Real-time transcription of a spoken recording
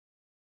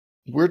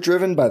We're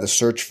driven by the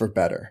search for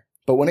better.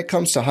 But when it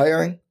comes to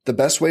hiring, the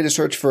best way to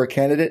search for a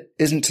candidate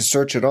isn't to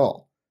search at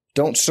all.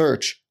 Don't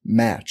search,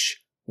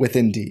 match with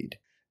Indeed.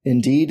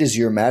 Indeed is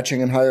your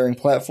matching and hiring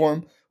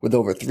platform with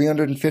over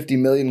 350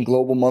 million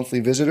global monthly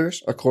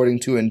visitors,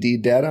 according to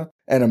Indeed data,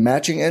 and a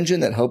matching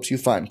engine that helps you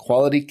find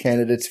quality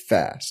candidates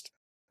fast.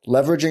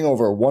 Leveraging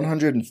over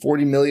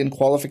 140 million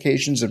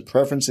qualifications and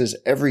preferences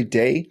every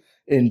day,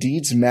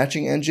 Indeed's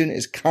matching engine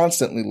is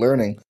constantly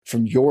learning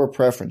from your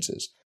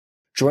preferences.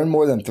 Join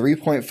more than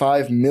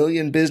 3.5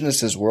 million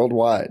businesses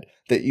worldwide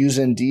that use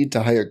Indeed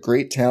to hire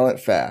great talent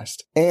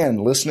fast.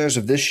 And listeners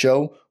of this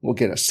show will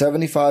get a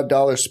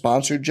 $75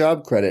 sponsored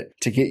job credit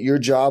to get your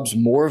jobs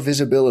more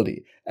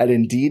visibility at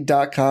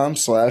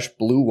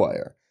Indeed.com/Blue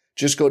Wire.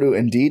 Just go to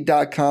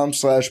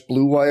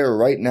Indeed.com/Blue Wire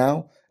right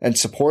now and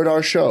support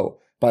our show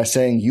by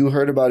saying you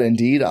heard about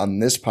Indeed on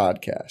this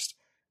podcast.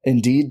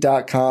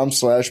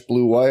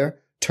 Indeed.com/Blue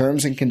Wire.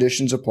 Terms and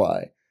conditions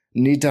apply.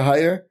 Need to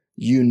hire?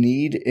 You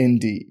need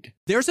Indeed.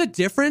 There's a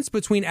difference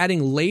between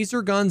adding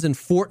laser guns and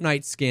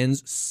Fortnite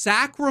skins,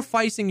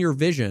 sacrificing your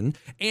vision,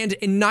 and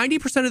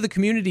 90% of the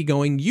community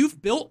going,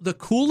 you've built the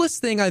coolest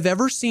thing I've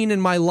ever seen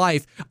in my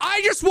life.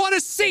 I just want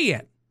to see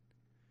it.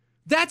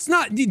 That's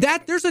not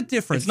that. There's a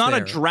difference. It's not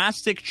there. A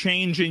drastic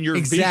change in your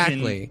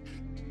exactly.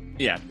 vision.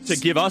 Yeah, to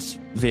give us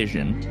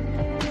vision.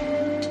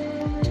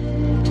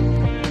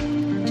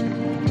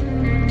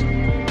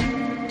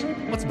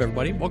 What's up,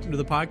 everybody? Welcome to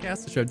the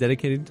podcast, the show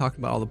dedicated to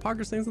talking about all the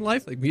podcast things in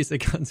life, like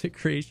music, content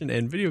creation,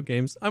 and video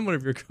games. I'm one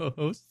of your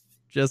co-hosts,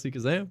 Jesse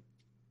Kazam.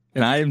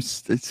 And I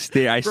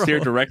stare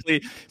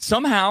directly.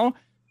 Somehow,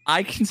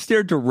 I can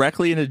stare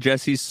directly into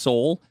Jesse's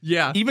soul.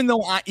 Yeah. Even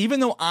though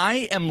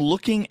I am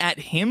looking at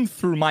him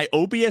through my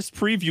OBS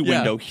preview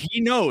window, he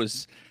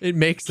knows. It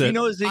makes it. He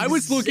knows exactly. I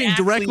was looking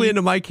directly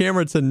into my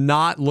camera to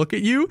not look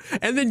at you,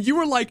 and then you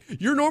were like,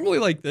 you're normally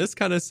like this,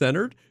 kind of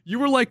centered. You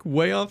were like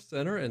way off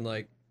center and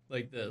like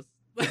this.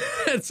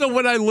 And so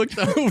when I looked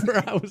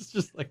over, I was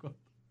just like,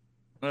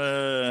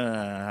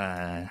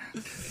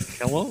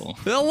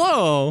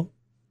 hello.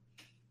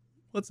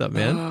 What's up,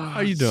 man? How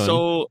are you doing?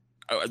 So,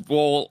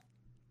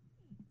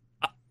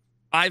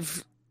 I'm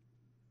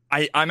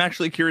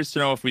actually curious to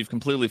know if we've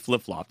completely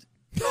flip-flopped.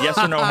 Yes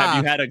or no,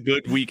 have you had a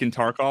good week in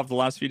Tarkov the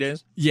last few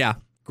days? Yeah,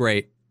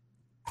 great.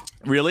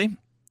 Really?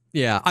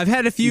 Yeah, I've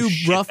had a few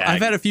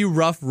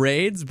rough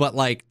raids, but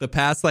like the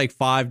past like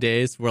 5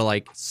 days were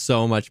like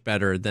so much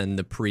better than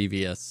the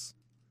previous.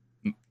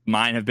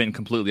 Mine have been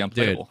completely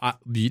unplayable.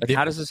 Dude,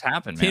 how does this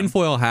happen, man?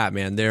 Tinfoil hat,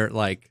 man. They're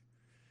like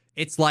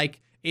it's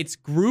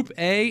Group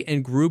A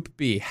and Group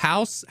B,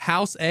 House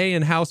A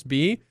and House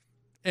B,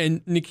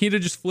 and Nikita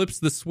just flips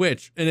the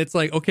switch, and it's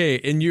like, okay,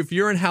 and if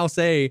you're in House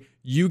A,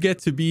 you get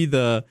to be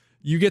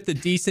you get the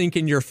desync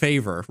in your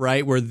favor,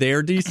 right? Where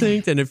they're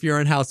desynced, and if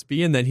you're in House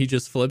B, and then he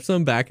just flips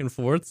them back and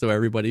forth, so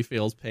everybody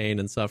feels pain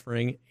and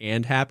suffering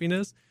and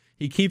happiness.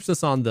 He keeps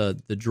us on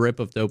the drip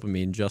of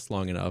dopamine just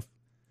long enough.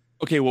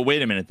 Okay, well,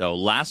 wait a minute, though.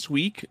 Last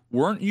week,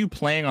 weren't you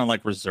playing on,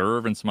 like,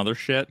 Reserve and some other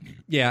shit?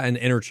 Yeah, and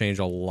Interchange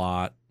a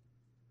lot.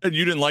 And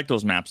you didn't like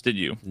those maps, did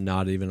you?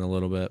 Not even a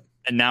little bit.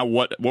 And now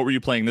what were you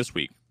playing this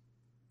week?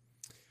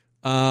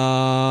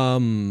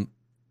 More,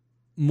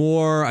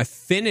 I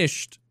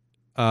finished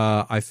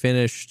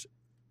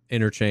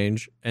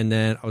Interchange, and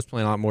then I was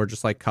playing a lot more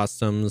just like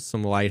customs,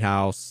 some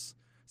Lighthouse,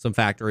 some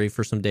Factory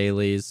for some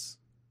dailies,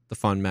 the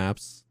fun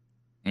maps.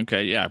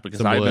 Okay, yeah,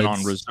 because I've been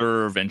on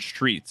Reserve and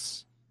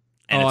Streets.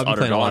 And I've been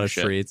playing a lot of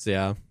Streets,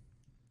 yeah.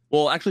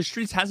 Well, actually,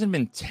 Streets hasn't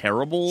been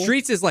terrible.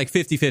 Streets is like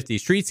 50-50.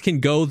 Streets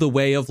can go the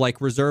way of like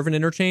Reserve and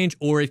Interchange,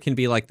 or it can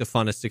be like the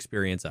funnest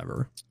experience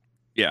ever.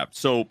 Yeah,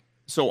 so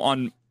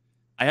I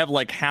have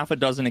like half a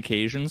dozen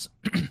occasions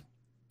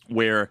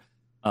where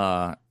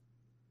I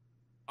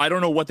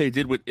don't know what they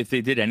did if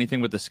they did anything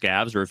with the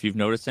scavs or if you've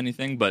noticed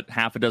anything, but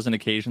half a dozen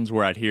occasions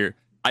where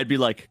I'd be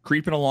like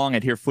creeping along,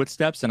 I'd hear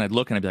footsteps, and I'd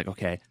look and I'd be like,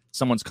 okay,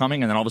 someone's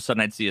coming, and then all of a sudden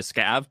I'd see a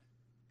scav,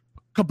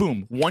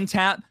 kaboom, one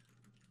tap,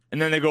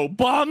 and then they go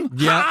bum.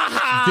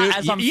 Yeah, dude,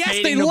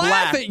 they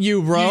laugh at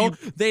you, bro.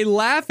 They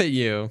laugh at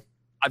you.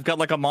 I've got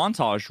like a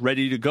montage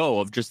ready to go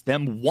of just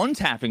them one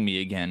tapping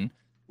me again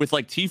with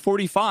like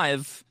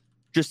T45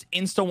 just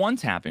insta one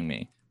tapping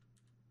me.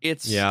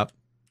 It's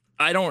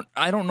I don't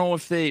know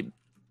if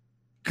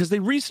because they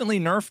recently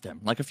nerfed them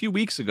like a few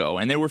weeks ago,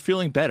 and they were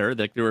feeling better.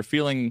 Like they were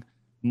feeling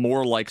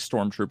more like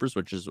stormtroopers,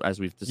 which is, as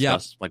we've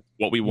discussed, like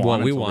what we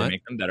want. They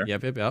make them better.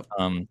 Yep.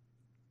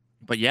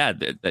 But yeah,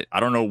 I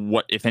don't know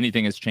what, if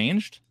anything has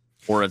changed,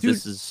 or if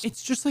this is.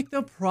 It's just like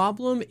the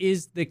problem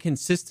is the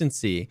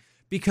consistency,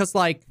 because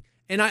like,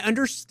 and I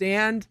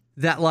understand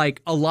that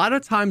like a lot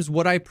of times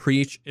what I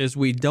preach is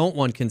we don't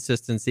want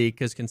consistency,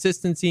 because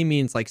consistency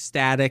means like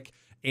static.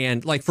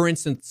 And like, for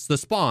instance, the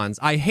spawns.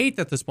 I hate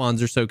that the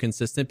spawns are so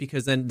consistent,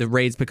 because then the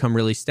raids become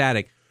really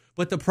static.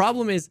 But the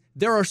problem is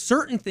there are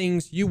certain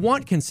things you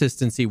want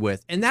consistency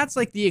with. And that's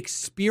like the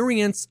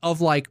experience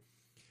of like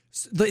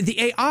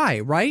the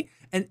AI, right?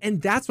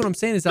 And that's what I'm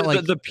saying is that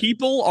like the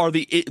people are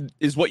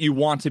is what you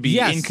want to be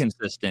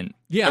inconsistent.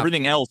 Yeah.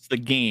 Everything else, the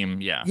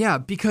game. Yeah. Yeah.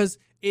 Because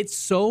it's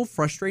so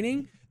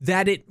frustrating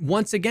that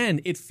once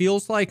again, it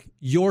feels like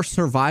your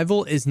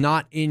survival is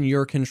not in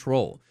your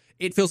control.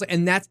 It feels like,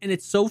 and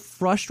it's so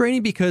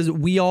frustrating because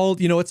we all,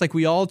 it's like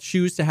we all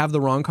choose to have the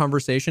wrong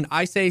conversation.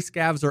 I say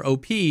scavs are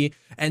OP,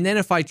 and then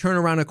if I turn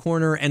around a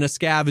corner and a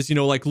scav is,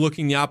 like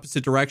looking the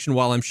opposite direction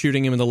while I'm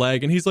shooting him in the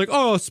leg, and he's like,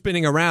 oh,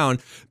 spinning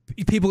around,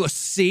 people go,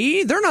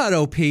 see, they're not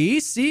OP,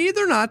 see,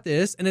 they're not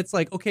this, and it's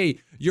like, okay,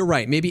 you're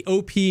right, maybe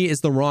OP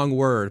is the wrong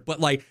word, but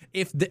like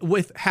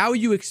with how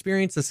you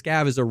experience a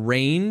scav as a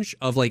range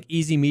of like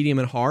easy, medium,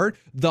 and hard,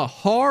 the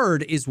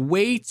hard is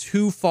way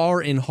too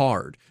far in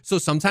hard. So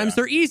sometimes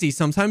they're easy,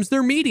 sometimes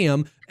they're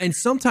medium, and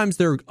sometimes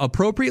they're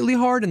appropriately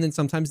hard, and then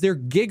sometimes they're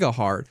giga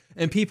hard.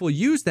 And people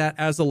use that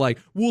as a like,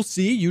 we'll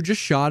see, you just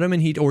shot him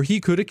and he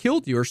could have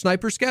killed you, or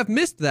Sniper Scav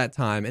missed that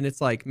time. And it's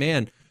like,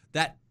 man,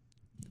 that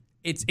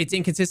it's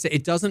inconsistent.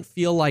 It doesn't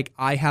feel like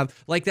I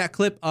have, like that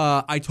clip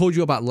I told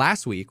you about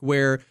last week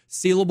where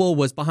Sealable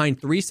was behind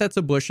 3 sets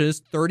of bushes,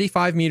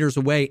 35 meters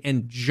away,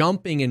 and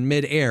jumping in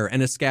midair,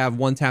 and a scav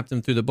one-tapped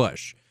him through the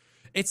bush.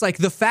 It's like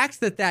the fact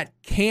that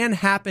can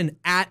happen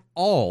at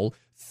all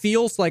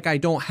feels like I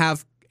don't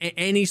have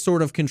any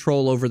sort of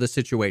control over the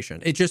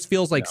situation. It just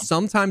feels like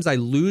sometimes I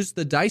lose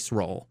the dice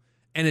roll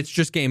and it's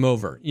just game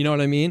over. You know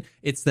what I mean?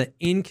 It's the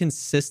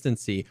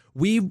inconsistency.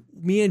 Me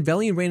and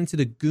Velian ran into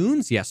the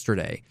goons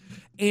yesterday,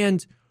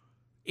 and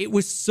it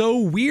was so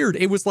weird.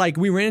 It was like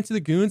we ran into the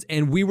goons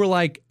and we were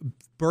like,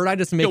 Bird Eye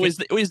doesn't make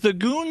it. Is the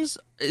goons,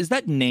 is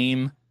that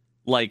name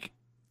like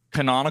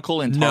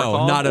canonical in Tarkov?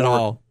 No, not at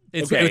all.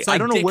 It's like I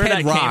don't know where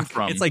that Rock. came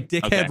from. It's like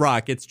Dickhead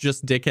Rock. It's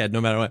just Dickhead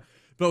no matter what.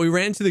 But we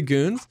ran into the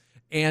goons,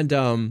 and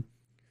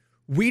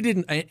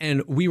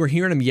we were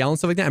hearing him yell and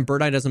stuff like that, and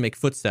Bird Eye doesn't make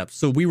footsteps.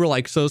 So we were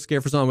like so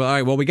scared for something. All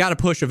right, well, we got to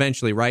push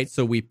eventually, right?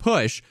 So we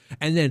push,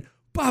 and then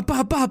bop,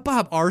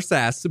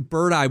 Arsass,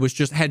 Bird Eye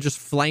had just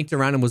flanked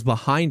around and was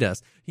behind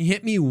us. He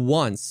hit me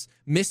once,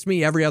 missed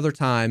me every other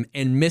time,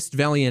 and missed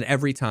Velian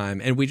every time,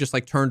 and we just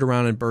like turned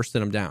around and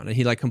bursted him down, and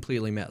he like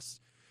completely missed.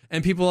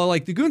 And people are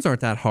like, the goons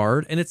aren't that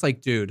hard. And it's like,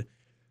 dude,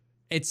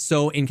 it's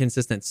so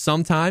inconsistent.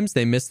 Sometimes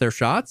they miss their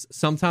shots.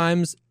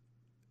 Sometimes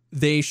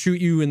they shoot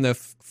you in the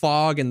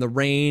fog and the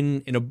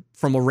rain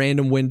from a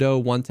random window,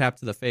 one tap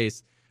to the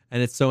face.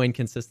 And it's so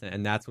inconsistent.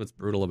 And that's what's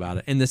brutal about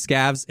it. And the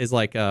scavs is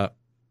like the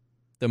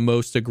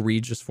most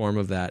egregious form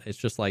of that. It's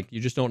just like,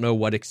 you just don't know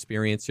what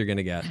experience you're going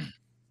to get.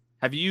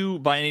 Have you,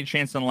 by any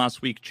chance in the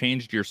last week,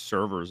 changed your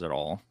servers at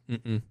all?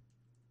 Mm-mm.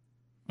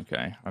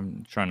 Okay,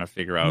 I'm trying to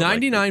figure out.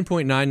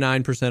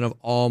 99.99% of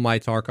all my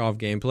Tarkov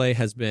gameplay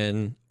has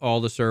been all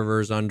the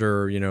servers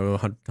under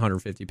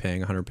 150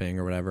 ping, 100 ping,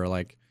 or whatever.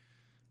 Like,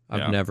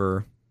 I've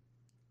never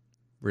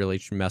really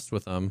messed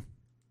with them.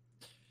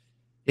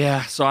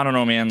 Yeah, so I don't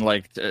know, man.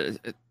 Like,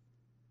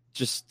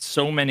 just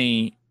so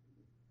many.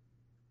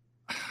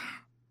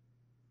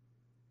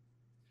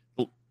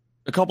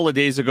 A couple of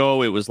days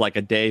ago, it was like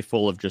a day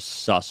full of just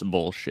sus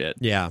bullshit.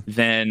 Yeah.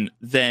 Then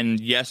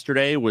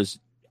yesterday was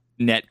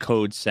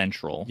Netcode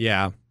Central.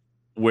 Yeah.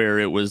 Where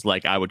it was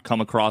like I would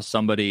come across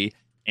somebody,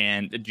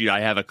 and dude,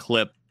 I have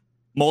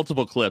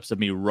multiple clips of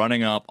me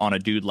running up on a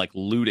dude like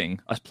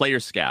looting a player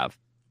scav,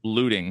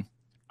 looting.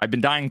 I've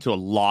been dying to a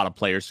lot of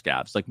player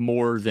scavs, like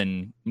more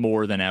than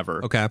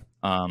ever. Okay.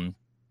 A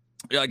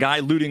guy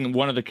looting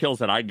one of the kills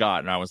that I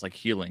got, and I was like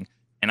healing,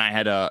 and I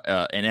had an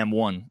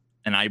M1,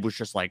 and I was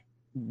just like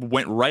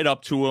went right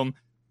up to him,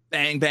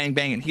 bang, bang,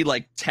 bang, and he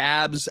like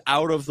tabs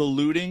out of the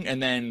looting,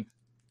 and then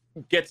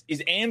gets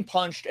his aim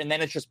punched, and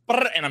then it's just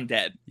and I'm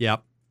dead.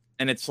 Yep.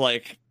 And it's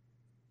like,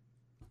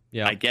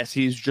 yeah, I guess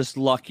he's just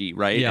lucky,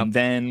 right? Yep. And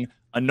then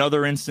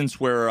another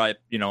instance where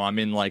I'm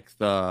in like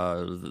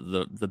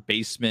the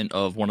basement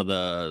of one of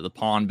the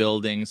pawn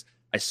buildings.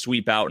 I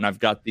sweep out, and I've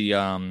got the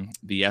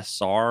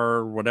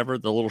SR, whatever,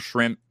 the little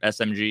shrimp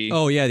SMG.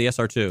 Oh yeah, the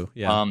SR2.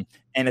 Yeah.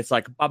 And it's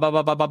like ba ba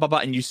ba ba ba ba ba,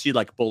 and you see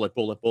like bullet,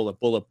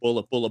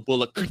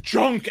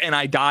 chunk, and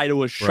I die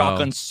to a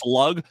shotgun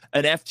slug,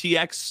 an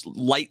FTX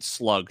light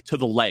slug to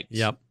the legs.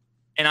 Yep.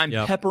 And I'm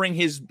peppering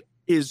his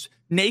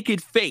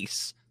naked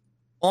face,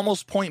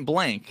 almost point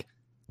blank.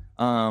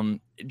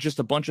 Just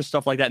a bunch of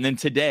stuff like that. And then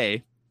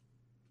today,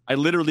 I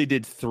literally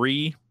did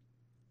three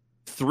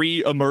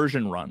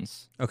immersion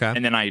runs. Okay.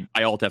 And then I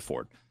alt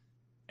F4'd.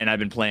 And I've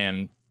been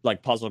playing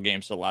like puzzle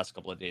games for the last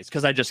couple of days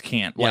because I just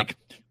can't. Yep. Like,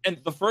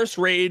 and the first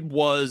raid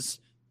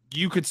was,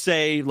 you could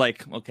say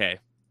like, okay,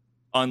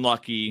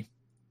 unlucky.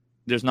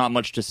 There's not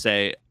much to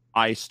say.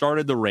 I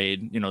started the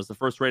raid, it's the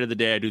first raid of the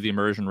day. I do the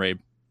immersion raid,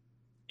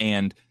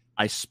 and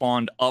I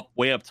spawned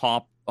way up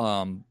top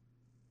on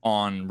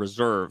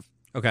reserve.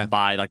 Okay.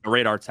 By like the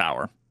radar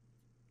tower.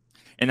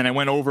 And then I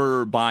went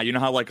over by,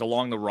 how like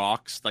along the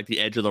rocks, like the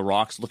edge of the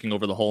rocks, looking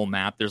over the whole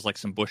map, there's like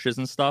some bushes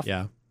and stuff.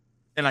 Yeah.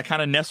 And I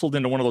kind of nestled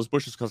into one of those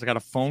bushes because I got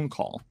a phone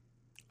call.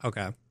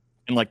 Okay.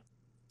 And like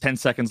 10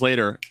 seconds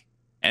later,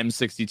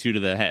 M62 to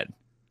the head.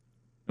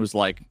 It was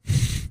like,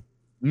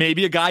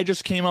 maybe a guy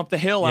just came up the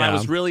hill and I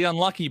was really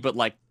unlucky, but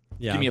like,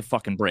 give me a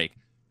fucking break.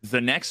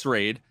 The next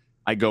raid,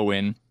 I go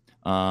in,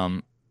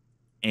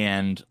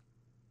 and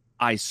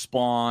I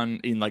spawn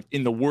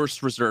in the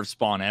worst reserve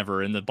spawn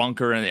ever in the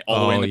bunker and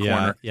all the way in the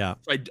corner. Yeah.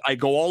 So I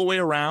go all the way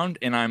around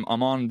and I'm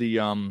on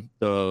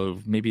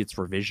the maybe it's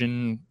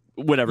revision,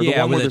 whatever. Yeah, the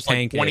one where where the there's like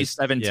tank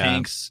 27 is. Yeah.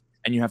 tanks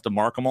and you have to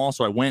mark them all.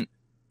 So I went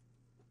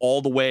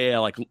all the way. I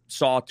like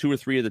saw 2 or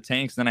 3 of the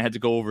tanks. Then I had to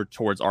go over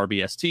towards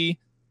RBST.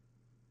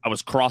 I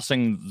was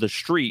crossing the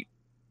street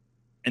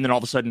and then all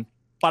of a sudden,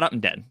 up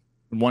and dead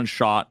in one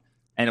shot.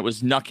 And it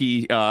was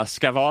Nucky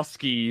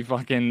Skavosky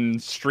fucking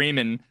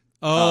streaming.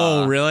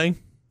 Oh, really?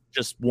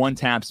 Just one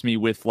taps me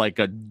with like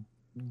a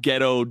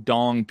ghetto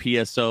dong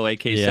PSO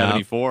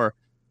AK-74.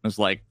 I was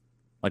like,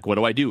 what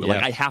do I do? Yeah.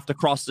 Like, I have to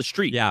cross the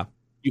street. Yeah.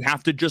 You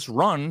have to just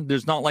run.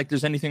 There's not like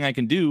there's anything I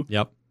can do.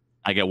 Yep.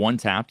 I get one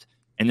tapped.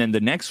 And then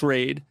the next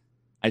raid,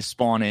 I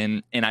spawn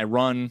in and I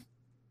run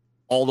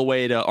all the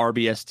way to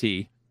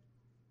RBST,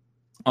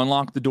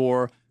 unlock the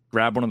door,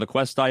 grab one of the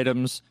quest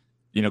items,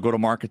 go to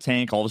mark a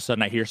tank. All of a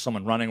sudden I hear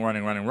someone running.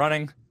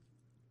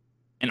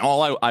 And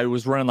I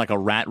was running like a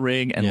rat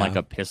rig and like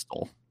a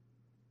pistol.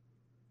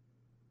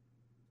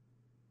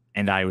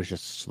 And I was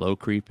just slow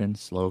creeping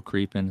all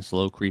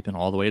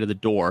the way to the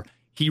door.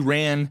 He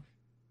ran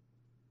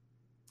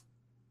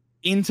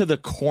into the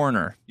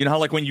corner. You know how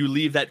like when you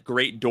leave that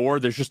great door,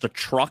 there's just a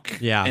truck?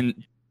 Yeah.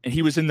 And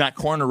he was in that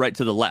corner right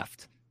to the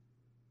left.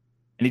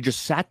 And he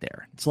just sat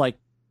there. It's like,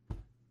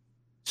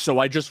 so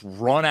I just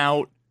run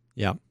out.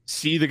 Yeah.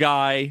 See the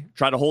guy,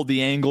 try to hold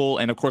the angle,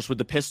 and of course with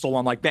the pistol,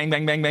 I'm like bang,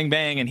 bang, bang, bang,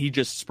 bang, and he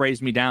just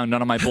sprays me down.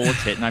 None of my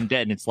bullets hit, and I'm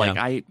dead. And it's like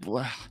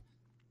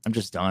I'm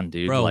just done,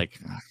 dude. Bro, like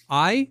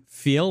I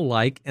feel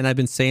like, and I've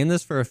been saying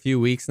this for a few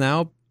weeks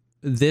now,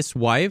 this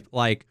wipe,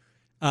 like,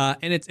 and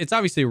it's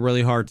obviously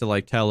really hard to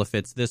like tell if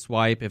it's this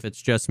wipe, if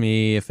it's just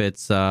me, if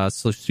it's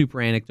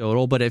super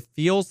anecdotal, but it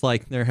feels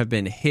like there have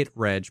been hit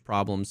reg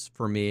problems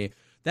for me.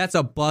 That's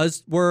a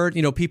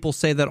buzzword. People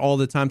say that all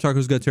the time.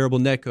 Tarko's got terrible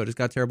netcode. It's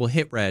got terrible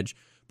hit reg.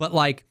 But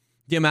like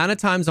the amount of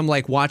times I'm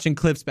like watching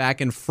clips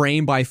back and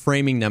frame by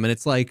framing them, and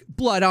it's like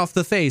blood off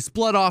the face,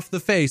 blood off the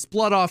face,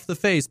 blood off the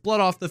face, blood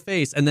off the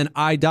face, and then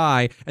I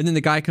die, and then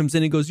the guy comes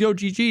in and goes, "Yo,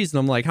 GG's," and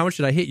I'm like, "How much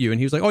did I hit you?" And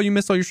he was like, "Oh, you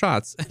missed all your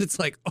shots." And it's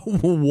like, oh,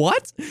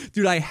 what,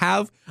 dude?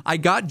 I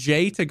got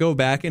Jay to go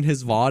back in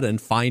his VOD and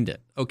find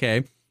it.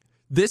 Okay,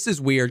 this is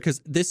weird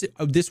because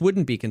this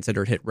wouldn't be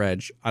considered hit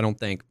reg, I don't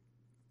think.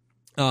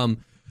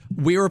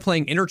 We were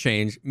playing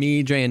Interchange,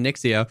 me, Jay, and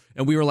Nixia,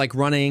 and we were like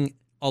running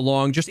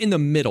along just in the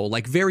middle,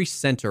 like very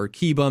center,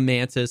 Kiba,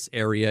 Mantis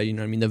area, you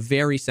know what I mean? The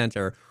very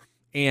center.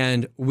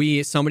 And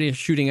somebody is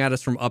shooting at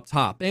us from up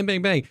top. Bang,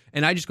 bang, bang.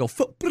 And I just go,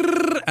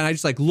 and I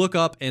just like look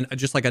up and I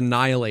just like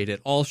annihilate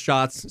it. All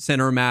shots,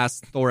 center mass,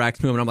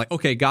 thorax movement. I'm like,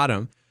 okay, got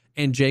him.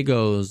 And Jay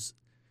goes,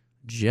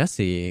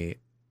 "Jesse,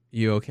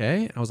 you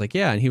okay?" And I was like,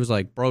 "Yeah." And he was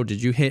like, "Bro,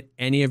 did you hit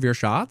any of your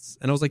shots?"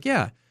 And I was like,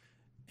 "Yeah."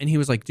 And he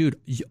was like, "Dude,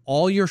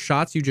 all your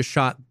shots, you just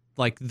shot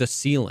like the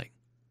ceiling.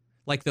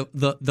 Like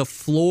the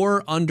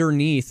floor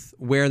underneath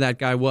where that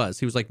guy was."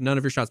 He was like, "None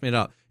of your shots made it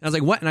up." And I was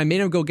like, "What?" And I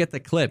made him go get the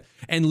clip.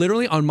 And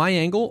literally on my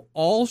angle,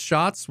 all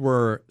shots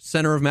were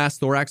center of mass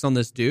thorax on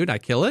this dude. I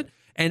kill it.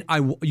 And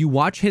you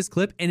watch his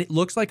clip and it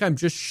looks like I'm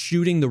just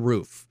shooting the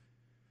roof.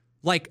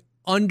 Like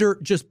under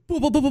just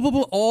boom, boom, boom, boom,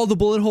 boom, all the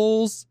bullet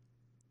holes.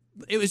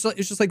 It's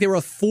just like they were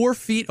 4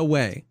 feet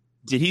away.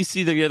 Did he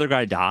see the other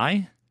guy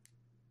die?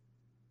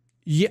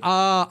 Yeah,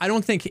 I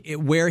don't think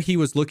where he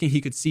was looking, he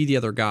could see the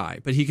other guy,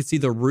 but he could see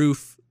the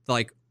roof.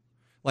 Like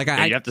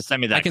yeah, you have to send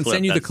me that. I can clip.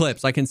 send you the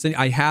clips.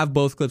 I have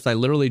both clips. I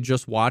literally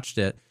just watched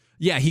it.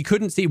 Yeah, he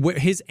couldn't see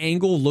his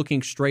angle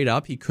looking straight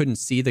up. He couldn't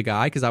see the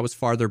guy because I was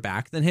farther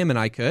back than him, and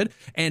I could.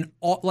 And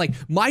like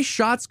my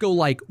shots go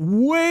like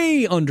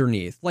way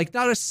underneath. Like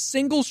not a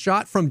single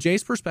shot from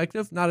Jay's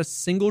perspective. Not a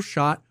single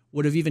shot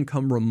would have even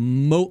come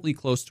remotely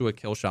close to a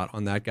kill shot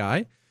on that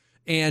guy.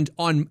 And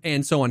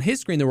so on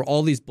his screen there were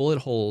all these bullet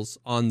holes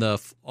on the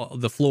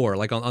floor,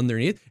 like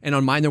underneath, and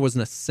on mine there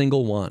wasn't a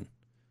single one.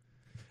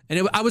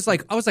 And I was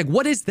like,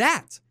 what is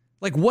that?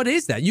 Like, what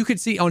is that? You could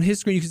see on his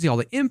screen, you could see all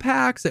the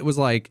impacts. It was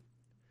like,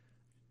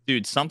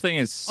 dude, something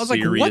is I was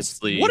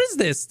seriously. Like, what is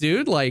this,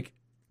 dude? Like,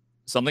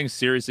 something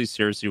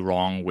seriously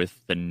wrong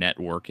with the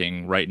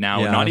networking right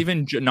now. Yeah.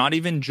 Not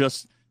even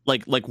just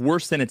like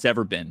worse than it's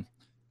ever been.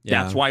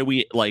 Yeah. That's why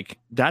we like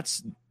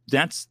that's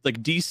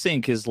like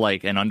desync is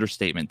like an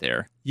understatement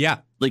there. Yeah.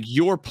 Like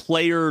your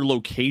player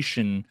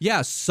location.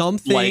 Yeah.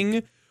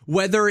 Something,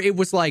 whether it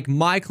was like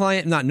my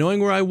client not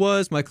knowing where I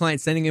was, my client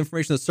sending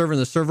information to the server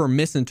and the server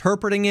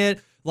misinterpreting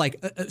it,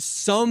 like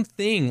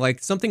something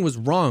was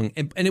wrong.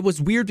 And it was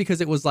weird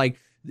because it was like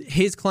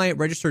his client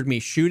registered me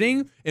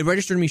shooting. It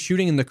registered me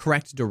shooting in the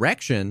correct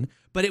direction,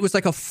 but it was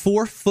like a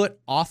 4 foot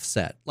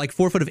offset, like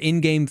 4 foot of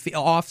in-game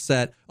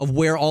offset of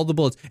where all the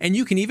bullets. And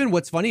you can even,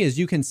 what's funny is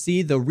you can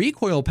see the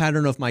recoil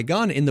pattern of my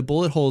gun in the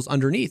bullet holes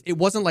underneath. It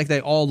wasn't like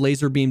they all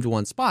laser beamed to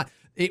one spot.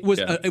 It was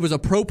it was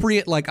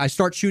appropriate. Like I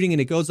start shooting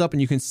and it goes up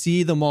and you can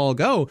see them all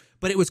go,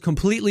 but it was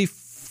completely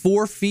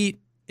 4 feet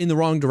in the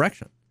wrong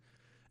direction.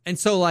 And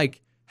so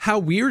like, how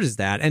weird is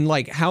that? And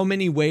like, how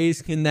many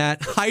ways can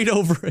that hide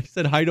over? I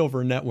said hide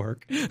over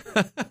network.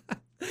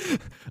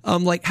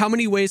 Like how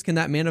many ways can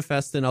that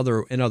manifest in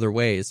other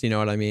ways? You know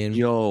what I mean?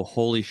 Yo,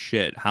 holy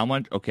shit. How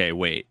much? Okay,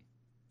 wait.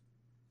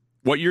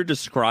 What you're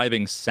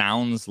describing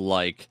sounds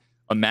like,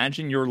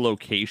 imagine your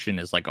location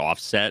is like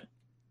offset.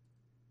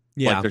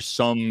 Yeah. Like there's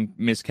some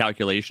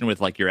miscalculation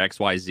with like your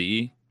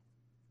XYZ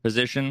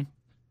position.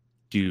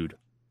 Dude.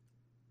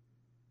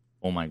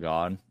 Oh my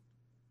God.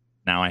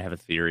 Now I have a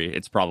theory.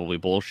 It's probably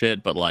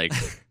bullshit, but like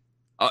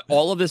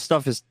all of this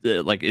stuff is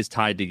is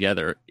tied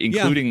together,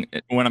 including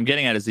what I'm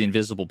getting at is the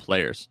invisible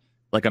players.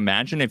 Like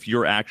imagine if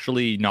you're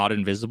actually not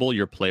invisible,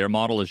 your player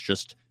model is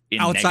just in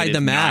outside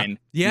the map.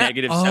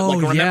 Negative.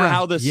 Like remember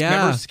how the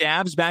remember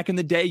scavs back in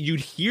the day? You'd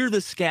hear the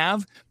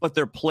scav, but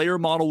their player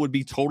model would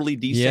be totally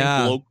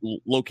decent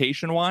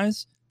location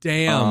wise.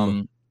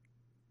 Damn.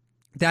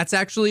 That's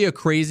actually a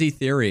crazy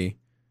theory.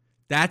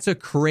 That's a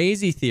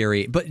crazy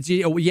theory. But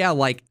yeah,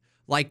 like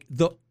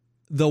the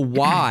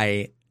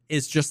Y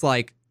is just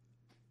like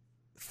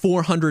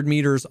 400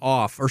 meters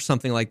off or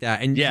something like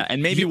that. And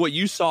and maybe what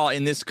you saw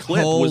in this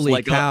clip was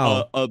like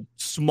a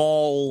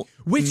small,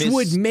 which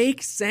would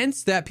make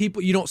sense that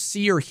people you don't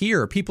see or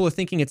hear. People are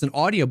thinking it's an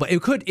audio, but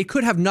it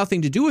could have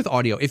nothing to do with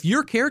audio. If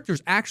your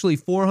character's actually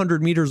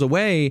 400 meters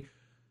away,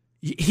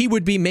 he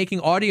would be making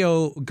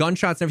audio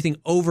gunshots and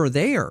everything over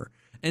there.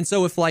 And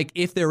so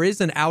if there is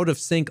an out of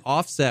sync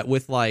offset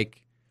with like,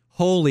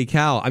 holy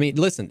cow. I mean,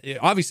 listen,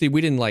 obviously we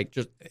didn't like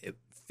just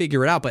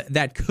figure it out, but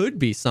that could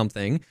be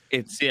something.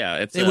 It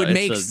would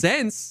make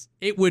sense.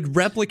 It would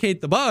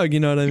replicate the bug. You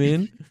know what I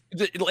mean?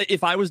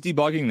 If I was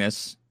debugging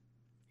this,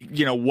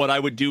 what I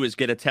would do is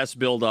get a test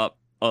build up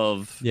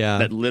of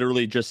that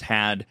literally just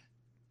had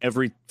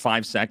every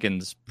 5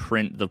 seconds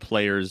print the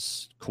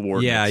player's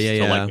coordinates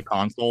to like the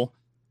console,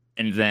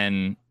 and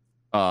then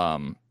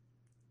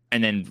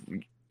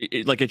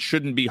it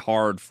shouldn't be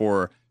hard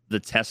for the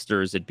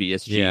testers at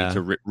BSG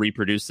to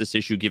reproduce this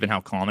issue, given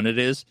how common it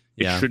is.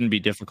 It shouldn't be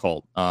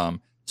difficult.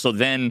 So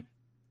then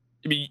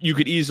you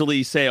could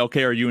easily say,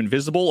 okay, are you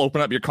invisible?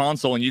 Open up your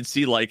console and you'd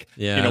see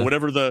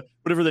whatever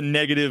the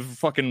negative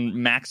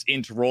fucking max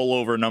int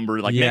rollover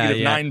number, like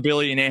negative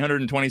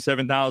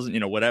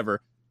 9,827,000, whatever.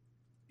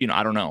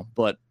 I don't know,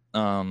 but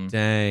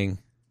dang.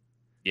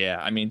 Yeah,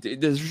 I mean,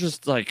 there's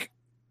just like,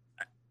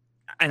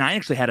 and I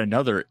actually had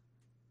another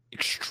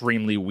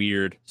extremely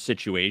weird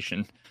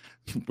situation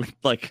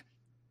like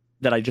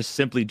that I just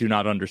simply do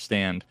not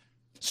understand.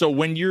 So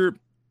when you're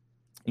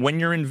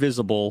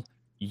invisible,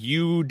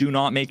 you do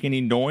not make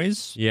any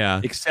noise.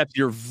 Yeah. Except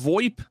your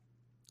VoIP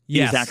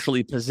is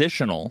actually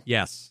positional.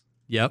 Yes.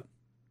 Yep.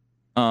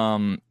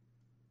 But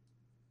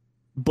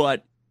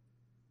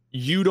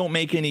you don't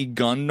make any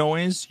gun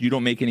noise. You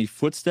don't make any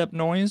footstep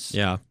noise.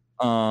 Yeah.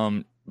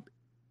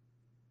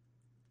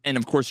 And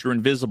of course, you're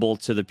invisible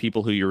to the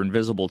people who you're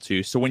invisible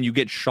to. So when you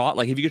get shot,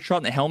 like if you get shot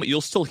in the helmet,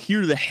 you'll still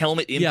hear the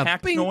helmet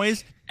impact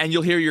noise, and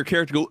you'll hear your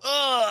character go,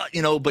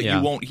 but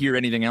you won't hear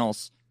anything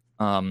else.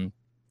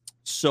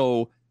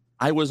 So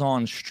I was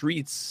on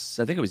streets,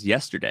 I think it was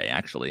yesterday,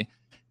 actually,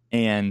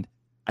 and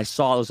I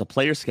saw there was a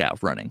player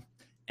scav running,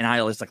 and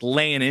I was like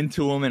laying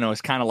into him, and I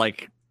was kind of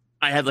like,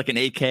 I had like an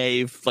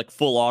AK, like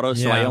full auto,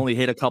 so I only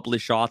hit a couple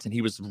of shots, and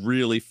he was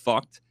really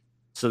fucked.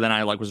 So then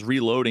I was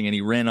reloading, and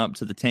he ran up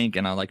to the tank,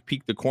 and I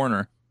peeked the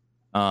corner,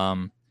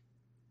 and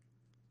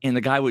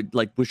the guy was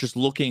just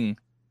looking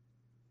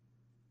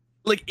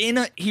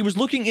he was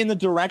looking in the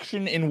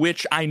direction in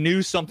which I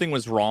knew something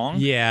was wrong.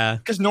 Yeah,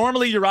 because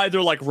normally you're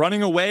either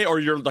running away or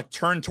you're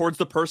turned towards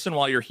the person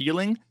while you're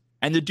healing,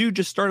 and the dude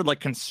just started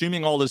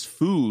consuming all this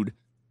food,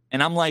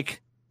 and I'm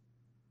like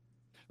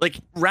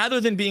rather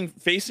than being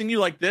facing you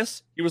like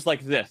this, he was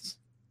like this.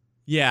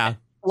 Yeah.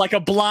 Like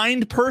a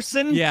blind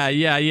person. Yeah.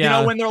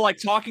 When they're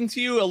talking to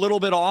you a little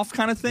bit off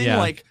kind of thing.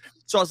 Yeah.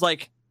 So I was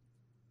like,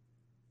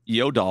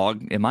 yo,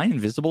 dog, am I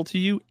invisible to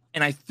you?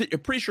 And I'm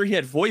pretty sure he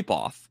had VoIP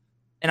off.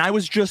 And I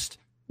was just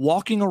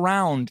walking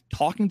around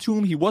talking to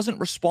him. He wasn't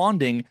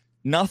responding.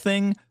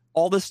 Nothing.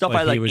 All this stuff.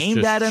 I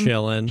aimed at him.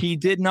 Chilling. He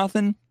did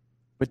nothing.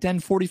 But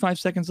then 45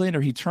 seconds later,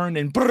 he turned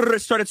and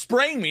started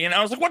spraying me. And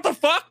I was like, what the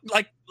fuck?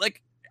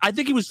 I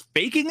think he was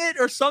faking it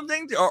or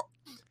something. Or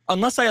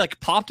unless I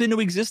popped into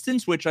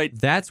existence, which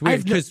that's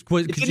weird. Because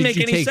did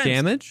you take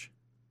damage?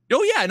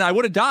 Oh yeah, and I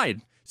would have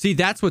died. See,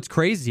 that's what's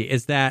crazy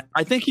is that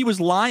I think he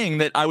was lying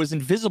that I was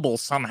invisible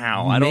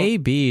somehow.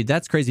 Maybe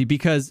that's crazy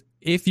because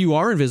if you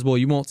are invisible,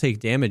 you won't take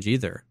damage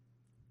either.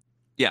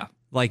 Yeah,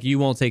 you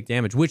won't take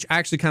damage, which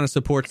actually kind of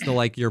supports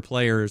the your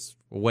players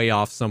way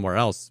off somewhere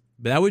else.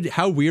 But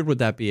how weird would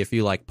that be if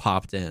you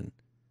popped in?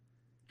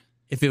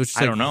 If it was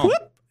just I don't know,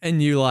 whoop,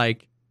 and you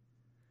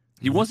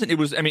he wasn't. It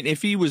was. I mean,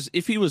 if he was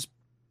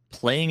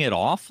playing it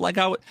off that's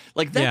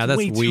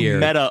way weird. Too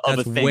meta of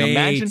that's a thing.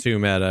 Way too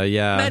meta.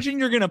 Yeah. Imagine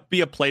you're gonna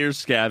be a player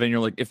scav and you're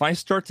like, if I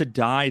start to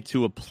die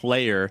to a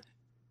player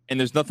and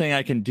there's nothing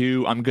I can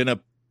do, I'm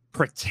gonna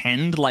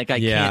pretend I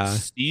can't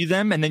see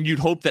them, and then you'd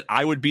hope that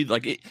I would be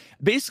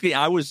basically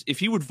if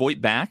he would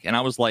VoIP back and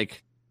I was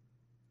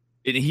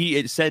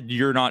it said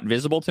you're not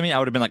visible to me, I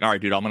would have been like, all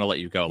right, dude, I'm gonna let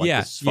you go.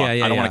 This is fuck.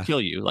 I don't want to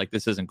kill you.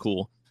 This isn't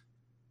cool.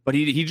 But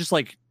he just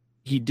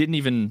he didn't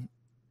even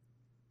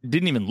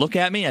didn't even look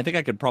at me. I think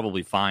I could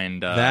probably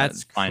find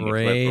That's find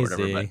crazy. a clip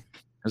or whatever. But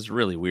it's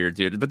really weird,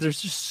 dude. But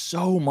there's just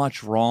so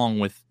much wrong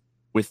with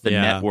the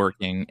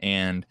networking,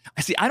 and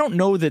I don't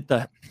know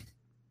that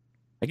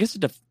I guess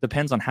it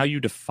depends on how you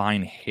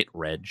define hit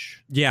reg.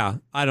 Yeah,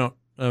 I don't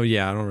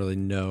really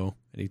know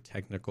any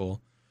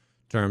technical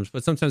terms,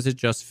 but sometimes it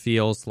just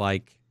feels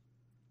like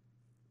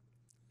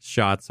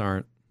shots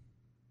aren't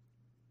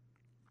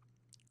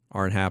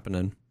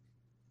happening.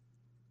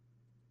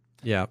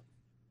 Yeah.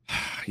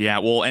 Yeah,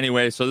 well,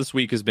 anyway, so this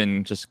week has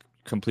been just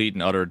complete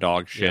and utter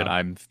dog shit. Yeah.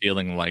 I'm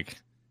feeling like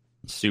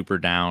super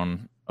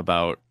down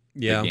about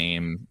the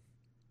game,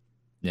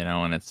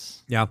 and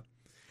it's... Yeah,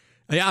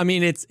 I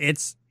mean,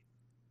 it's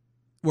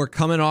we're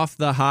coming off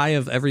the high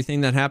of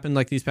everything that happened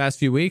like these past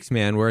few weeks,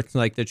 man, where it's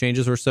like the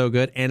changes were so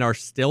good and are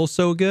still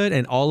so good,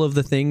 and all of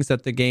the things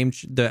that the game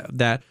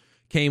that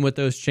came with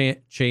those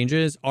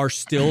changes are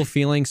still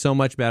feeling so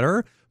much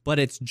better. But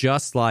it's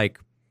just like,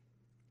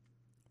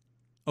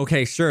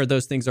 okay, sure,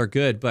 those things are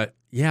good, but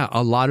yeah,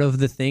 a lot of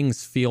the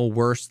things feel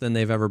worse than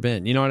they've ever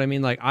been. You know what I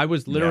mean? Like, I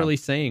was literally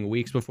saying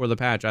weeks before the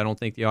patch, I don't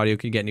think the audio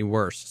could get any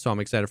worse. So I'm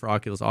excited for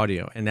Oculus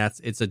Audio. And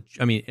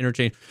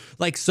interchange.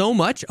 Like, so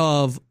much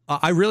of,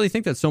 I really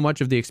think that so much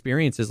of the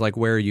experience is like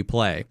where you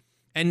play.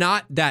 And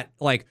not that,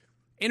 like,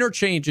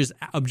 interchange is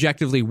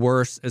objectively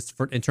worse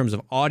in terms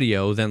of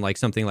audio than like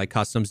something like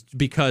customs,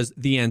 because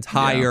the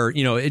entire,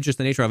 it's just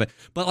the nature of it.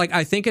 But like,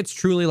 I think it's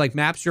truly like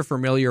maps you're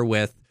familiar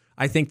with.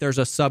 I think there's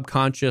a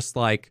subconscious,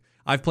 like,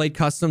 I've played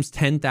customs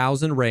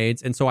 10,000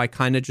 raids, and so I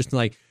kind of just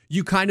like,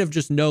 you kind of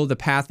just know the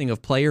pathing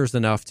of players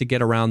enough to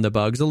get around the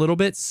bugs a little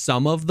bit,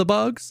 some of the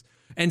bugs.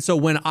 And so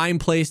when I'm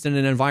placed in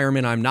an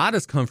environment I'm not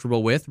as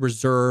comfortable with,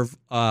 reserve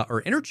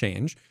or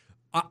interchange,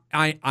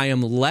 I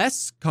am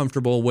less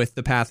comfortable with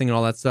the pathing and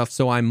all that stuff.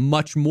 So I'm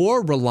much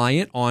more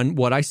reliant on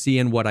what I see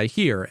and what I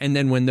hear. And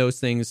then when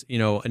those things,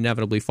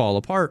 inevitably fall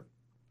apart.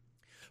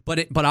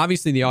 But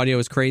obviously the audio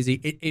is crazy.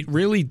 It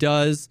really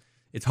does.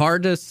 It's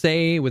hard to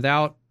say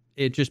without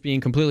it just being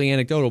completely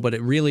anecdotal, but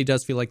it really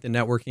does feel like the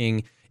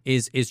networking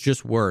is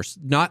just worse.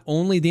 Not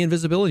only the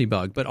invisibility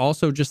bug, but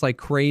also just like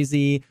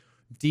crazy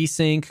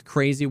desync,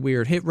 crazy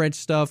weird hit reg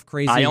stuff,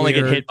 crazy. I only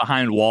get hit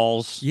behind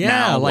walls. Yeah,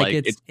 now. like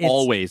it's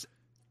always.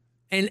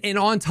 And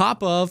on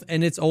top of,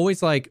 and it's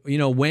always like,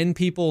 when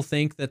people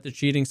think that the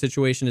cheating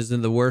situation is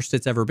the worst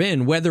it's ever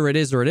been, whether it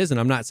is or it isn't,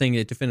 I'm not saying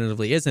it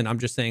definitively isn't. I'm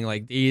just saying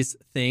like these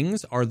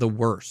things are the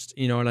worst.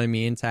 You know what I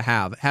mean? To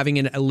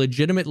having a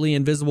legitimately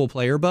invisible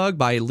player bug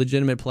by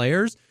legitimate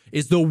players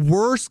is the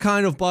worst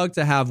kind of bug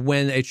to have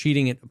when a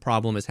cheating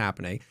problem is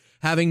happening.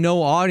 Having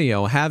no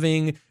audio,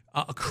 having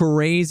a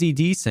crazy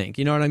desync.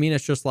 You know what I mean?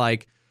 It's just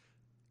like,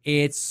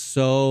 it's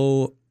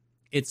so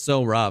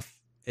rough.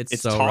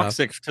 It's so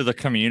toxic rough to the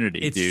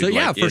community, dude. So,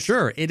 yeah, for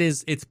sure.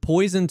 It's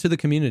poison to the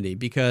community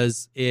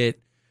because it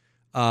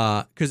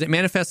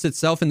manifests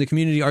itself in the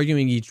community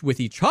arguing with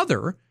each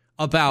other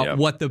about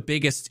what the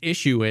biggest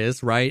issue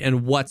is, right?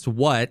 And what's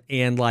what.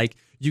 And like,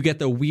 you get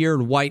the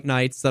weird white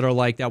knights that are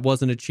like, that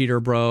wasn't a cheater,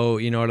 bro.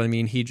 You know what I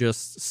mean? He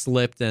just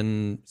slipped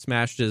and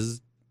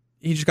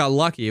he just got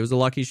lucky. It was a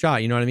lucky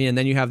shot. You know what I mean? And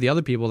then you have the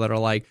other people that are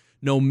like,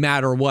 no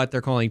matter what, they're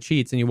calling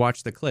cheats, and you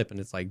watch the clip and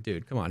it's like,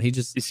 dude, come on. You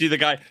see the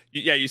guy.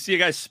 Yeah. You see a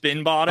guy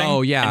spin botting.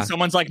 Oh yeah. And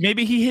someone's like,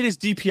 maybe he hit his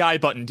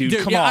DPI button, dude.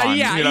 Come on.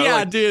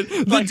 Yeah, dude.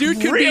 The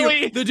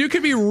dude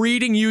could be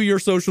reading you your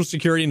social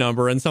security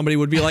number, and somebody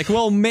would be like,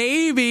 well,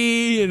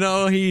 maybe,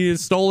 he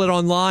stole it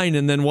online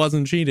and then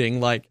wasn't cheating.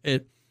 Like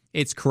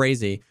it's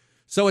crazy.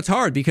 So it's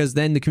hard because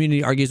then the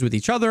community argues with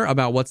each other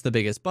about what's the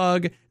biggest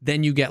bug.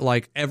 Then you get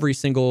like every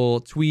single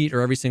tweet or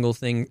every single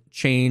thing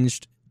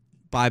changed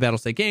by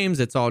Battlestate Games.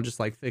 It's all just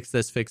like, fix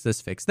this,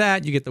 fix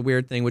that. You get the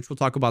weird thing, which we'll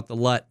talk about the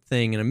LUT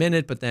thing in a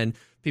minute, but then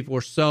people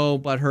were so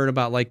butthurt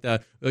about like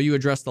you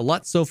address the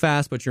LUT so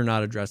fast, but you're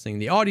not addressing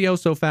the audio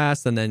so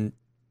fast. And then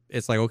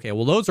it's like, okay,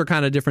 well, those are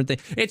kind of different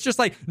things. It's just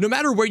like, no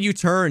matter where you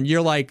turn,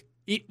 you're like,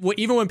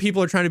 even when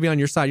people are trying to be on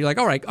your side, you're like,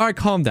 all right,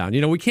 calm down.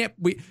 We can't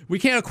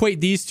equate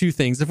these two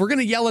things. If we're going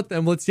to yell at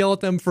them, let's yell at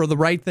them for the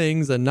right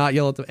things and not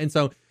yell at them. And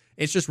so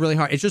it's just really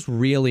hard. It's just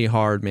really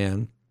hard,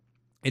 man.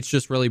 It's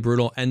just really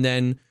brutal. And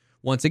then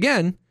once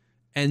again,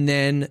 and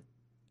then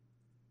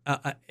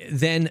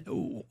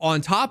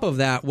on top of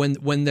that, when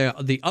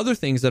the other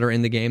things that are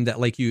in the game that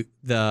like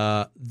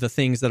the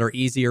things that are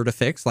easier to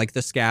fix, like the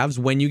scavs,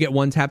 when you get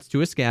one tapped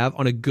to a scav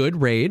on a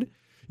good raid,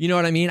 you know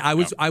what I mean? I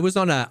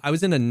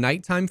was in a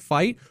nighttime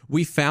fight.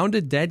 We found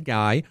a dead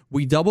guy.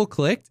 We double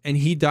clicked and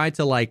he died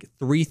to like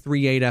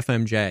 338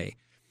 FMJ.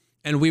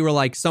 And we were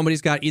like,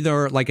 somebody's got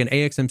either like an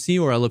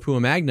AXMC or a Lapua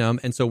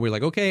Magnum. And so we're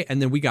like, okay.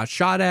 And then we got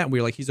shot at and we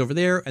were like, he's over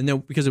there. And then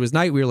because it was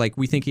night, we were like,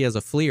 we think he has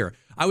a Fleer.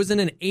 I was in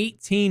an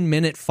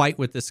 18-minute fight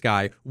with this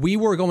guy. We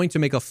were going to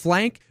make a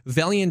flank.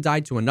 Velian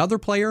died to another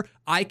player.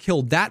 I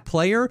killed that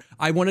player.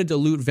 I wanted to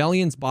loot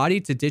Velian's body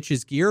to ditch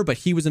his gear, but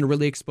he was in a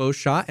really exposed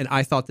shot, and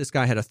I thought this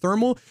guy had a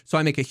thermal. So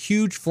I make a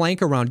huge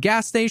flank around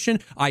gas station.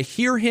 I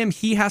hear him.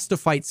 He has to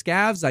fight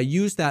scavs. I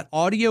use that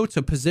audio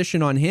to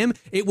position on him.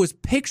 It was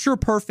picture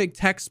perfect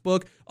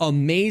textbook,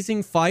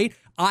 amazing fight.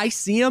 I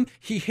see him.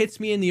 He hits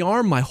me in the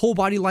arm. My whole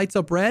body lights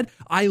up red.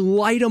 I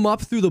light him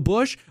up through the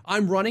bush.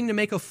 I'm running to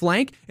make a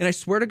flank. And I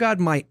swear to God,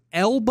 my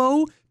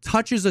elbow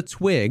touches a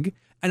twig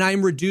and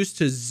I'm reduced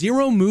to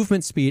 0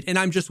 movement speed. And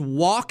I'm just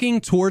walking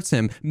towards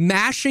him,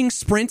 mashing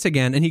sprint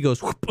again. And he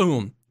goes, whoop,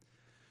 boom.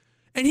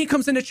 And he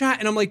comes into chat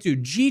and I'm like,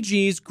 dude,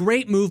 GG's,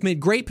 great movement,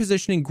 great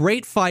positioning,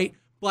 great fight.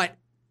 But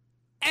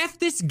F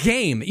this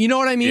game. You know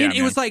what I mean?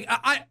 It was like,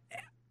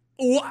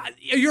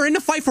 you're in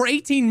the fight for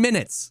 18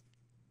 minutes.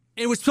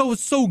 It was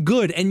so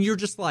good. And you're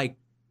just like,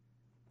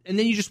 and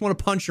then you just want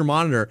to punch your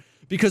monitor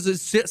because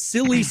it's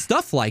silly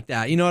stuff like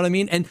that. You know what I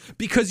mean? And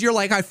because you're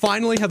like, I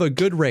finally have a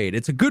good raid.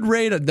 It's a good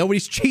raid.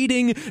 Nobody's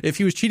cheating. If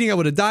he was cheating, I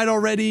would have died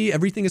already.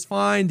 Everything is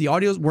fine. The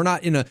audio, we're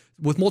not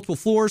with multiple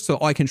floors, so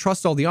I can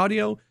trust all the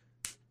audio.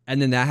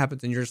 And then that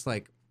happens and you're just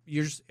like,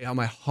 on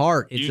my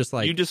heart. It's just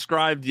like. You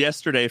described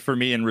yesterday for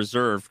me in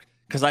reserve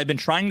because I've been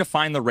trying to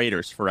find the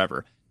raiders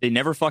forever. They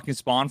never fucking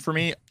spawn for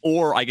me,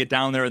 or I get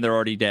down there and they're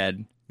already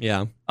dead.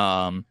 Yeah.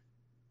 And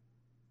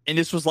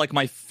this was like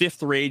my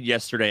 5th raid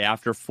yesterday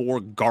after 4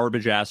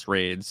 garbage ass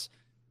raids.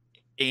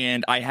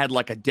 And I had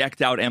like a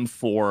decked out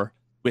M4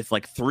 with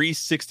like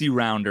 360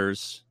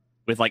 rounders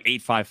with like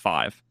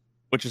 855,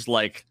 which is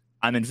like,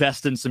 I'm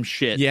investing some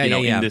shit,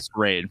 in this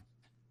raid.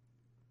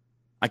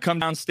 I come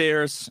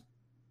downstairs,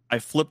 I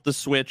flip the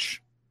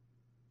switch,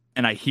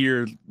 and I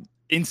hear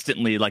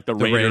instantly like the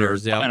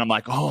raiders, and I'm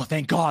like, oh,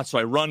 thank God. So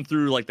I run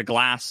through like the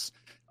glass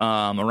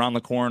around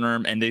the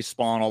corner, and they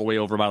spawn all the way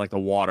over by like the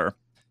water,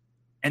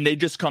 and they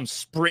just come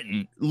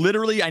sprinting.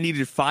 Literally, I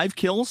needed 5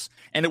 kills,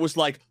 and it was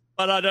like,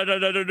 I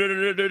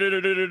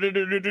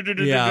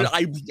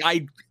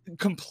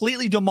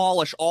completely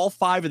demolish all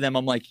 5 of them.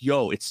 I'm like,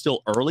 yo, it's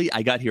still early.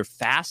 I got here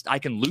fast. I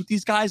can loot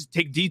these guys,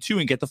 take D2,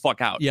 and get the fuck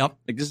out. Yep.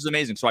 Like, this is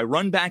amazing. So I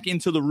run back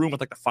into the room with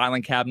like the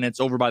filing cabinets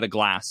over by the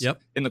glass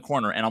in the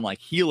corner, and I'm like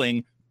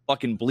healing,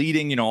 fucking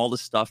bleeding, all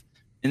this stuff.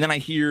 And then I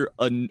hear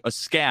a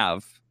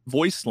scav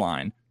voice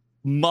line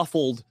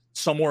muffled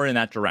somewhere in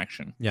that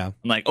direction. Yeah. I'm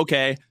like,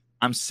 okay.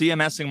 I'm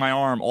CMSing my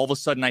arm. All of a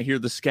sudden, I hear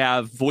the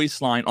scav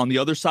voice line on the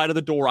other side of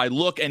the door. I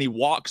look, and he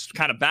walks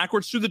kind of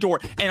backwards through the door,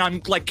 and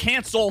I'm like,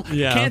 cancel.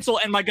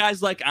 And my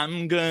guy's like,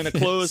 I'm going to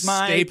close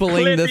my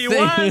stapling the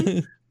thing.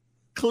 1,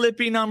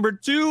 Clippy number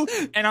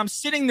 2. And I'm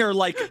sitting there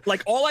like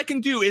all I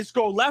can do is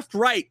go left,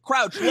 right,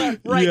 crouch, left,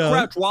 right,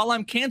 crouch while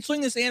I'm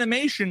canceling this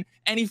animation,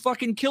 and he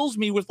fucking kills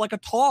me with like a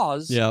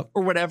Taz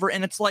or whatever.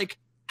 And it's like,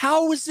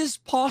 how is this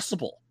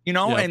possible?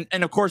 And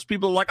of course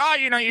people are like, oh,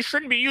 you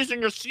shouldn't be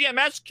using your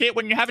CMS kit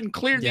when you haven't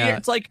cleared the air.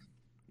 It's like,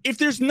 if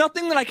there's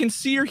nothing that I can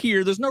see or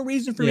hear, there's no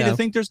reason for me to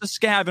think there's a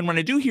scav. And when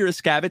I do hear a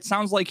scav, it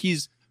sounds like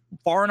he's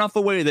far enough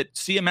away that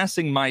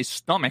CMSing my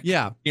stomach,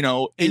 and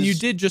you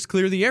did just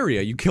clear the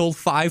area. You killed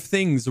 5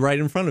 things right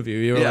in front of you.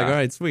 You were like, all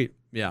right, sweet.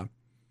 Yeah,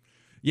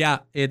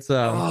 it's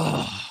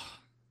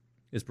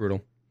it's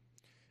brutal.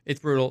 It's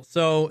brutal.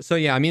 So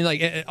yeah, I mean,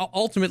 like,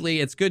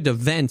 ultimately it's good to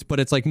vent, but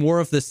it's like more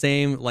of the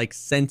same like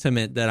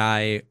sentiment that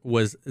I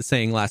was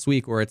saying last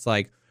week, where it's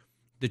like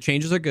the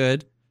changes are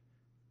good,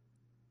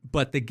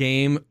 but the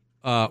game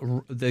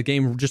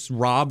just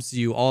robs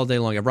you all day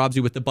long. It robs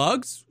you with the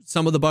bugs.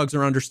 Some of the bugs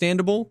are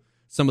understandable.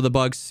 Some of the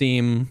bugs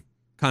seem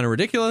kind of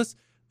ridiculous.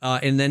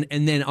 And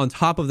then on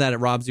top of that, it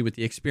robs you with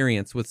the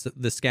experience, with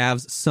the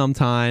scavs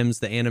sometimes,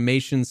 the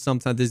animations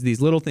sometimes. There's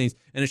these little things,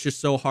 and it's just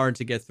so hard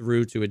to get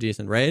through to a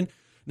decent raid.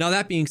 Now,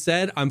 that being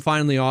said, I'm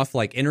finally off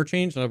like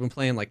interchange, and I've been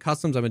playing like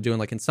customs. I've been doing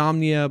like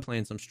Insomnia,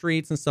 playing some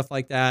streets and stuff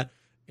like that.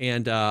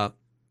 And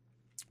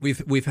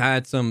we've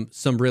had some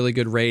really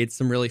good raids,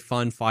 some really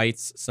fun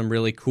fights, some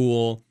really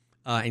cool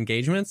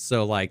engagements.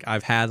 So like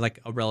I've had like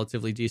a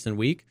relatively decent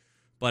week,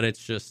 but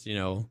it's just,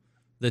 the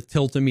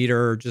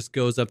tiltometer just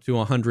goes up to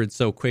 100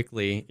 so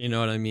quickly. You know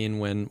what I mean?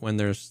 When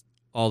there's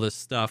all this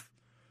stuff.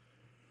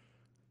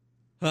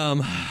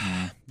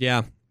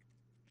 Yeah.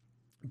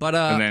 But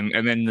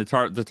and then the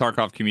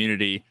Tarkov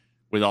community,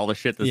 with all the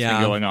shit that's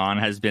been going on,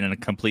 has been in a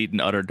complete and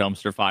utter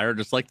dumpster fire,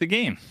 just like the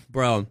game,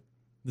 bro.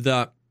 And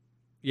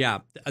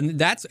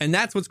that's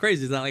what's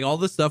crazy, is that like all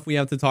the stuff we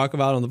have to talk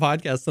about on the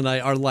podcast tonight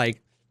are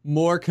like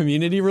more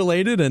community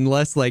related and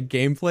less like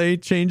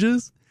gameplay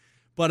changes.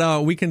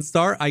 But we can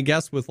start, I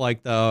guess, with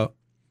like the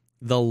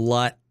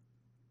LUT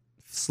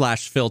 /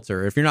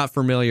 filter. If you're not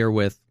familiar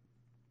with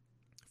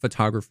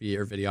photography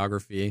or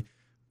videography,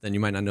 then you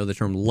might not know the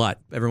term LUT.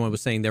 Everyone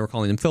was saying they were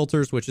calling them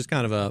filters, which is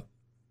kind of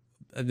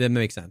that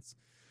makes sense.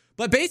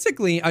 But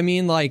basically, I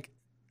mean, like,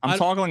 I'm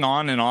toggling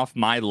on and off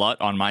my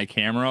LUT on my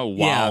camera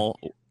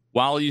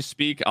while you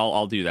speak.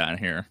 I'll do that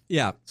here.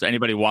 Yeah. So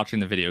anybody watching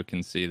the video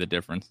can see the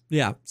difference.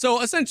 Yeah.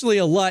 So essentially,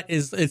 a LUT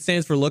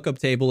stands for lookup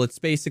table. It's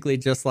basically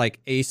just like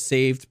a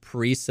saved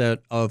preset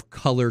of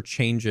color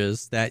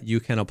changes that you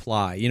can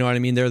apply. You know what I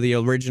mean? They're the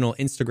original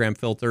Instagram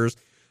filters.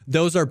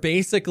 Those are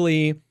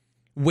basically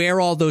where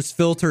all those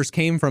filters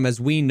came from,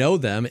 as we know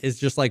them, is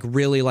just like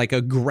really like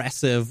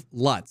aggressive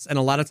LUTs. And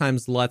a lot of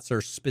times LUTs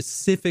are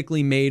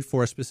specifically made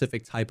for a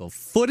specific type of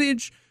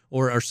footage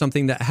or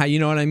something that, you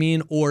know what I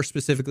mean? Or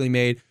specifically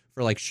made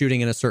for like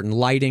shooting in a certain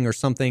lighting or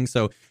something.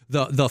 So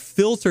the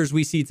filters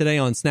we see today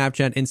on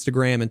Snapchat,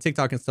 Instagram, and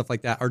TikTok and stuff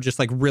like that are just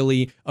like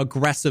really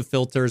aggressive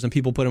filters, and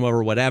people put them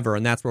over whatever,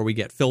 and that's where we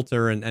get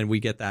filter and we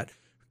get that,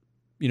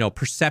 you know,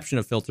 perception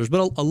of filters.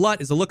 But a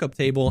LUT is a lookup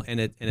table, and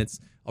it's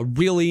a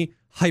really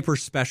hyper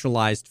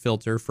specialized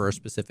filter for a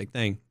specific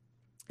thing.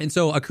 And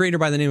so a creator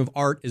by the name of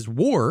Art is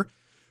War,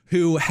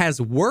 who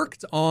has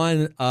worked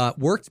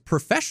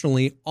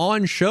professionally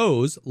on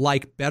shows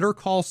like Better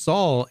Call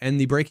Saul and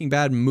the Breaking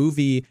Bad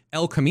movie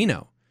El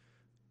Camino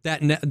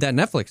that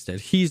Netflix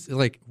did. He's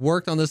like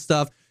worked on this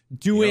stuff,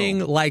 doing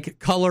like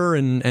color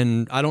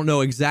and I don't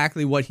know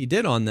exactly what he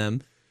did on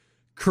them.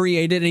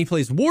 Created, and he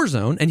plays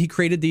Warzone, and he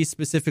created these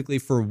specifically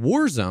for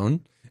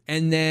Warzone,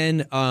 and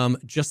then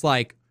just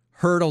like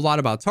heard a lot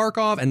about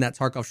Tarkov, and that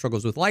Tarkov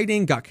struggles with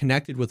lighting, got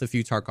connected with a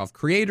few Tarkov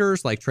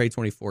creators like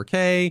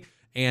Trey24K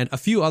and a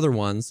few other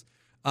ones,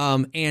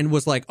 and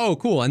was like, oh,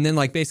 cool. And then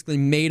like basically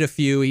made a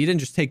few. He didn't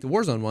just take the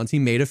Warzone ones. He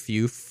made a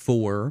few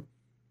for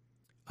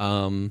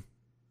Tarkov.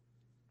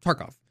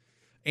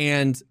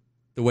 And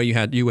the way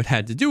you would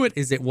had to do it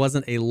is it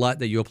wasn't a LUT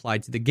that you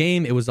applied to the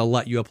game. It was a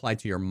LUT you applied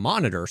to your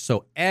monitor.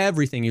 So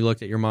everything you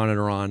looked at your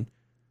monitor on,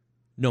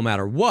 no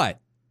matter what,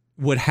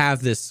 would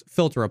have this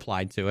filter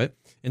applied to it.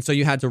 And so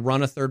you had to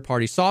run a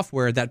third-party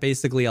software that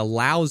basically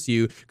allows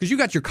you, because you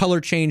got your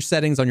color change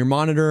settings on your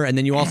monitor, and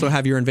then you also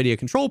have your NVIDIA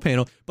control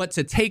panel, but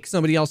to take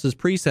somebody else's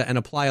preset and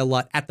apply a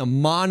LUT at the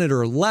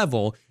monitor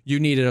level, you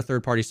needed a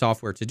third-party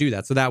software to do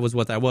that. So that was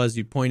what that was.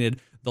 You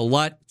pointed the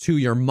LUT to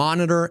your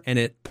monitor, and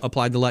it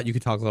applied the LUT. You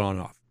could toggle it on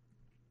and off.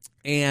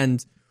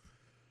 And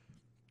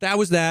that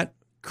was that.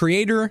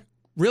 Creator,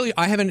 really,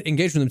 I haven't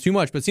engaged with him too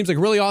much, but seems like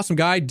a really awesome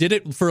guy. Did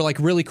it for like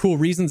really cool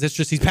reasons. It's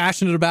just he's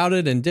passionate about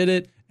it and did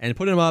it and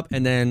put him up.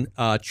 And then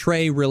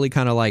Trey really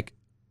kind of like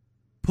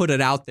put it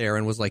out there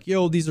and was like,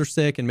 yo, these are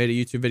sick, and made a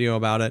YouTube video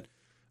about it.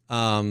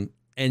 And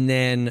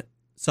then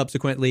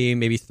subsequently,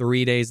 maybe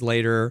 3 days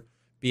later,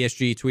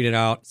 BSG tweeted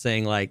out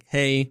saying like,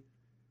 hey,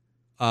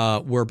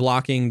 we're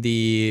blocking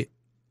the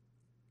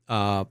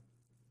DMW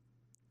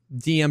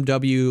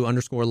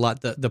 _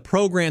 LUT, the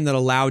program that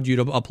allowed you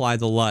to apply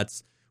the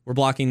LUTs. We're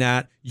blocking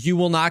that. You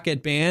will not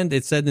get banned.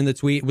 It said in the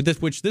tweet,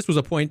 which this was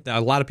a point that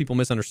a lot of people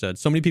misunderstood.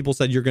 So many people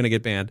said you're going to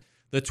get banned.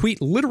 The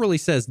tweet literally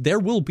says there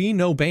will be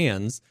no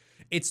bans.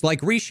 It's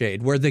like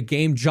Reshade, where the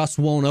game just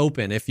won't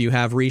open if you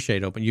have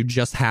Reshade open. You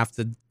just have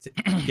to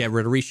get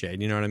rid of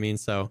Reshade. You know what I mean?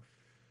 So,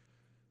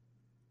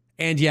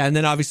 and yeah, and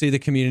then obviously the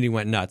community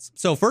went nuts.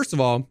 So first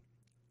of all,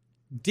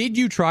 did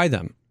you try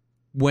them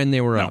when they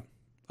were up?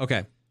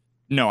 Okay.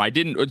 No, I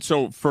didn't.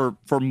 So for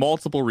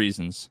multiple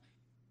reasons,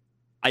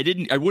 I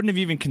wouldn't have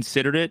even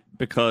considered it,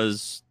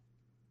 because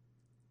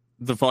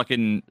the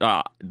fucking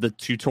the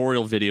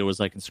tutorial video was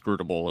like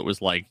inscrutable. It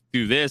was like,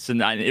 do this,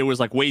 and it was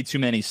like way too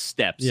many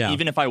steps. Yeah.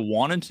 Even if I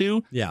wanted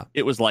to,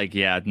 it was like,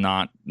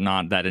 not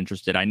that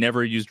interested. I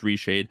never used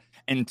Reshade,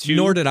 and two,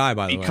 nor did I,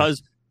 by the way,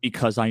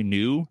 because I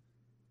knew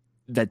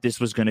that this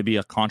was going to be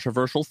a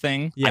controversial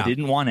thing. Yeah. I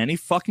didn't want any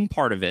fucking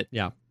part of it.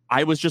 Yeah,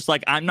 I was just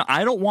like, I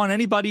don't want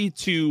anybody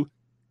to.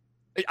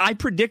 I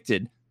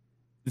predicted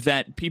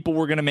that people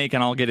were going to make,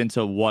 and I'll get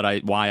into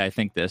why I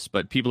think this,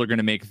 but people are going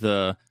to make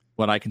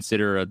what I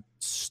consider a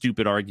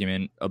stupid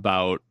argument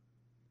about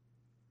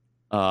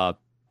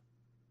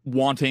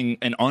wanting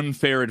an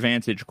unfair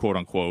advantage, quote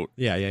unquote.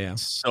 Yeah.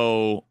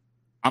 So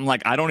I'm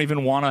like, I don't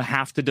even want to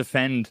have to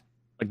defend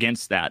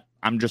against that.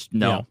 I'm just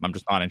not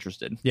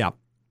interested. Yeah.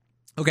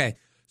 Okay.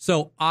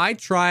 So I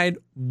tried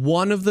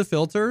one of the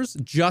filters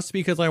just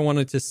because I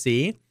wanted to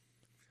see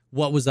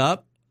what was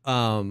up.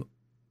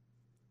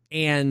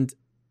 And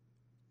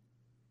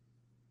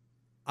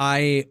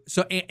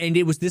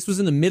this was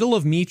in the middle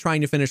of me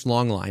trying to finish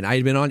Longline. I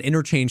had been on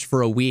Interchange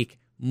for a week,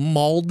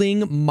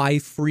 mauling my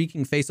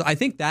freaking face. So I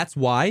think that's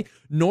why.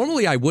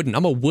 Normally I wouldn't.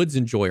 I'm a woods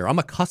enjoyer. I'm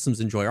a customs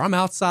enjoyer. I'm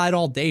outside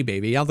all day,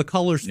 baby. The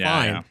color's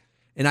fine. Yeah.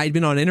 And I'd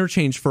been on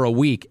Interchange for a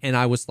week, and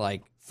I was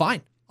like,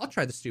 fine, I'll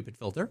try the stupid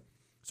filter.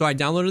 So I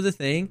downloaded the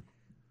thing.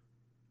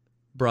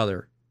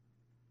 Brother,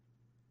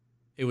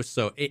 it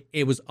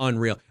was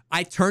unreal.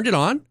 I turned it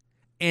on.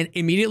 And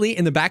immediately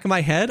in the back of my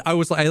head, I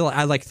was like,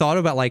 I like thought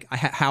about like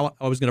how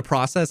I was going to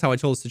process how I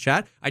told us to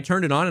chat. I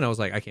turned it on and I was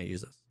like, I can't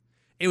use this.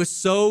 It was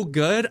so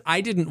good.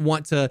 I didn't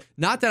want to,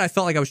 not that I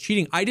felt like I was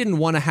cheating. I didn't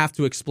want to have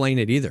to explain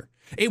it either.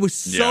 It was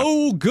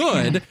so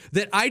good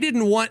that I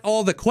didn't want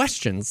all the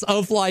questions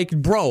of like,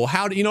 bro,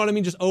 how do you know what I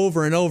mean? Just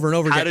over and over and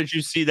over again. How did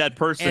you see that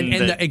person?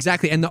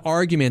 Exactly. And the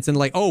arguments and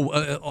like,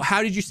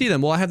 how did you see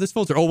them? Well, I have this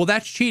filter. Oh, well,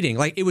 that's cheating.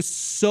 Like, it was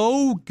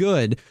so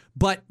good.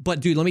 But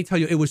dude, let me tell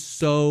you, it was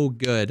so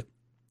good.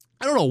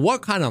 I don't know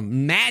what kind of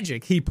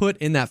magic he put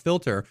in that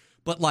filter,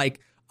 but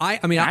like, I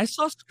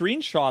saw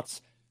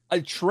screenshots.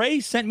 Trey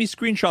sent me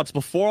screenshots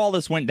before all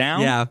this went down.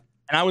 Yeah.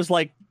 And I was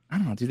like, I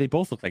don't know, dude, they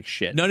both look like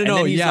shit. No. And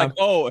then he's like,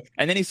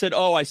 and then he said,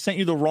 I sent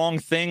you the wrong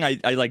thing. I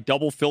like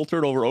double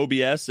filtered over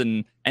OBS,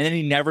 and then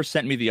he never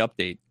sent me the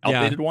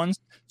updated ones.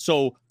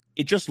 So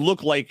it just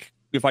looked like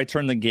if I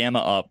turned the gamma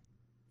up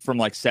from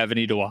like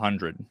 70 to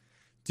 100.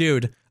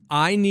 Dude,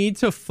 I need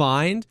to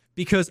find,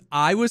 because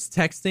I was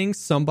texting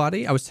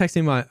somebody. I was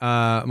texting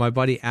my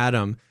buddy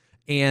Adam,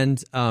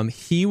 and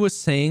he was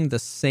saying the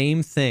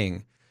same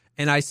thing.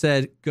 And I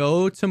said,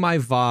 go to my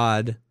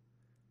VOD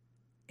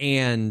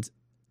and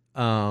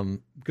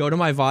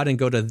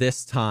go to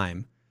this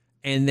time.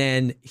 And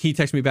then he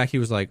texted me back. He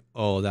was like,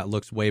 oh, that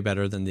looks way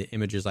better than the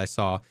images I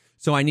saw.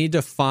 So I need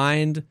to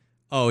find,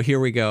 oh, here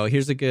we go.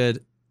 Here's a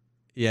good,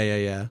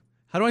 yeah.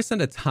 How do I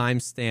send a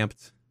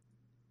time-stamped?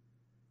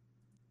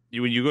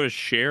 When you go to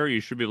share,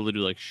 you should be able to do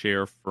like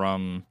share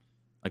from,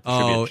 like, there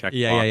should be a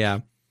checkbox. Yeah.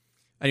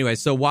 Anyway,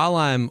 so while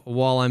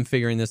I'm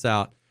figuring this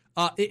out,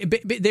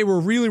 they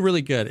were really,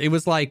 really good. It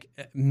was like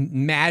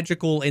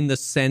magical in the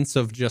sense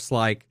of just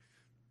like,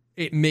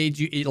 it made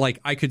you,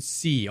 like, I could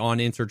see on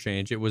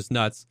interchange. It was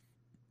nuts.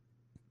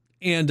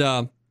 And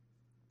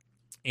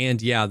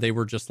yeah, they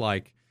were just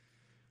like,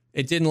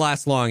 it didn't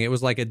last long. It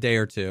was like a day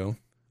or two.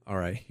 All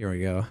right, here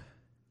we go.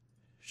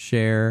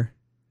 Share.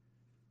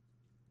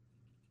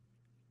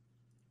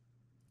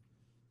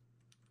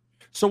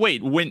 So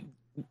wait, when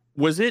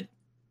was it,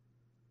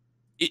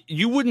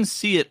 you wouldn't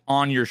see it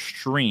on your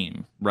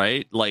stream,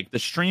 right? Like the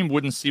stream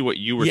wouldn't see what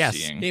you were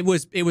seeing. It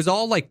was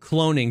all like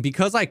cloning.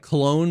 Because I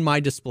cloned my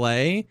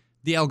display,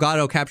 the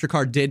Elgato capture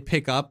card did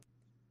pick up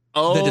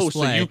the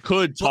display. So you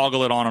could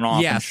toggle it on and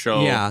off and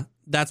show. Yeah,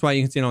 that's why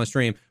you can see it on the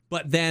stream.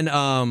 But then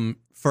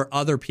for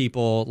other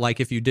people, like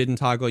if you didn't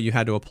toggle, you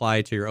had to apply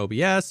it to your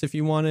OBS if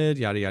you wanted,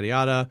 yada, yada,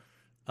 yada.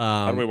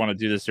 How do we want to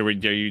do this? Are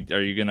you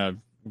going to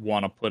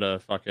want to put a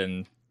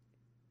fucking...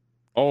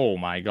 Oh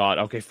my god!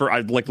 Okay,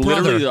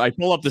 literally, I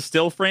pull up the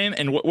still frame,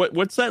 and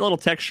what's that little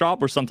tech shop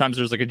where sometimes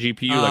there's like a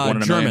GPU like one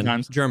in a million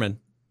times? German.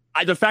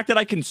 The fact that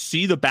I can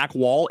see the back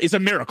wall is a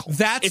miracle.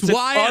 That's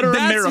why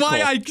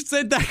I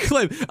said that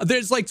clip.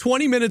 There's like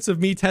 20 minutes of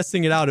me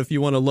testing it out if you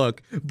want to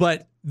look,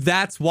 but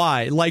that's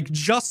why. Like,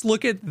 just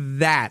look at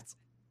that.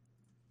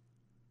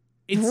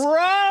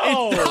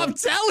 I'm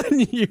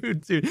telling you,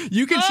 dude.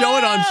 You can show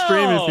it on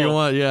stream if you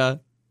want. Yeah.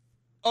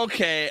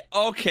 Okay.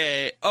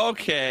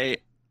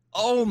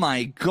 Oh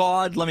my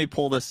god, let me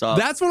pull this up.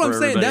 That's what I'm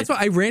saying. Everybody. That's why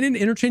I ran into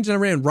interchange and I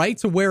ran right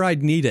to where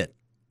I'd need it.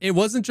 It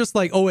wasn't just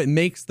like, oh, it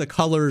makes the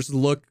colors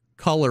look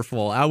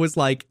colorful. I was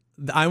like,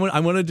 I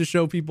wanted to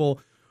show people,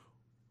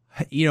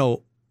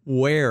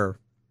 where.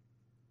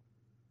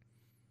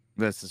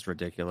 This is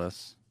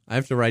ridiculous. I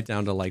have to write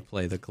down to like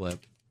play the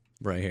clip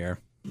right here.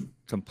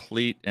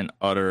 Complete and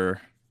utter.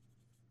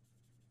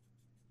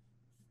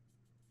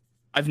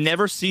 I've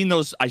never seen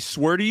those. I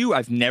swear to you,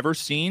 I've never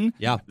seen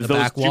those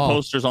back two wall.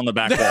 posters on the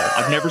back wall.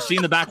 I've never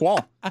seen the back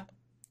wall.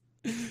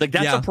 Like,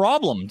 that's a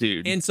problem,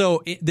 dude. And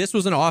so this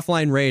was an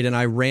offline raid, and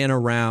I ran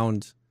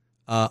around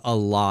a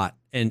lot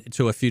and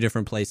to a few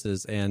different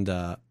places, and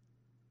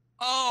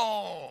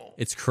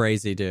it's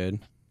crazy,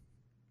 dude.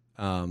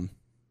 What?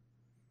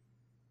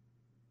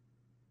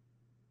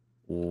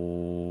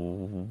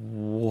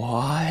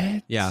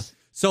 Yeah.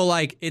 So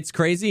like, it's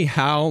crazy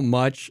how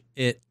much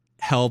it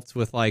helped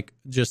with like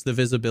just the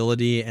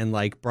visibility and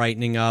like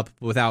brightening up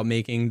without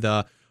making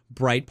the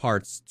bright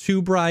parts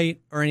too bright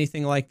or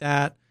anything like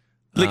that.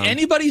 Like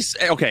anybody's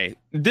okay.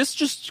 This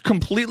just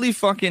completely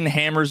fucking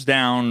hammers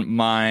down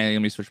my.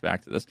 Let me switch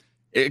back to this.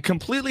 It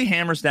completely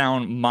hammers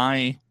down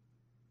my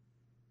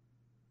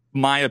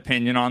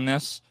opinion on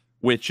this,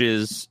 which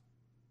is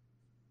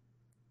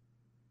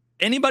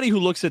anybody who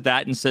looks at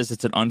that and says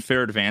it's an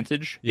unfair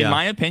advantage, in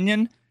my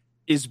opinion,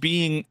 is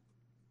being.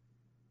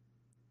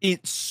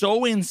 It's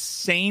so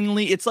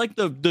insanely. It's like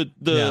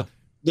the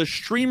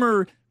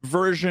streamer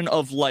version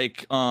of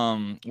like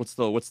what's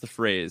the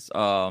phrase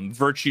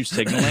virtue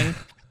signaling.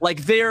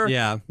 Like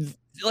they're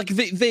like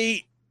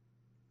they.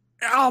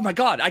 Oh my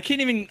god! I don't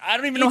even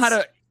know how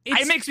to.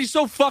 It makes me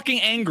so fucking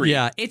angry.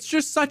 Yeah, it's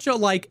just such a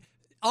like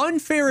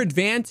unfair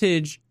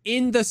advantage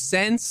in the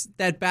sense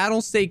that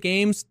Battlestate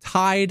Games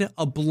tied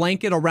a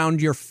blanket around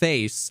your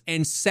face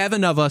and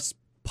 7 of us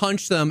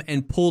punched them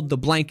and pulled the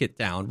blanket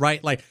down,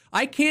 right? Like,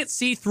 I can't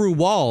see through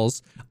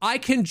walls. I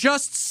can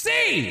just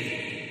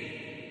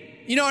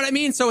see. You know what I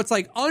mean? So it's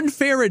like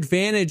unfair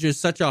advantage is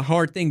such a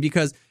hard thing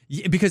because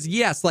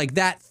yes, like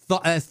that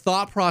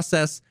thought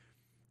process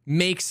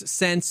makes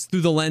sense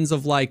through the lens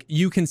of like,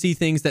 you can see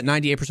things that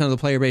 98% of the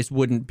player base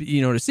wouldn't,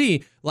 to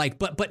see, like,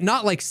 but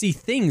not like see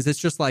things. It's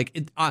just like,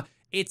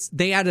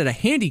 they added a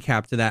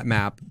handicap to that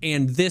map,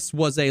 and this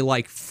was a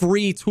like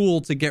free tool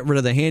to get rid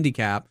of the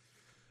handicap.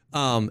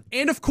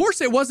 And of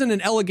course it wasn't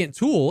an elegant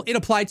tool. It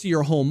applied to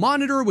your whole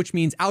monitor, which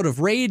means out of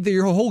raid,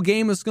 your whole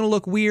game is going to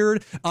look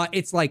weird.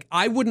 It's like,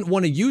 I wouldn't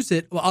want to use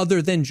it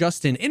other than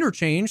just in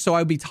interchange. So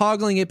I'd be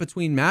toggling it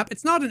between map.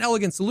 It's not an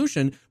elegant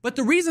solution, but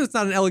the reason it's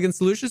not an elegant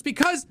solution is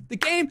because the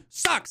game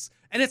sucks.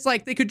 And it's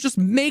like, they could just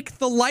make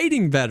the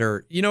lighting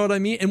better. You know what I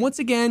mean? And once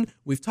again,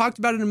 we've talked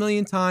about it a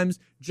million times,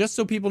 just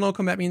so people don't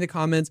come at me in the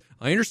comments.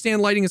 I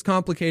understand lighting is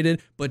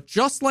complicated, but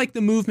just like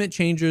the movement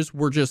changes,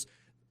 we're just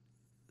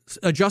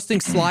adjusting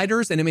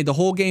sliders and it made the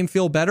whole game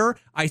feel better.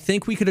 I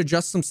think we could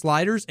adjust some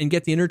sliders and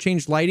get the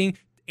interchange lighting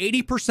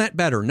 80%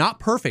 better. Not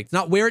perfect,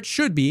 not where it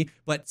should be,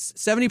 but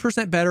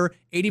 70% better,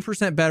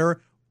 80%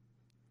 better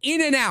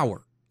in an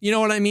hour. You know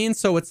what I mean?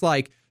 So it's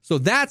like, so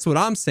that's what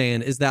I'm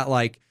saying is that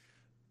like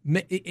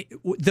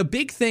the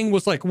big thing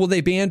was like, well,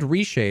 they banned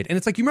Reshade. And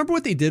it's like, you remember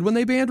what they did when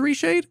they banned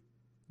Reshade?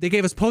 They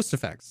gave us post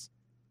effects.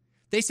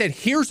 They said,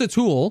 here's a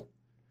tool.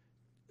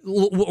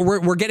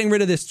 We're getting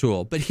rid of this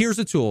tool, but here's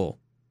a tool.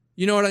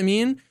 You know what I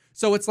mean?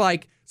 So it's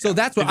like, so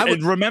that's what I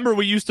would remember.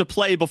 We used to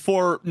play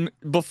before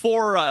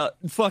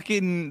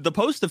fucking the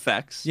post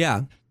effects.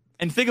 Yeah.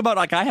 And think about,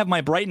 like, I have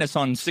my brightness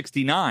on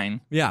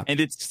 69. Yeah. And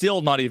it's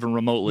still not even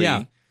remotely.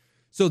 Yeah.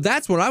 So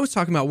that's what I was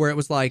talking about, where it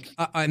was like,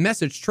 I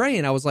messaged Trey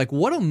and I was like,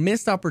 what a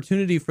missed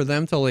opportunity for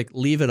them to like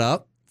leave it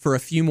up for a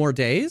few more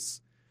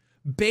days.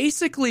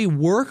 Basically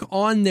work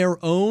on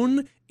their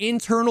own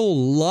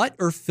internal LUT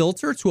or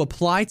filter to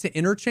apply to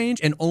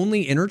interchange and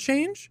only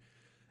interchange.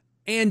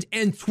 And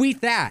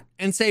tweet that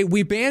and say,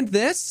 we banned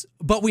this,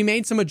 but we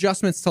made some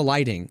adjustments to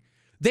lighting.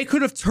 They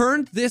could have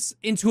turned this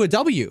into a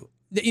W.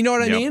 You know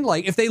what I mean?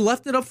 Like if they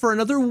left it up for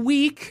another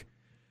week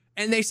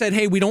and they said,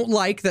 hey, we don't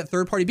like that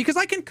third party, because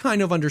I can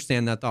kind of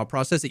understand that thought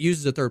process. It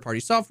uses a third party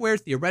software.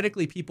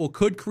 Theoretically, people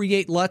could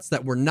create LUTs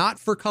that were not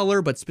for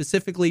color, but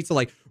specifically to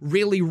like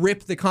really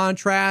rip the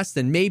contrast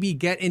and maybe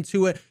get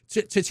into it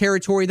to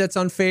territory that's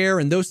unfair.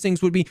 And those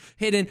things would be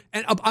hidden.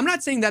 And I'm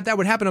not saying that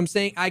would happen. I'm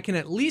saying I can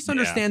at least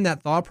understand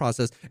that thought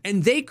process.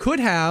 And they could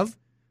have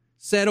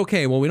said,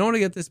 okay, well, we don't want to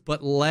get this,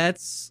 but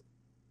let's,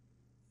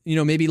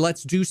 maybe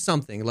let's do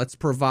something. Let's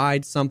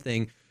provide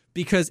something.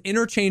 Because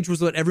interchange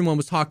was what everyone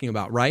was talking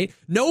about, right?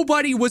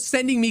 Nobody was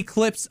sending me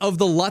clips of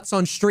the LUTs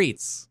on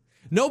streets.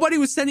 Nobody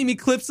was sending me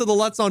clips of the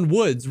LUTs on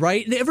woods,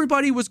 right? And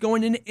everybody was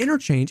going into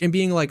interchange and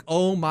being like,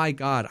 oh my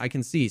God, I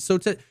can see. So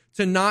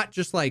to not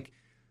just like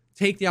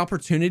take the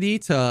opportunity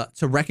to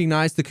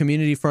recognize the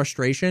community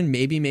frustration,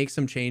 maybe make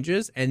some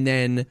changes and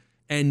then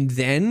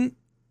ban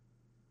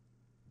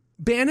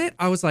it.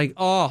 I was like,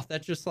 oh,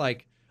 that's just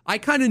like, I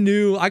kind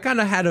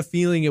of had a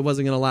feeling it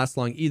wasn't going to last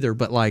long either,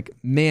 but like,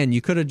 man,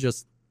 you could have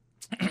just,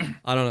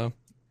 I don't know.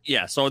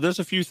 Yeah, so there's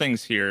a few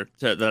things here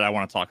that I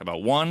want to talk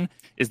about. One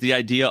is the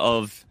idea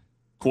of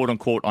quote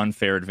unquote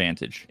unfair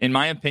advantage. In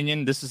my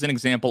opinion, this is an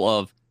example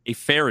of a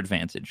fair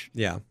advantage.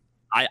 Yeah.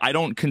 I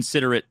don't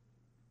consider it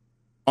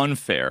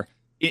unfair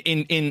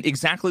in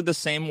exactly the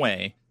same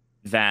way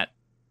that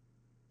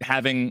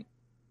having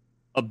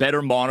a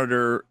better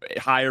monitor,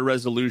 higher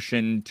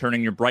resolution,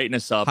 turning your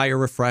brightness up, higher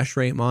refresh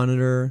rate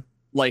monitor,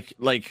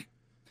 like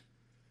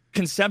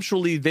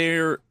conceptually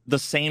they're the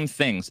same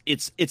things.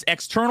 It's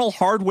external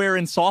hardware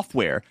and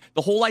software.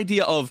 The whole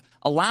idea of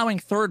allowing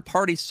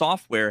third-party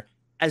software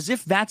as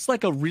if that's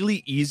like a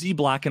really easy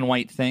black and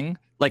white thing.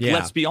 Like,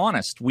 let's be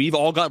honest, we've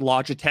all got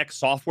Logitech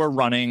software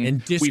running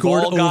and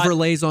Discord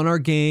overlays on our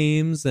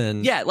games,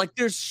 and like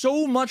there's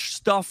so much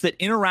stuff that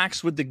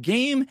interacts with the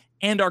game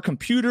and our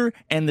computer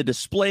and the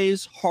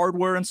displays,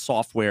 hardware and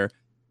software,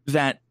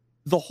 that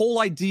the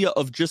whole idea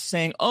of just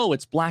saying, oh,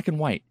 it's black and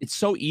white, it's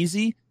so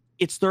easy,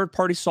 it's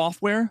third-party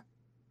software.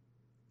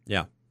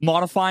 Yeah.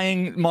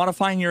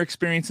 Modifying your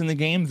experience in the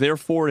game,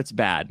 therefore it's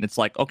bad. And it's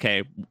like,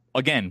 okay,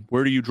 again,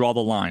 where do you draw the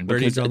line?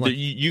 Because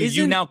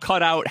you now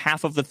cut out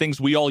half of the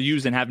things we all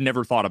use and have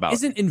never thought about.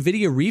 Isn't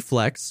NVIDIA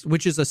Reflex,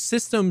 which is a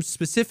system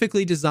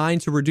specifically designed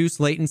to reduce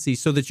latency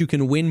so that you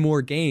can win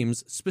more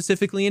games,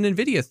 specifically an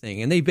NVIDIA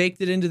thing, and they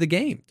baked it into the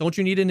game? Don't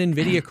you need an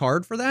NVIDIA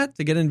card for that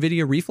to get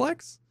NVIDIA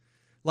Reflex?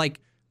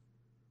 Like,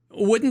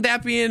 wouldn't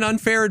that be an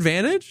unfair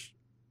advantage?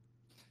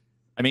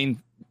 I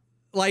mean,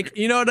 like,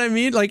 you know what I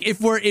mean? Like it's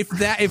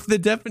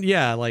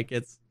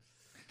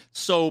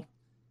so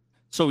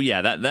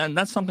yeah,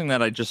 that's something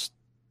that I just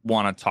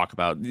want to talk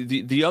about.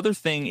 The other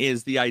thing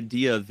is the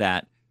idea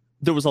that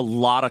there was a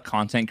lot of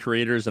content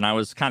creators, and I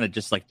was kind of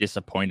just like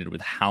disappointed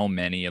with how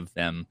many of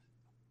them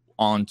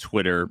on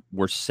Twitter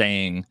were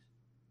saying,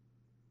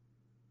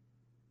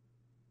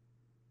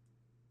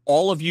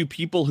 all of you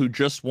people who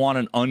just want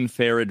an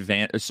unfair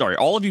advantage,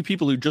 all of you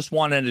people who just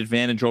want an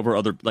advantage over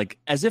other, like,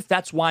 as if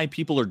that's why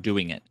people are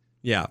doing it.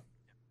 Yeah.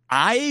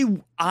 I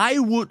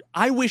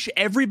wish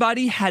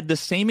everybody had the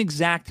same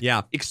exact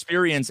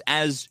experience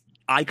as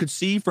I could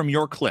see from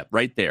your clip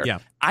right there. Yeah.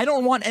 I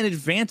don't want an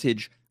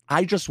advantage.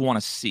 I just want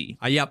to see.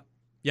 Yep.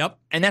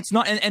 And that's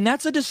not, and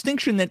that's a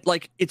distinction that,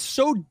 like, it's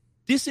so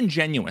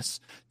disingenuous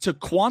to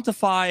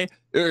quantify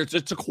or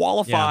to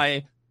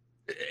qualify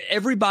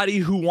everybody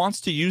who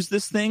wants to use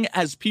this thing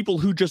as people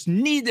who just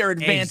need their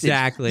advantage.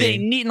 Exactly. They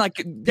need, like,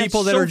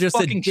 people that so are just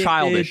fucking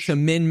childish to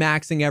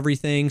min-maxing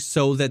everything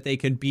so that they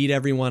can beat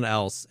everyone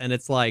else. And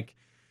it's like,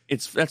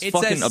 that's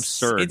fucking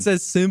absurd. It's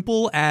as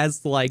simple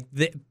as like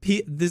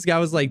this guy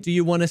was like, do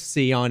you want to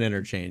see on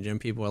interchange?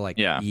 And people were like,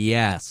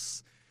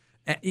 yes.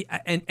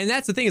 And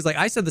that's the thing, is like,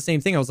 I said the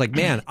same thing. I was like,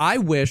 man, I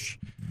wish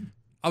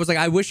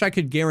I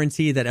could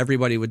guarantee that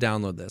everybody would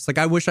download this. Like,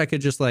 I wish I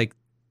could just like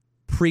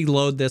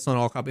preload this on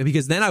all copies,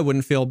 because then I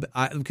wouldn't feel,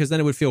 because then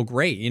it would feel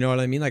great. You know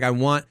what I mean? Like,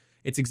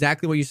 it's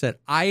exactly what you said.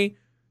 I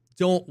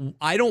don't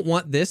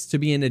want this to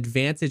be an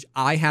advantage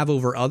I have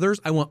over others.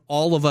 I want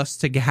all of us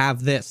to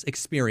have this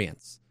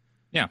experience.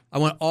 Yeah. I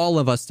want all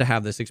of us to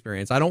have this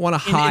experience. I don't want to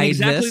hide in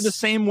exactly this. the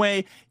same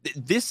way.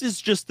 This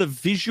is just the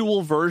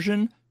visual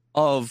version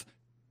of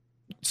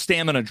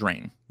stamina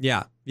drain.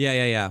 Yeah.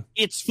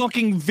 It's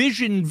fucking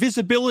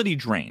visibility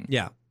drain.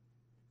 Yeah.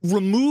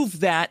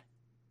 Remove that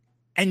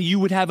and you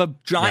would have a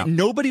giant,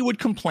 nobody would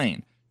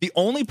complain. The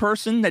only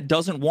person that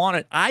doesn't want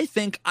it, I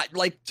think,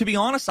 to be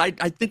honest, I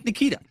think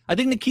Nikita. I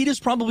think Nikita's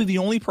probably the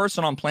only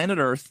person on planet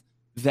Earth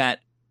that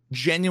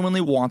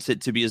genuinely wants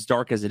it to be as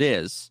dark as it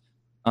is,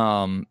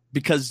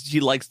 because he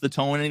likes the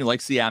tone and he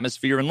likes the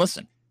atmosphere. And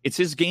listen, it's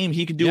his game.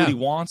 He can do what he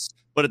wants.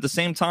 But at the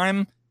same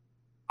time,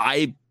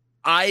 I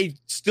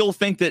still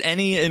think that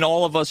any and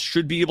all of us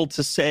should be able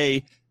to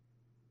say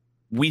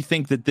we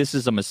think that this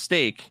is a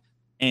mistake.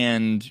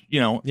 And,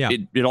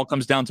 it all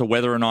comes down to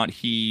whether or not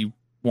he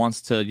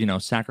wants to,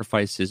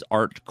 sacrifice his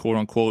art, quote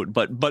unquote.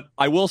 But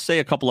I will say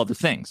a couple other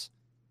things.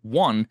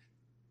 One,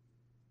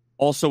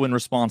 also in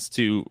response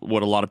to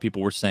what a lot of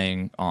people were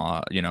saying,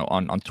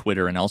 on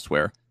Twitter and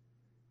elsewhere.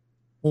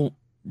 Well,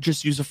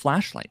 just use a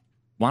flashlight.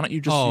 Why don't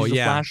you just use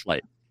a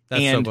flashlight?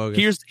 That's and so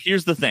bogus.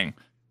 Here's the thing.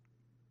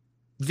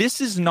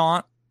 This is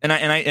not, and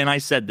I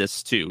said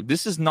this too.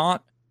 This is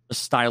not a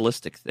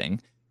stylistic thing.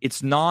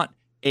 It's not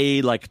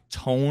a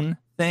tone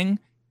thing.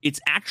 It's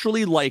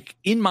actually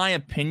in my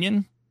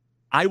opinion,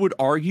 I would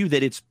argue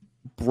that it's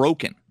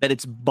broken, that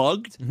it's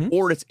bugged,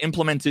 or it's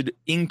implemented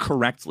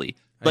incorrectly.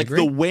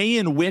 The way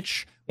in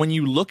which when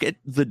you look at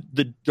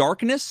the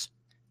darkness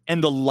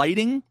and the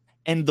lighting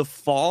and the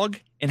fog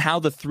and how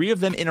the three of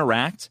them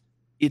interact,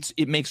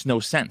 it makes no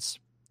sense.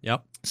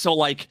 Yep.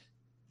 So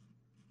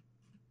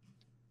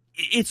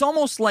it's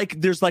almost like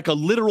there's a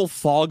literal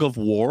fog of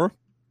war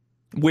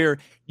where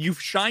you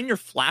shine your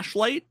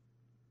flashlight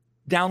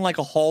down a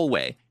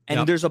hallway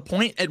and there's a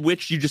point at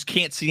which you just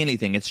can't see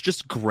anything. It's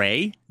just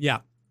gray. Yeah.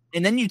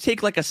 And then you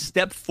take a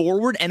step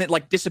forward and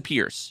it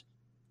disappears.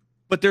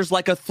 But there's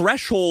a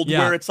threshold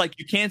where it's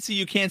you can't see,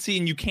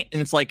 and you can't.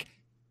 And it's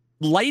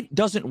light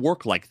doesn't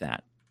work like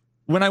that.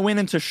 When I went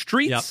into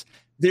Streets,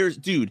 there's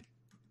those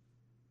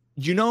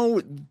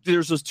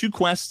two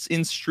quests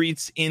in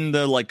Streets in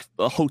the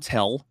a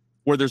hotel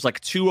where there's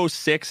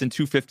 206 and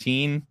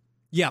 215.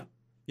 Yep.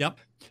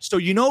 So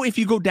if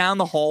you go down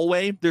the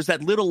hallway, there's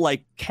that little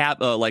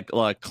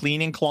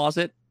cleaning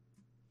closet.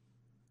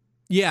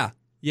 Yeah.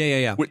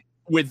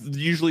 With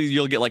usually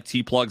you'll get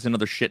T-plugs and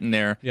other shit in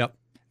there. Yep.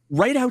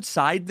 Right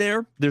outside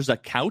there's a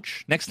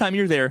couch. Next time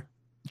you're there,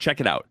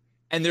 check it out.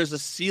 And there's a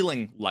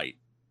ceiling light.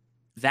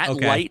 That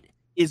light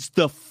is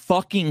the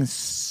fucking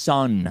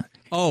sun.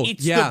 Oh,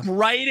 it's the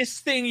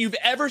brightest thing you've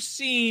ever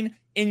seen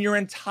in your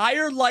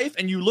entire life.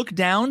 And you look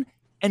down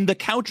and the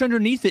couch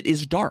underneath it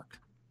is dark.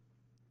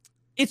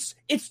 It's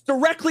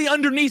directly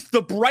underneath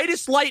the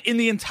brightest light in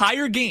the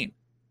entire game.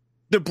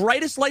 The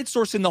brightest light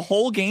source in the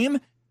whole game,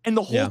 and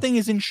the whole thing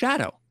is in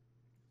shadow.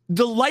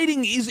 The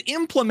lighting is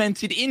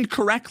implemented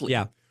incorrectly.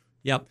 Yeah.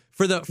 Yep.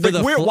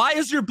 Why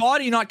is your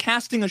body not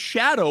casting a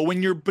shadow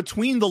when you're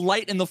between the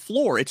light and the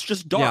floor? It's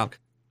just dark.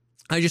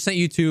 Yeah. I just sent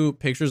you 2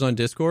 pictures on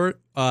Discord.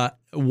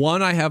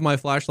 One, I have my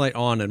flashlight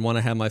on, and one,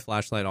 I have my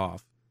flashlight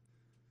off.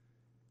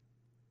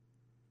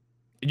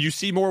 You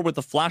see more with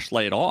the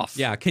flashlight off.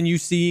 Yeah. Can you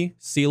see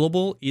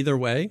sealable either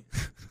way?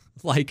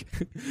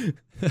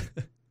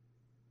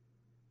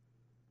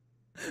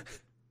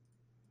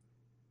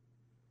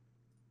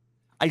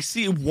 I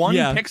see one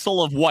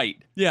pixel of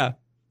white. Yeah.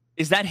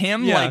 Is that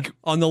him? Yeah,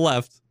 on the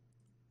left.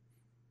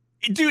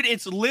 Dude,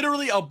 it's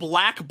literally a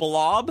black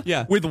blob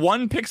with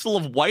 1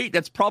 pixel of white.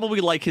 That's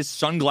probably his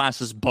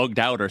sunglasses bugged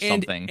out or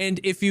something.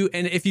 And if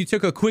you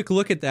took a quick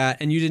look at that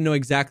and you didn't know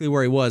exactly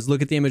where he was,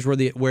 look at the image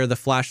where the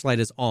flashlight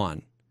is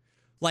on.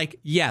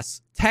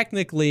 Yes,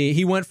 technically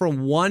he went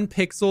from 1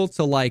 pixel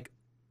to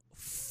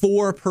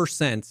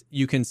 4%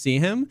 you can see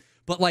him,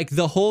 but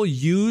the whole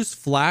use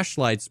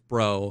flashlights,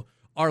 bro,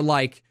 are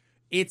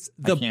it's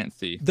I can't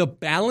see. The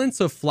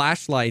balance of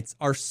flashlights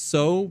are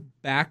so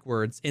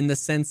backwards in the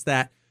sense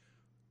that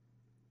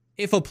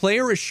if a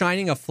player is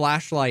shining a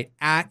flashlight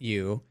at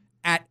you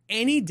at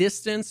any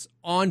distance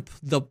on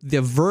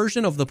the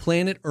version of the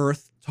planet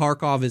Earth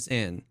Tarkov is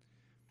in,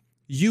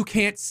 you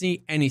can't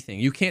see anything.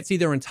 You can't see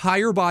their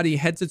entire body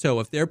head to toe.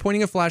 If they're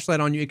pointing a flashlight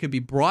on you, it could be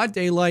broad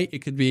daylight, it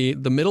could be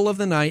the middle of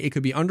the night, it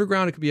could be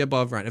underground, it could be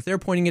above ground. If they're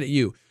pointing it at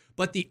you,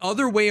 but the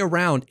other way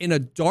around, in a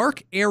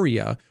dark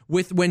area,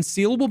 when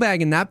Sealable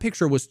Bag in that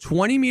picture was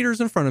 20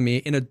 meters in front of me,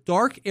 in a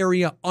dark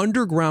area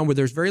underground where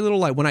there's very little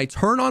light, when I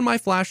turn on my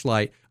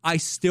flashlight, I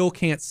still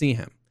can't see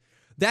him.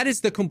 That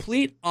is the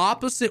complete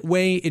opposite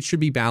way it should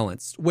be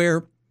balanced,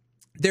 where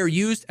they're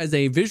used as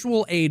a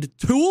visual aid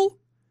tool,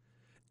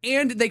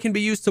 and they can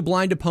be used to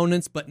blind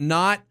opponents, but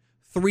not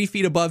 3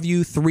 feet above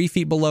you, 3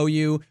 feet below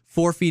you,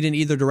 4 feet in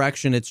either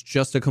direction. It's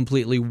just a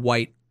completely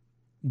white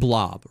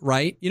blob,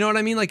 right? You know what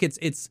I mean?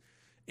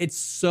 It's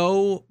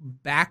so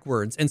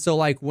backwards. And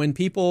so when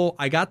people,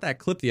 I got that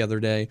clip the other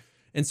day,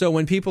 and so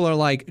when people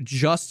are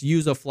just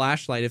use a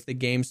flashlight if the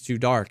game's too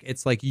dark,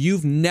 it's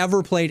you've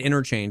never played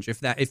Interchange.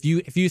 If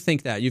you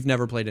think that, you've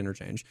never played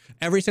Interchange.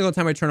 Every single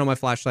time I turn on my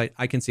flashlight,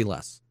 I can see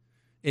less.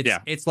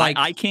 It's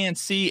I can't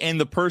see, and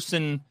the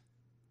person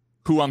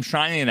who I'm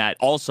shining it at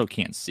also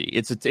can't see.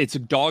 It's a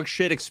dog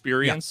shit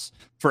experience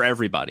for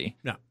everybody.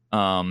 Yeah.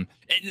 And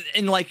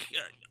like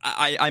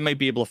I might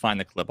be able to find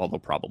the clip, although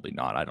probably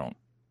not.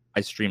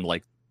 I streamed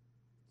like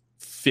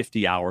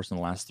 50 hours in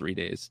the last 3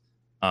 days.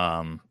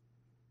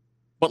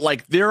 But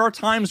like there are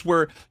times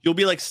where you'll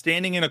be like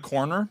standing in a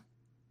corner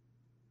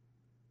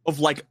of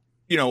like,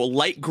 you know,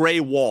 light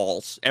gray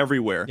walls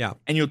everywhere. Yeah.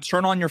 And you'll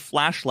turn on your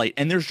flashlight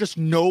and there's just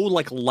no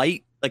like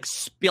light, like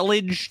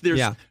spillage.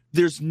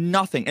 There's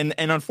nothing. And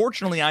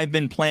unfortunately I've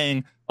been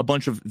playing a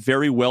bunch of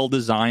very well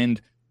designed,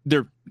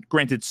 they're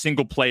granted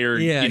single player,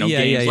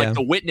 games like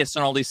The Witness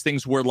and all these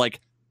things where like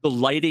the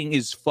lighting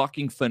is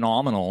fucking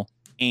phenomenal.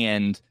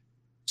 And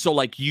so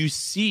like you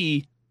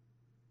see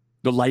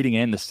the lighting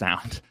and the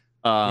sound.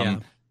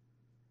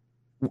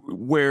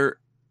 Where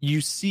you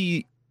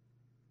see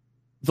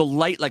the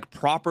light like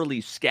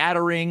properly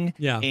scattering,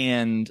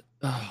 and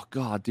oh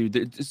god,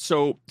 dude.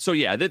 So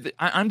yeah,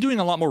 I'm doing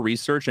a lot more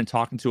research and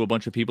talking to a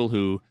bunch of people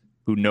who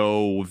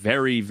know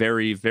very,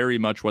 very, very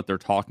much what they're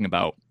talking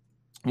about.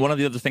 One of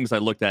the other things I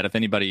looked at, if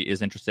anybody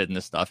is interested in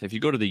this stuff, if you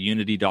go to the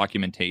Unity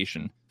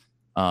documentation,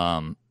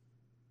 I'm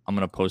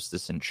gonna post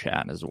this in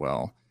chat as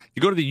well. If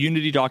you go to the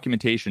Unity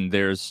documentation,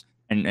 there's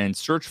and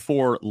search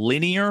for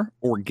linear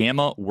or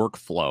gamma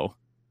workflow.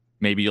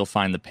 Maybe you'll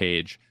find the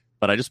page,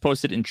 but I just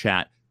posted it in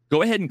chat.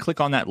 Go ahead and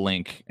click on that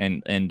link,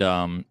 and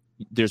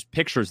there's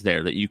pictures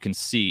there that you can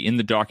see in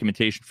the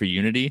documentation for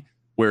Unity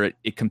where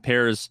it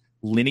compares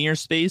linear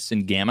space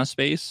and gamma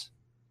space.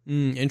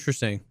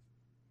 Interesting.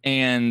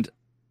 And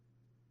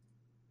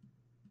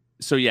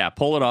so yeah,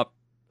 pull it up,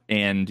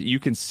 and you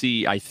can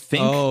see. I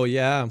think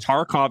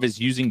Tarkov is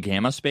using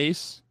gamma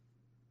space.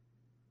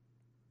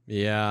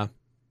 Yeah.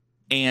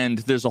 And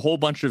there's a whole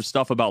bunch of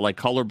stuff about like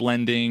color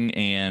blending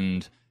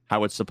and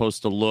how it's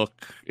supposed to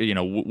look, you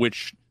know,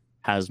 which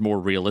has more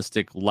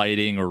realistic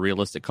lighting or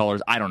realistic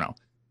colors. I don't know.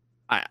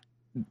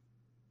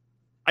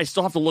 I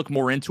still have to look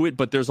more into it,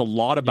 but there's a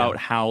lot about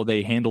how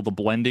they handle the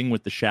blending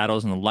with the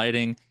shadows and the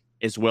lighting,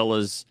 as well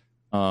as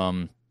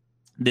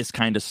this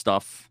kind of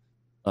stuff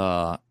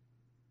that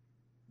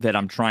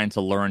I'm trying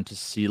to learn to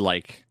see,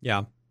 like,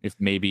 if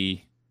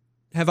maybe.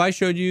 Have I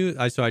showed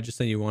you? So I just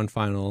sent you one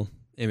final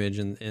image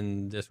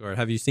in Discord.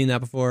 Have you seen that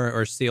before,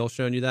 or Seal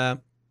showed you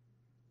that?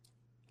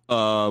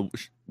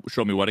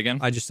 Show me what again?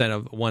 I just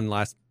sent one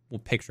last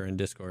picture in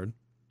Discord.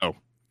 Oh.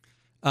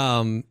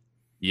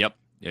 Yep.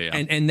 Yeah.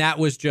 And that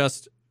was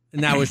just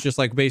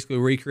like basically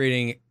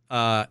recreating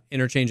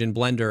interchange in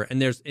Blender.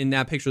 And there's in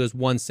that picture there's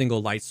one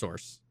single light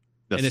source.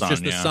 It's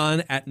just the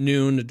sun at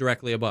noon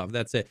directly above.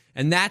 That's it.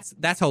 And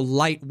that's how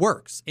light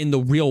works in the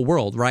real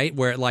world, right?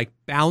 Where it like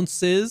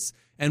bounces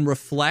and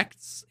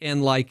reflects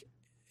and like,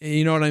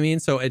 you know what I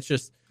mean? So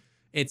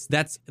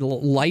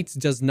light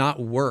does not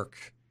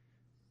work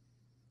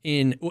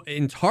in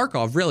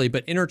Tarkov really,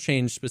 but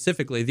interchange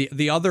specifically.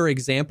 The other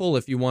example,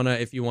 if you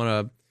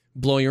wanna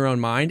blow your own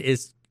mind,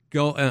 is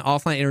go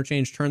offline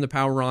interchange, turn the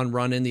power on,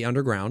 run in the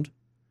underground,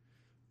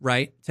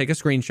 right? Take a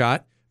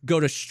screenshot,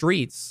 go to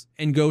streets,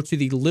 and go to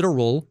the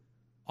literal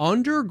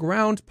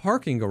underground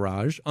parking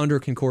garage under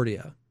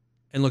Concordia,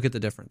 and look at the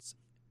difference.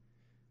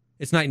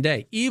 It's night and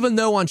day. Even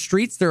though on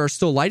streets there are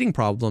still lighting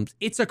problems,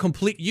 it's a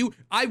complete.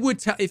 I would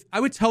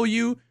tell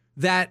you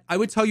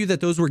that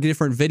those were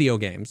different video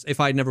games. If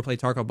I'd never played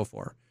Tarkov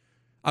before,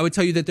 I would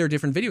tell you that they're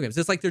different video games.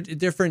 It's like they're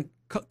different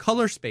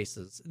color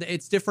spaces.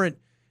 It's different.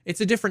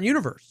 It's a different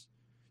universe.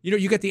 You know,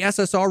 you get the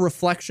SSR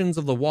reflections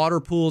of the water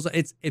pools.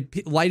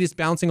 Light is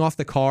bouncing off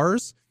the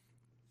cars.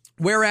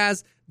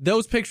 Whereas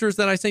those pictures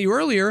that I sent you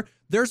earlier,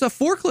 there's a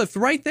forklift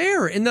right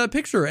there in the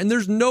picture, and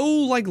there's no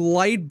like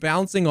light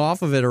bouncing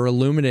off of it or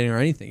illuminating or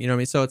anything. You know what I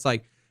mean? So it's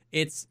like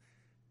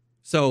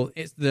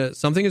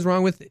something is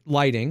wrong with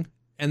lighting,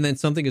 and then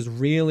something is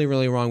really,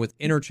 really wrong with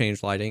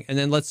interchange lighting. And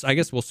then I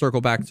guess we'll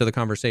circle back to the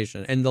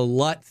conversation. And the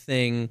LUT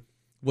thing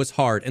was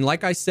hard. And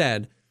like I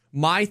said,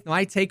 my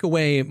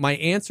takeaway, my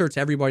answer to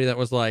everybody that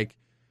was like,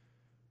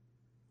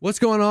 what's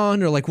going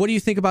on? Or like, what do you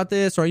think about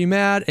this? Or are you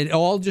mad? It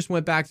all just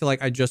went back to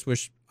like, I just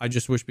wish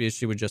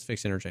BSG would just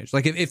fix interchange.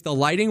 Like if the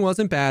lighting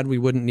wasn't bad, we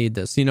wouldn't need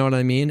this. You know what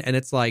I mean? And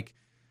it's like,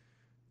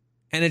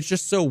 and it's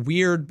just so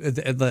weird.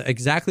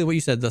 Exactly what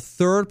you said. The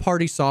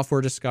third-party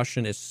software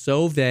discussion is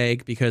so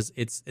vague because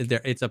it's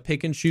a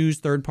pick and choose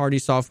third-party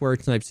software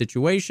type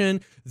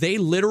situation. They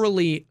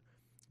literally,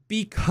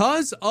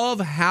 because of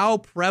how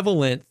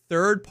prevalent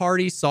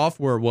third-party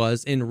software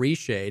was in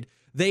Reshade,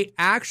 they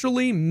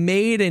actually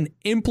made an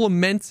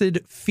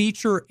implemented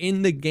feature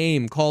in the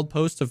game called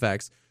Post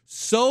Effects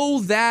so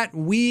that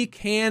we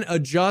can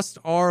adjust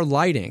our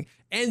lighting.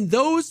 And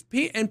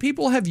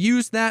people have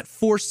used that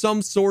for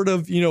some sort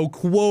of, you know,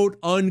 quote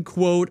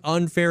unquote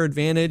unfair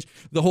advantage.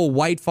 The whole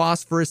white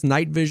phosphorus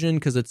night vision,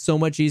 because it's so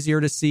much easier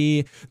to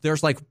see.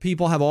 There's like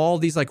people have all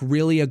these like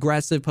really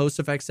aggressive post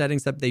effect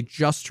settings that they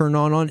just turn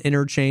on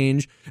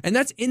interchange. And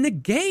that's in the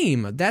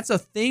game. That's a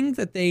thing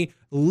that they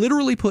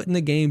literally put in the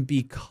game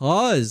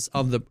because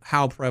of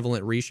how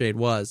prevalent Reshade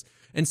was.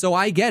 And so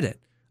I get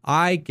it.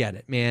 I get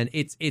it, man.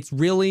 It's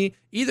really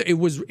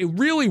it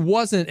really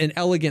wasn't an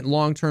elegant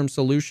long-term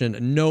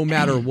solution, no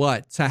matter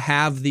what, to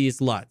have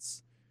these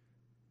LUTs,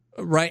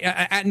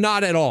 right?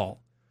 Not at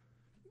all.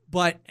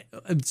 But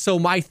so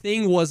my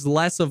thing was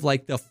less of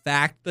like the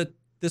fact that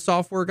the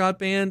software got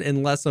banned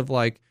and less of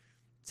like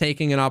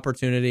taking an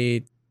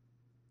opportunity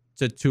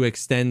to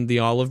extend the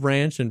olive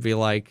branch and be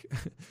like,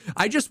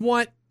 I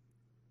want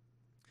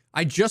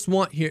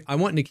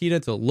Nikita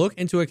to look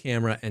into a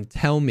camera and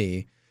tell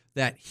me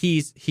that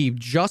he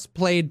just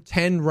played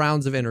 10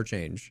 rounds of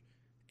interchange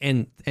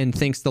and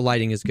thinks the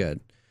lighting is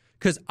good.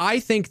 Because I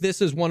think this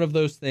is one of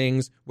those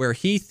things where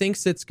he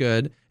thinks it's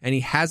good and he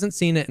hasn't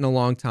seen it in a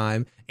long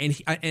time.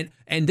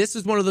 And this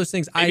is one of those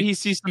things. Maybe he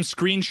sees some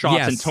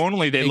screenshots and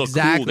tonally they look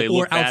cool. They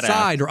look or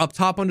outside or up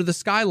top under the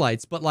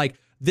skylights. But like,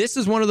 this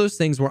is one of those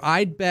things where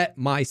I'd bet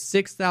my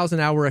 6,000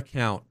 hour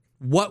account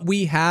what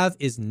we have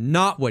is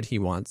not what he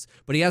wants,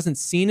 but he hasn't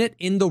seen it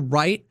in the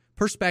right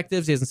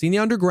perspectives. He hasn't seen the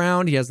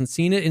underground. He hasn't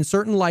seen it in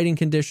certain lighting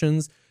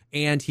conditions.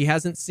 And he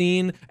hasn't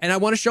seen, and I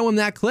want to show him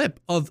that clip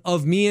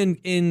of me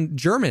in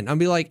German. I'll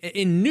be like, at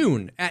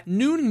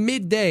noon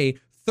midday,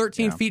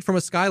 13 feet from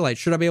a skylight,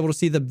 should I be able to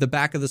see the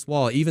back of this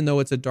wall, even though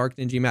it's a dark,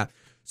 dingy map?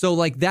 So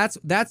like that's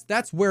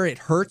where it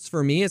hurts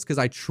for me, is because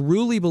I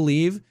truly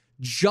believe,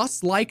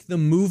 just like the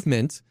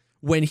movement,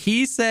 when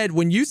you said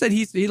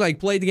he like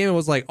played the game and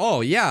was like,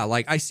 oh yeah,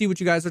 like I see what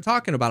you guys are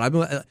talking about.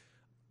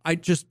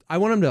 I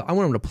want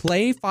him to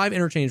play 5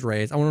 interchange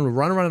raids. I want him to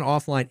run around an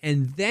offline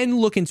and then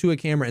look into a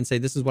camera and say,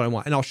 this is what I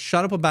want. And I'll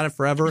shut up about it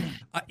forever.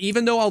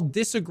 Even though I'll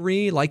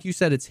disagree, like you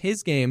said, it's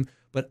his game,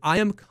 but I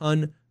am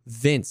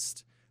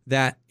convinced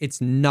that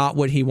it's not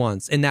what he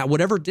wants. And that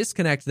whatever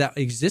disconnect that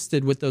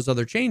existed with those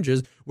other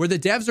changes, where the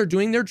devs are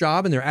doing their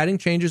job and they're adding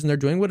changes and they're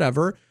doing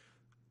whatever,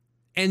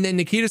 and then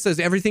Nikita says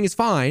everything is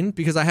fine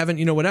because I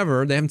haven't,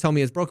 whatever, they haven't told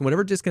me it's broken.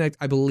 Whatever disconnect,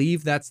 I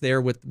believe that's there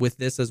with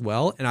this as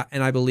well.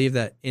 And I believe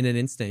that in an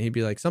instant he'd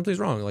be like, something's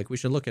wrong. Like, we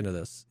should look into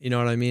this. You know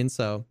what I mean?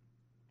 So,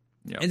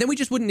 and then we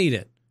just wouldn't need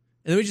it.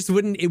 And then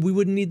we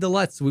wouldn't need the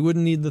LUTs. We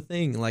wouldn't need the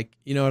thing. Like,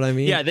 you know what I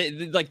mean? Yeah.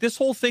 Like, this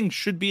whole thing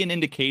should be an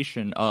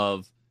indication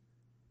of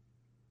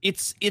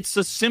it's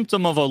a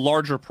symptom of a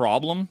larger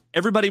problem.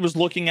 Everybody was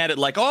looking at it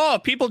like, oh,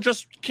 people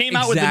just came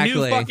out with the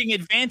new fucking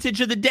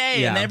advantage of the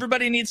day and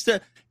everybody needs to.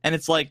 And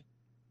it's like,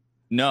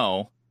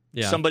 no,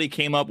 somebody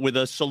came up with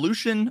a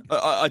solution,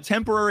 a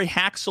temporary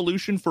hack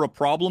solution for a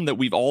problem that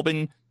we've all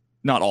been,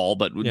 not all,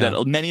 but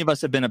that many of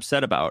us have been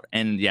upset about.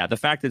 And the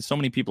fact that so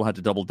many people had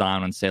to double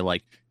down and say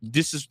like,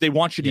 they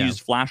want you to use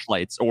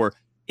flashlights, or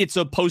it's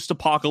a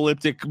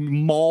post-apocalyptic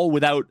mall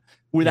without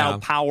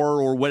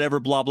power or whatever,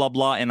 blah, blah,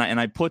 blah. And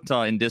I put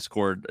in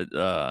Discord,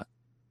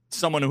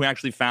 someone who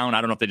actually found,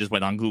 I don't know if they just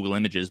went on Google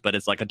Images, but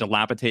it's like a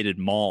dilapidated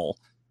mall.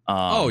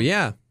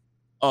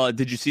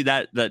 Did you see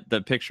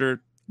the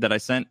picture that I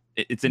sent?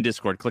 It's in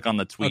Discord. Click on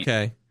the tweet.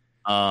 Okay.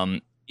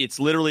 It's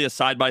literally a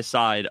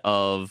side-by-side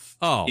of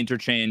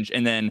interchange,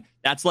 and then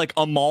that's like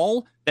a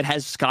mall that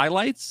has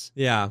skylights.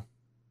 Yeah.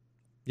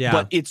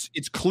 But it's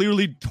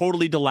clearly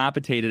totally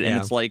dilapidated, and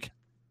it's like,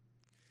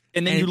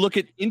 and then you look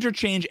at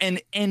interchange,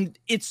 and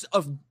it's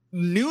a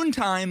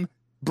noontime,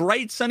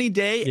 bright sunny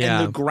day,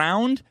 and the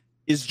ground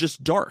is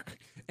just dark.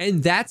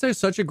 And that's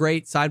such a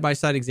great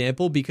side-by-side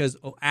example, because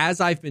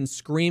as I've been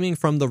screaming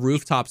from the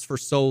rooftops for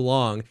so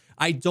long,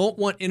 I don't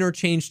want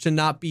interchange to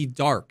not be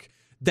dark.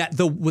 That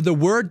the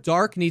word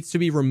dark needs to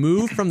be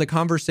removed from the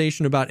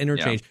conversation about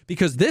interchange,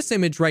 because this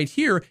image right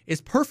here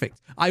is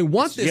perfect. I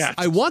want this.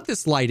 I want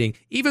this lighting,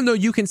 even though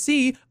you can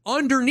see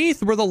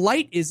underneath where the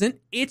light isn't,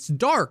 it's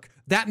dark.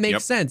 That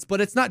makes sense, but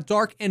it's not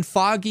dark and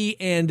foggy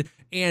and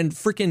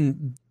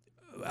freaking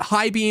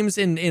high beams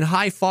in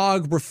high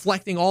fog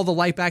reflecting all the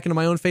light back into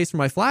my own face from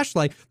my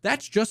flashlight.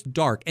 That's just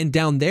dark. And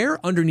down there,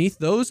 underneath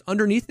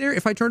there,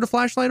 if I turned a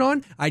flashlight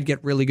on, I'd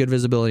get really good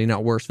visibility,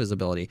 not worse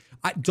visibility.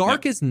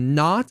 Dark is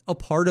not a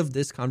part of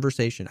this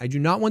conversation. I do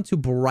not want to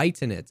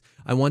brighten it.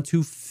 I want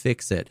to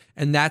fix it.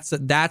 And that's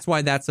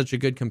why that's such a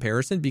good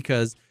comparison,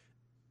 because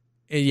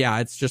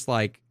it's just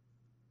like,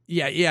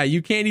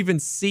 you can't even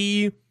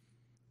see.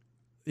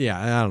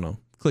 I don't know.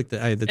 Click the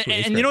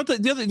tweet. And you know what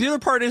the other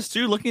part is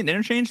too, looking at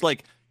interchange,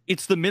 like,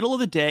 it's the middle of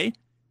the day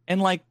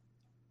and like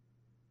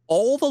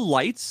all the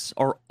lights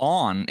are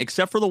on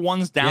except for the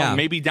ones down,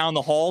 maybe down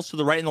the halls to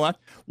the right and the left.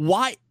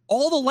 Why?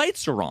 All the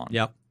lights are on.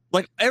 Yep.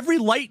 Like, every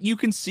light you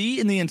can see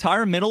in the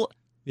entire middle.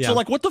 So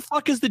like, what the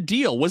fuck is the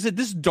deal? Was it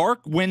this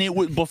dark when it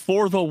was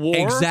before the war?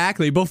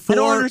 Exactly.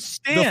 Before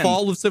the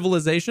fall of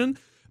civilization.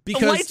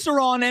 Because the lights are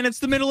on and it's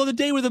the middle of the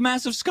day with a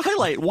massive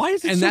skylight. Why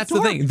is it so dark? And that's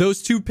the thing.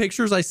 Those 2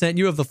 pictures I sent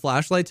you of the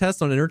flashlight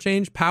test on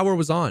interchange, power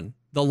was on.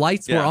 The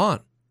lights were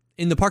on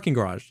in the parking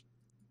garage.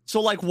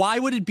 So like, why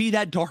would it be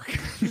that dark?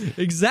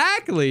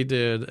 Exactly,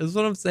 dude. That's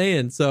what I'm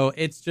saying. So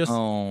it's just,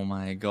 oh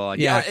my god.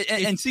 Yeah.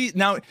 And see,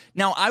 now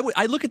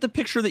I look at the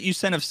picture that you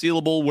sent of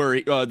Sealable,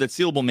 where that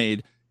Sealable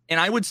made, and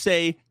I would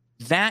say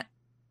that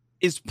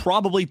is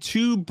probably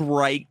too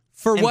bright.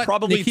 For what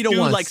probably Nikita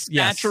wants. Like,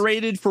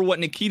 saturated for what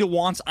Nikita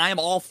wants. I am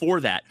all for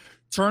that.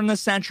 Turn the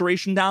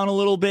saturation down a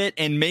little bit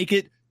and make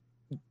it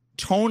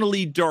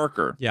tonally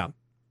darker. Yeah.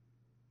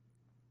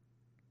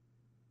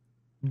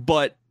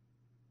 But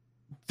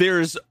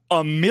there's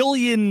a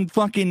million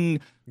fucking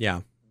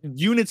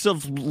units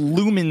of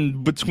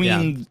lumen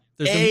between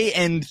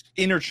and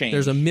interchange.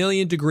 There's a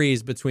million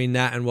degrees between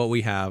that and what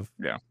we have.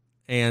 Yeah.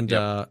 And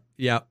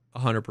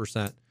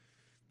 100%.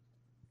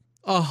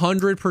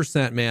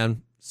 100%,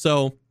 man.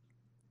 So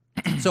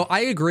I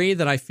agree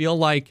that I feel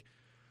like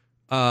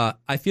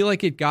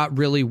it got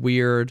really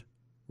weird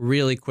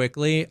really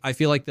quickly. I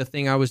feel like the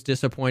thing I was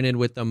disappointed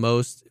with the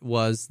most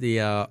was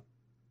the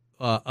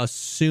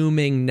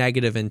assuming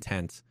negative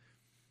intent.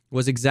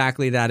 Was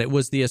exactly that. It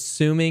was the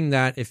assuming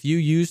that if you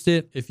used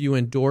it, if you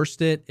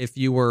endorsed it, if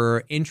you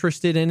were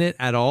interested in it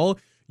at all,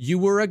 you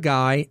were a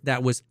guy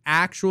that was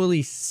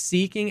actually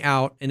seeking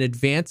out an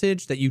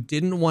advantage that you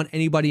didn't want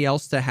anybody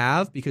else to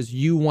have because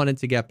you wanted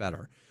to get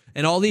better.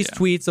 And all these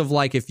tweets of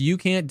like, if you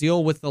can't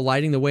deal with the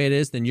lighting the way it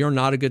is, then you're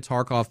not a good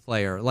Tarkov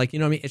player. Like, you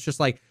know what I mean? It's just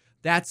like,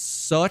 that's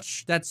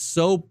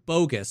so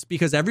bogus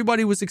because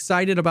everybody was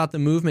excited about the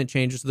movement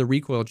changes, the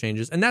recoil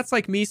changes. And that's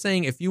like me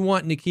saying, if you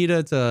want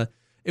Nikita to,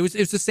 it was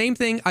the same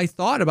thing I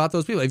thought about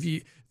those people. If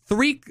you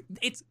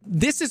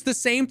this is the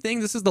same thing.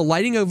 This is the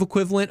lighting of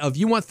equivalent of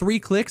you want 3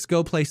 clicks,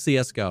 go play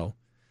CS:GO.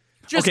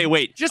 Just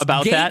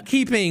about that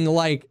gatekeeping.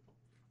 Like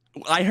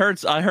I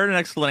heard an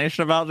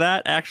explanation about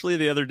that actually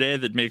the other day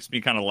that makes me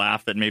kind of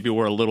laugh that maybe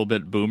we're a little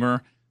bit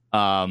boomer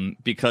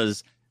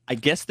because I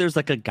guess there's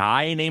like a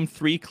guy named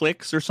 3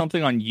 Clicks or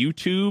something on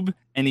YouTube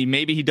and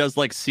he does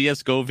like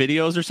CS:GO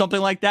videos or something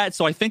like that.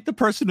 So I think the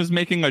person was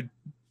making a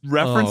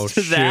reference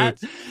to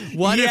that.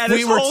 What if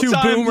we were too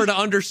boomer to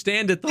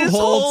understand it the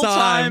whole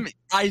time?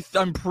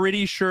 I'm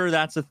pretty sure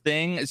that's a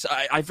thing.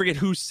 I forget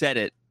who said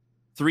it.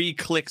 3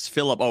 Clicks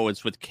Philip. Oh,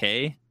 it's with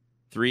K.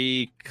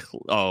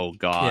 Oh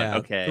God. Yeah,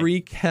 okay.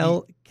 3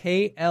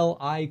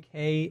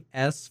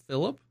 KLIKS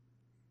Philip.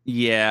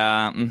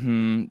 Yeah.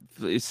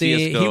 Mm-hmm.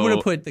 See, he would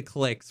have put the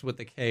clicks with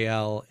the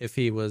KL if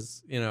he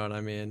was, you know what I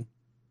mean.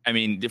 I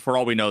mean, for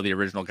all we know, the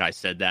original guy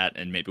said that,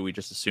 and maybe we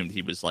just assumed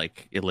he was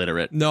like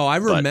illiterate. No, I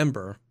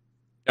remember.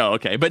 Oh,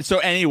 okay. But so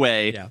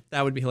anyway, yeah,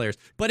 that would be hilarious.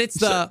 But it's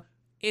the.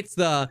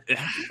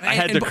 I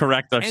had to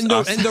correct us. And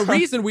the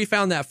reason we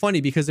found that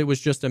funny because it was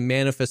just a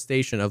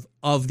manifestation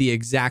of the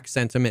exact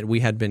sentiment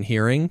we had been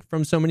hearing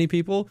from so many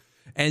people,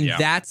 and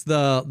that's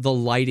the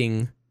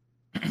lighting,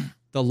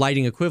 the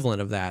lighting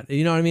equivalent of that.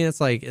 You know what I mean? It's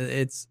like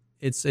it's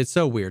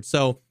so weird.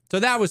 So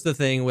that was the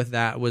thing with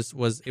that was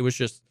it was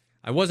just.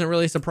 I wasn't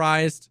really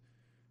surprised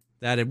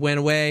that it went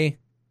away.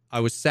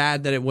 I was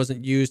sad that it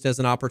wasn't used as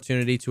an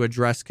opportunity to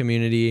address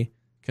community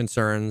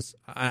concerns.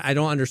 I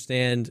don't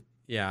understand.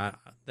 Yeah,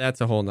 that's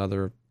a whole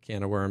nother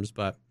can of worms,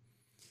 but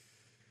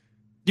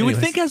you would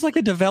think as like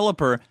a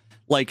developer,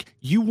 like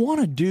you want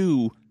to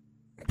do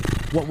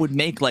what would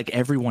make like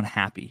everyone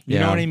happy. You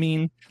know what I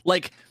mean?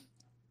 Like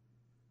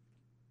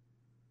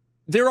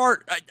there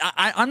are,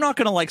 I'm not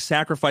going to like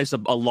sacrifice a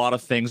lot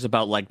of things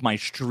about like my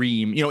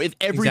stream. You know, if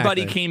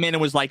everybody came in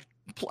and was like,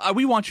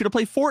 we want you to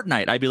play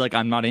Fortnite, I'd be like,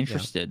 I'm not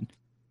interested. Yeah.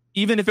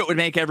 Even if it would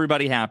make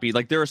everybody happy.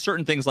 Like there are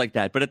certain things like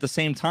that. But at the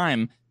same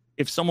time,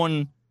 if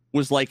someone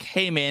was like,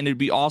 hey man, it'd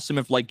be awesome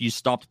if like you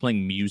stopped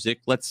playing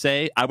music, let's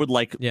say, I would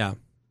like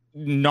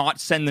not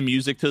send the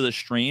music to the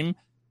stream.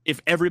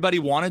 If everybody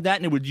wanted that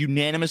and it would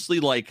unanimously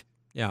like,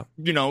 you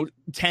know,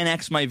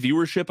 10x my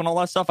viewership and all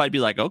that stuff, I'd be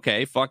like,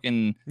 okay,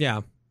 fucking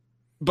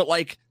But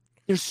like,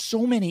 there's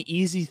so many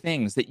easy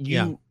things that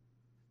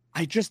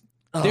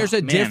there's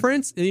a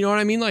difference. You know what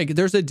I mean? Like,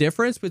 there's a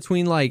difference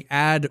between like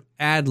add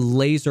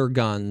laser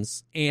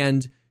guns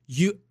and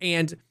you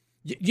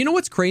know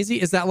what's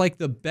crazy is that like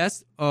the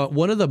best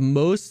one of the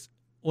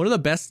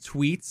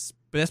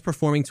best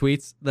performing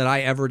tweets that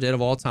I ever did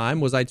of all time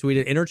was I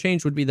tweeted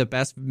Interchange would be the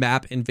best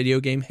map in video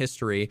game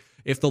history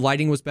if the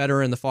lighting was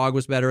better and the fog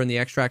was better and the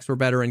extracts were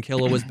better and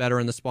Killa was better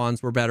and the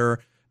spawns were better.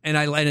 And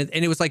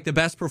it was like the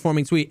best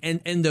performing tweet.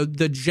 And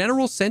the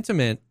general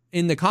sentiment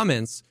in the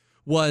comments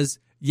was,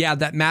 yeah,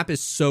 that map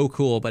is so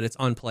cool, but it's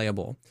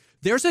unplayable.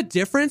 There's a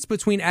difference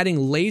between adding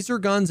laser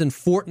guns and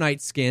Fortnite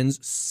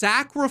skins,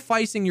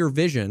 sacrificing your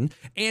vision,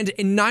 and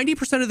in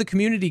 90% of the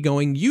community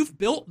going, you've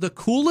built the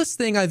coolest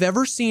thing I've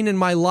ever seen in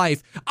my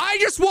life. I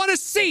just want to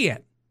see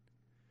it.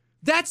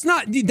 That's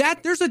not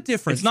that. There's a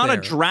difference. It's not there.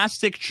 A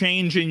drastic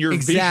change in your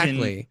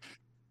vision.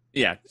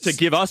 Yeah, to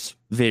give us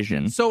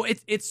vision. So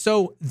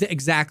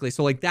exactly.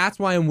 So like that's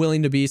why I'm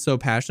willing to be so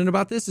passionate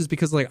about this is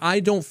because like I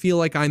don't feel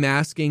like I'm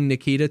asking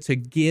Nikita to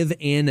give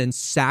in and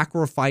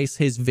sacrifice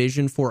his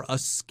vision for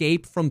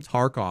escape from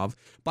Tarkov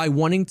by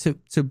wanting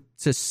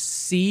to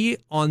see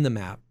on the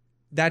map.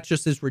 That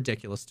just is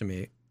ridiculous to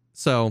me.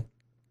 So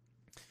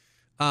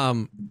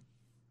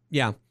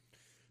yeah.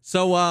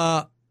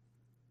 So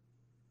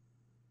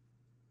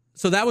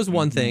that was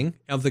one thing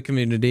of the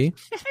community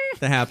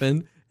that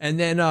happened. And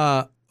then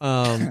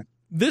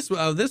this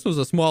was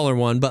a smaller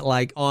one, but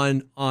like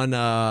on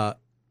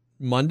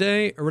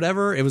Monday or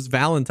whatever, it was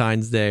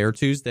Valentine's Day or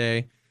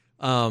Tuesday.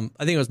 I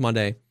think it was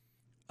Monday.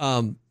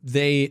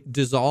 They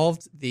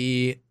dissolved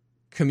the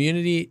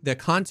the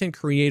content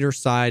creator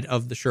side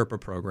of the Sherpa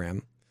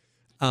program.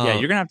 Yeah,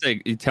 you're gonna have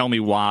to tell me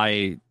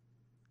why.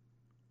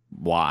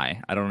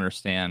 Why? I don't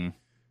understand.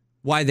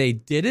 Why they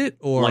did it,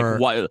 or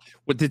like why?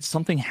 What, did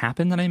something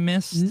happen that I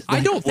missed? I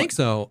don't think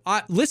so.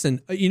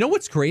 Listen, you know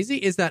what's crazy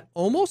is that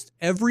almost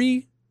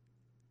every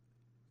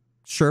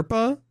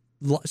Sherpa.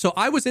 So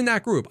I was in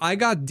that group. I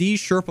got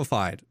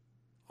de-Sherpified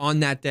on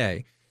that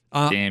day.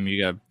 Damn,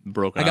 you got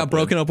broken. I got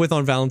broken up with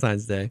on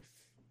Valentine's Day.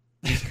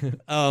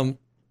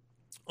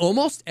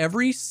 Almost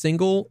every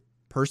single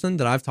person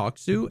that I've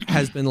talked to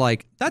has been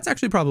like, "That's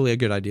actually probably a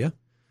good idea,"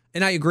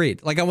 and I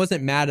agreed. Like I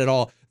wasn't mad at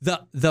all.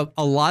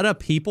 A lot of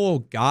people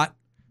got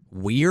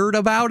weird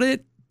about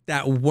it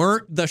that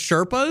weren't the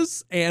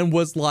Sherpas and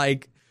was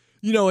like,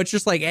 you know, it's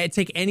just like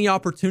take any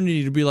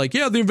opportunity to be like,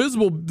 yeah, the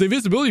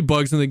invisibility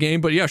bugs in the game,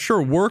 but yeah, sure,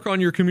 work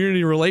on your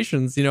community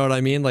relations. You know what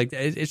I mean? Like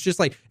it's just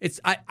like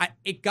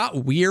it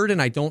got weird,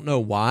 and I don't know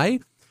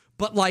why,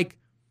 but like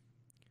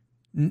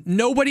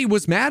nobody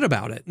was mad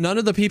about it. None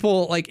of the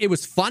people, like, it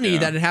was funny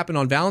that it happened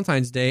on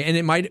Valentine's Day, and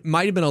it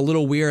might have been a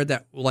little weird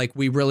that like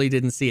we really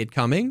didn't see it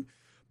coming.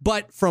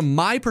 But from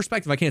my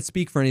perspective, I can't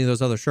speak for any of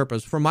those other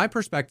Sherpas. From my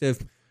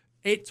perspective,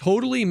 it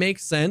totally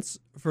makes sense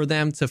for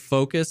them to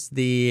focus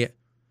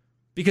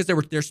because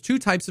there's two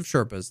types of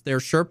Sherpas.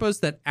 There's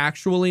Sherpas that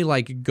actually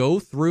like go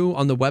through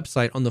on the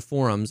website, on the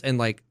forums, and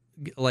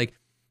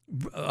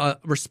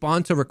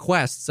respond to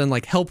requests and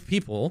like help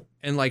people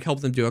and like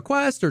help them do a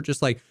quest or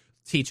just like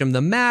teach them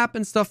the map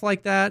and stuff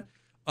like that.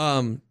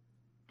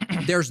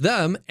 There's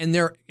them, and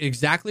they're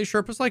exactly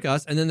Sherpas like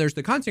us. And then there's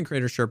the content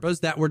creator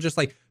Sherpas that were just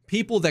like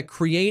people that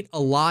create a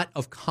lot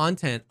of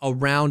content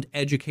around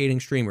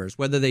educating streamers,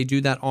 whether they do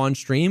that on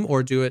stream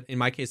or do it, in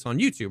my case, on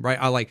YouTube, right?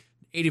 I like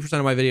 80%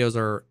 of my videos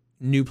are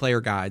new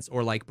player guides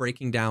or like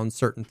breaking down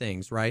certain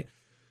things, right?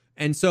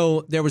 And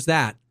so there was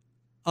that.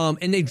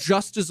 And they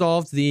just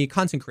dissolved the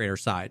content creator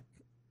side,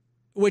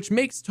 which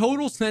makes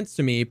total sense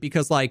to me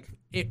because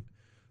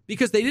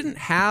because they didn't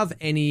have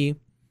any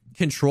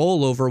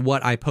control over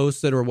what I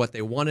posted or what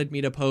they wanted me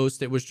to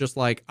post. It was just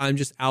like, I'm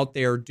just out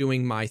there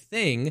doing my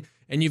thing.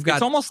 And you've got,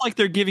 it's almost like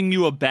they're giving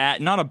you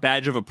not a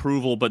badge of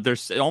approval, but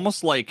there's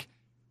almost like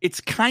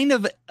it's kind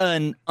of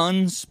an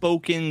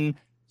unspoken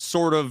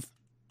sort of,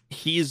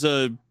 he's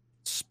a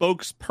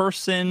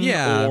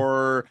spokesperson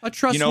or a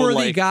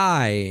trustworthy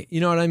guy, you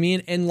know what I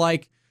mean? And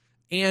like,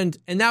 and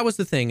that was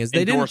the thing, is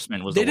they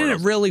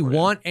didn't really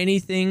want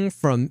anything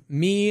from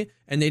me,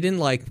 and they didn't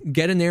like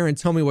get in there and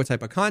tell me what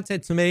type of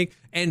content to make.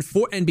 And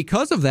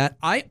because of that,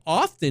 I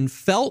often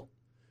felt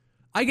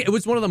it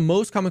was one of the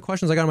most common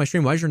questions I got on my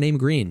stream. Why is your name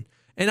green?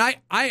 And I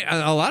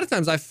a lot of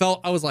times I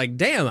was like,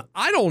 damn,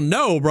 I don't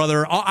know,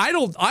 brother. I'm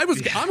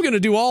going to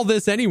do all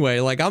this anyway.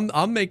 Like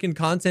I'm making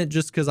content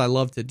just because I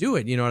love to do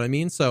it. You know what I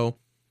mean? So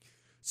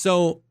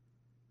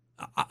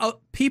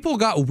people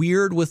got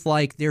weird with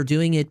like, they're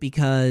doing it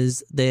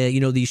because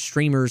these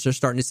streamers are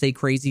starting to say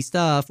crazy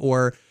stuff,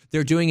 or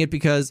they're doing it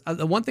because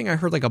the one thing I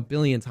heard like a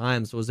billion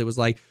times was, it was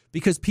like,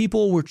 because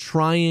people were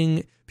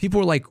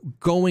like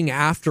going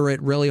after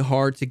it really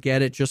hard to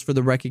get it just for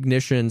the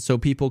recognition so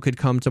people could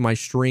come to my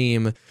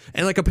stream.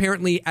 And like,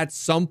 apparently at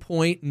some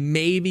point,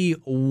 maybe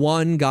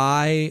one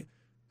guy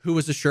who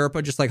was a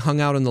Sherpa just like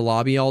hung out in the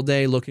lobby all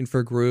day looking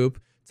for a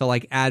group to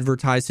like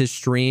advertise his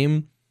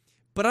stream.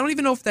 But I don't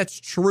even know if that's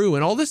true.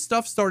 And all this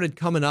stuff started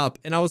coming up,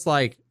 and I was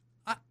like,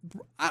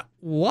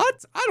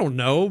 what? I don't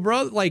know,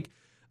 bro. Like,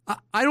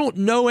 I don't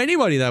know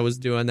anybody that was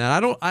doing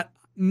that.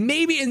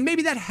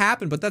 Maybe that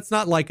happened, but that's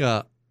not like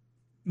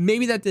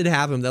maybe that did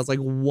happen. That's like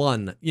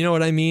one, you know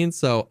what I mean?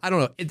 So I don't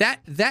know, that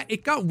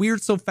it got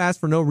weird so fast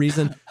for no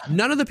reason.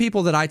 None of the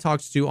people that I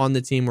talked to on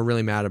the team were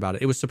really mad about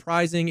it. It was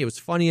surprising. It was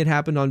funny. It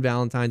happened on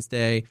Valentine's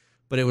Day,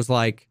 but it was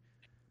like,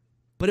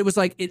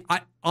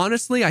 I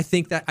honestly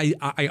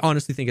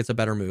think it's a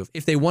better move.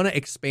 If they want to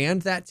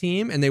expand that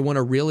team and they want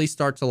to really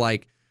start to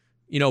like,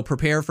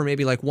 prepare for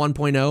maybe like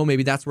 1.0,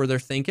 maybe that's where they're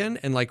thinking,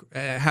 and like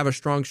have a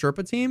strong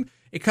Sherpa team,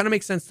 it kind of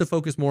makes sense to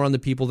focus more on the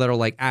people that are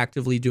like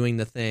actively doing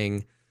the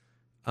thing.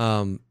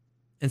 And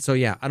so,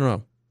 yeah, I don't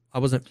know. I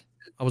wasn't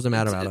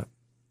mad about it.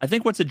 I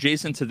think what's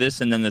adjacent to this,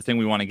 and then the thing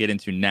we want to get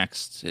into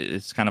next,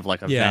 it's kind of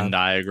like a Venn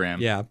diagram.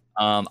 Yeah.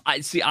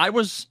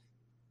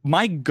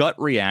 My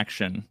gut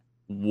reaction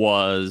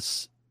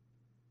was,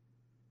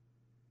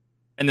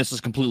 and this is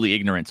completely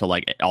ignorant to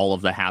like all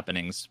of the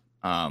happenings,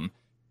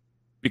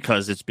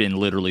 because it's been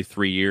literally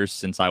 3 years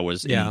since I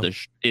was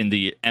in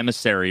the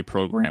emissary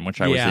program,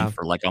 which I was in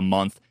for like a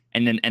month,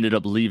 and then ended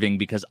up leaving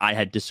because I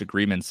had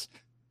disagreements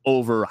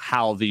over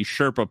how the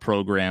Sherpa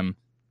program.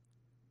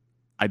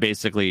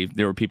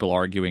 There were people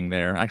arguing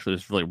there. Actually,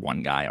 there's really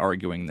one guy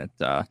arguing that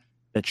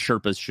that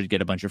Sherpas should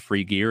get a bunch of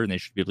free gear, and they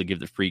should be able to give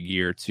the free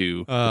gear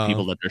to the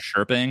people that they're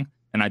Sherping.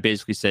 And I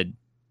basically said,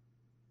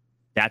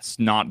 that's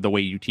not the way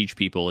you teach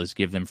people, is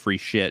give them free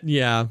shit.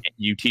 Yeah.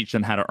 You teach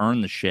them how to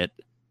earn the shit,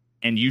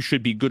 and you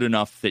should be good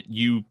enough that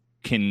you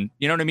can,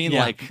 you know what I mean?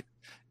 Yeah. Like,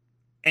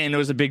 and there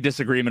was a big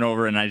disagreement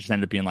over it, and I just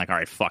ended up being like, all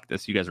right, fuck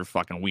this. You guys are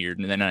fucking weird.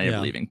 And then I ended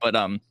up leaving. But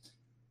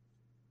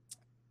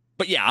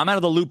but yeah, I'm out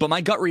of the loop. But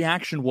my gut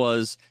reaction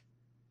was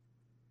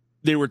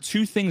there were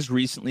two things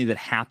recently that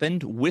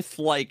happened with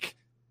like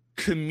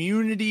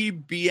community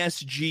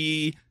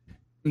BSG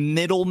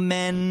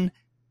middlemen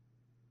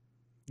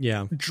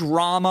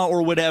drama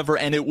or whatever,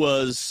 and it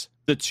was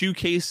the two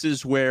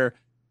cases where,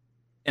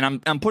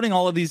 and I'm putting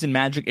all of these in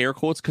magic air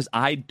quotes because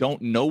I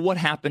don't know what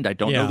happened, I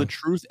don't know the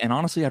truth, and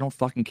honestly I don't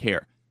fucking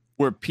care,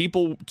 where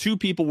two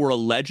people were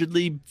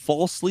allegedly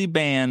falsely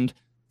banned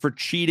for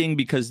cheating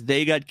because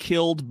they got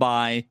killed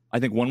by,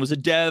 I think one was a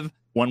dev,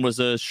 one was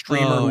a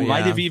streamer who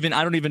might have even,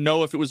 I don't even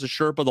know if it was a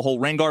Sherpa, the whole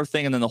Rengar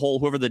thing, and then the whole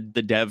whoever the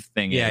dev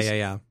thing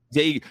is.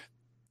 They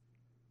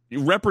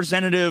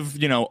representative,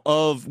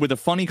 of with a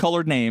funny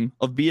colored name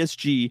of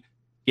BSG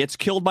gets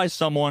killed by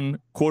someone,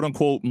 quote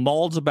unquote,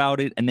 mauls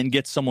about it, and then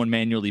gets someone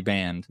manually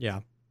banned.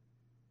 Yeah.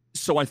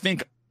 So I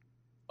think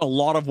a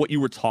lot of what you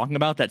were talking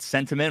about, that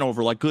sentiment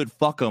over like, good,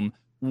 fuck them,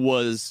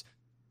 was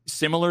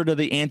similar to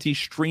the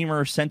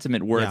anti-streamer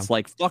sentiment where it's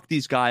like, fuck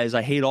these guys.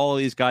 I hate all of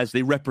these guys.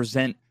 They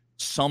represent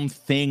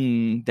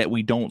something that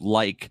we don't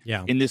like.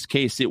 Yeah. In this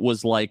case, it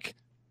was like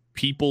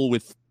people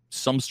with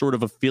some sort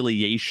of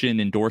affiliation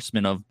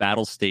endorsement of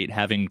Battlestate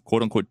having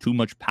quote unquote too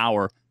much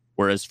power.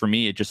 Whereas for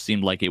me, it just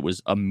seemed like it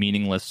was a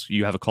meaningless,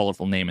 you have a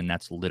colorful name and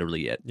that's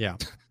literally it. Yeah.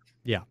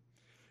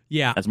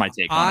 That's my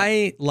take on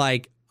it.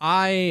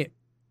 I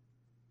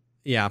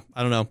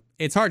don't know.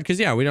 It's hard because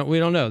we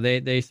don't know.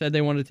 They said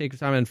they wanted to take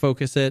time and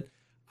focus it.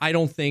 I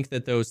don't think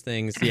that those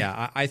things.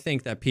 I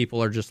think that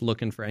people are just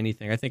looking for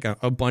anything. I think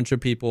a bunch of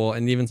people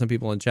and even some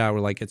people in chat were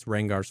like, it's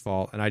Rengar's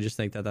fault, and I just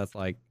think that that's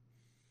like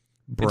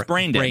it's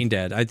brain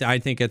dead. I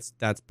think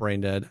that's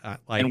brain dead.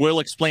 And we'll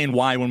explain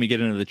why when we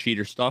get into the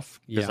cheater stuff,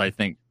 because I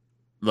think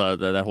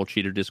that whole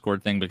cheater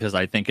Discord thing, because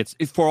I think it's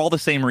for all the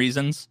same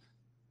reasons.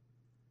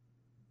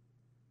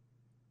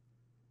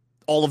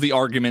 All of the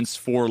arguments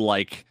for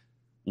like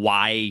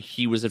why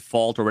he was at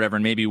fault or whatever,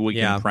 and maybe we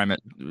can prime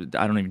it.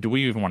 I don't even. Do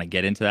we even want to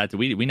get into that?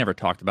 We never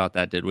talked about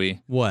that, did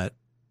we? What?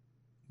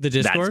 The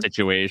Discord that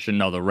situation?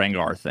 No, the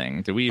Rengar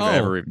thing. Did we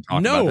ever even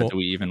talk about that? Do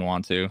we even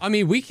want to? I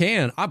mean, we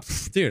can.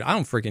 Dude, I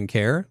don't freaking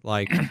care.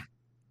 Like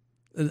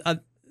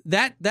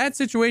that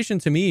situation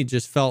to me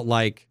just felt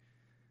like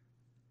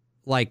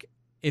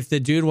if the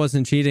dude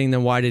wasn't cheating,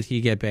 then why did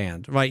he get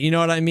banned? Right? You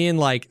know what I mean?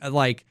 Like.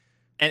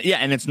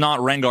 And it's not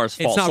Rengar's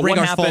fault. It's not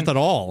Rengar's fault at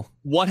all.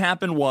 What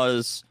happened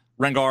was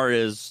Rengar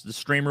is the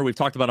streamer. We've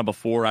talked about him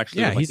before,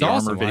 actually. Yeah, he's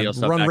awesome. I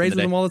run raids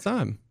with him all the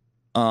time.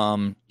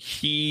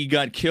 He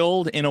got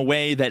killed in a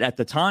way that at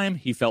the time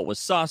he felt was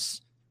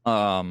sus.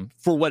 For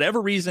whatever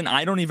reason,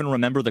 I don't even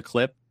remember the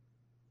clip,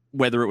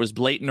 whether it was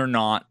blatant or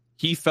not.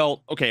 He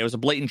felt, okay, it was a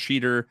blatant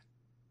cheater.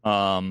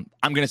 I'm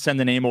going to send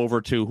the name over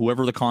to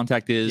whoever the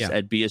contact is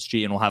at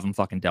BSG and we'll have him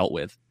fucking dealt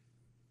with.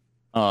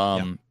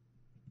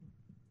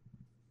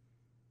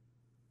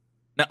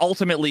 Now,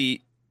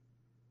 ultimately,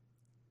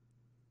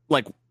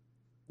 like,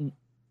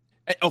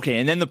 okay,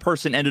 and then the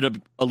person ended up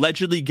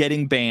allegedly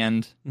getting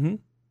banned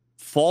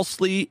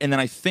falsely, and then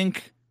I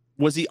think,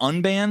 was he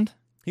unbanned?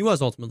 He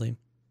was ultimately.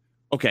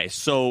 Okay,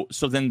 so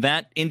then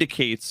that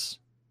indicates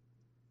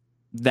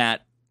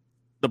that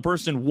the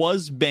person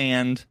was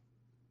banned.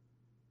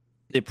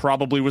 It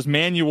probably was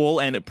manual,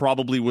 and it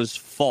probably was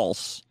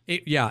false.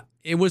 It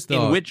was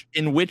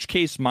in which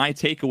case, my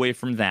takeaway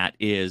from that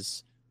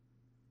is,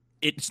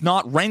 it's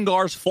not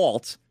Rengar's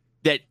fault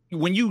that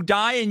when you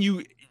die and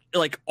you,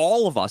 like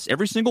all of us,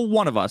 every single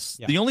one of us,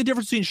 the only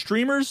difference between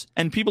streamers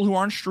and people who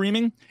aren't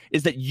streaming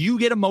is that you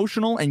get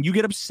emotional and you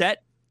get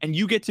upset and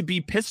you get to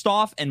be pissed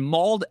off and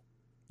mauled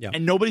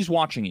and nobody's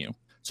watching you.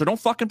 So don't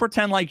fucking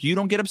pretend like you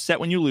don't get upset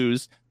when you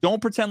lose.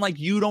 Don't pretend like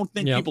you don't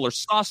think people are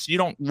sus. You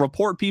don't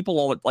report people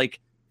all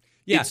like.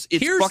 It's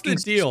here's the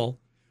deal.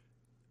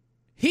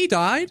 He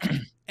died,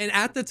 and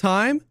at the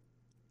time,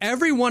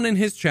 everyone in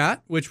his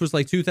chat, which was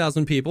like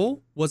 2,000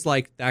 people, was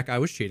like, that guy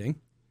was cheating.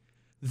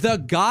 The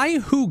guy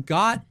who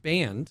got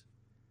banned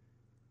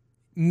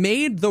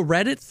made the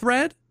Reddit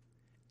thread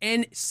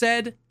and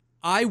said,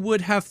 I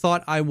would have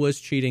thought I was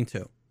cheating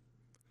too.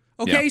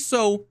 Okay,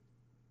 so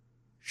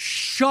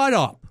shut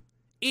up.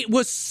 It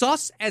was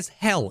sus as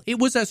hell. It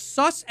was as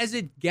sus as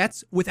it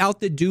gets without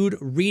the dude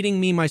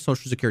reading me my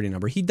social security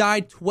number. He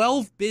died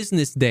 12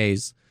 business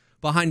days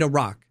behind a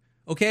rock.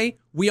 Okay?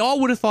 We all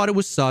would have thought it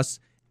was sus.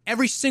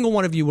 Every single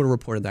one of you would have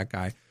reported that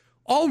guy.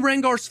 All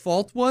Rengar's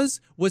fault was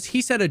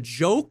he said a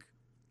joke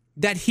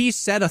that he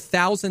said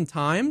 1,000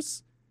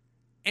 times,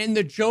 and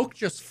the joke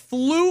just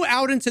flew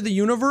out into the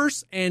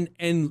universe and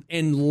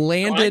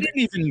landed. I didn't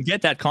even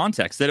get that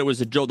context that it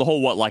was a joke. The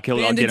whole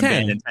he'll get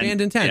him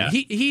banned in 10. Yeah.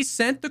 He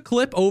sent the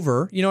clip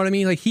over. You know what I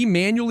mean? Like he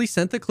manually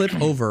sent the clip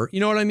over. You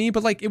know what I mean?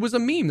 But like it was a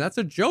meme. That's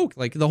a joke.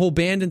 Like the whole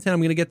banned in 10.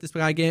 I'm gonna get this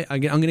guy.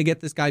 I'm gonna get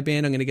this guy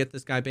banned. I'm gonna get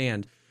this guy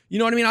banned. You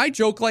know what I mean? I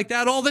joke like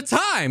that all the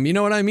time. You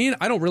know what I mean?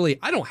 I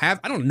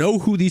don't know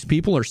who these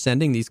people are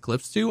sending these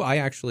clips to. I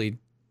actually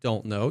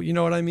don't know. You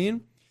know what I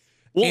mean?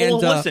 Well,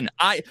 listen,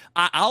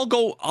 I'll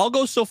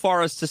go so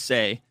far as to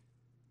say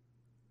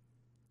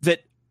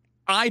that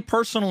I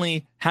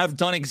personally have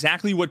done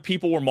exactly what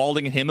people were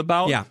mauling him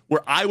about. Yeah.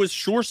 Where I was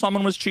sure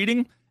someone was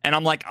cheating, and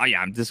I'm like, oh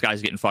yeah, this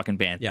guy's getting fucking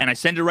banned. Yeah. And I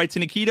send it right to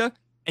Nikita,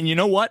 and you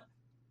know what?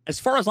 As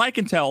far as I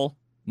can tell,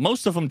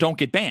 most of them don't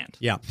get banned.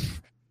 Yeah.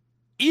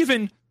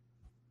 Even,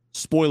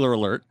 spoiler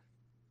alert,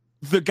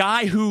 the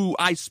guy who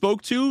I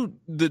spoke to,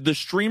 the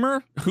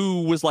streamer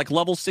who was like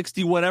level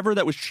 60 whatever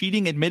that was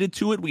cheating, admitted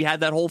to it. We had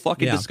that whole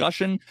fucking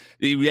discussion.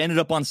 We ended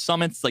up on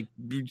Summit's like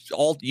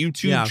alt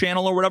YouTube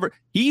channel or whatever.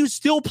 He's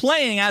still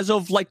playing as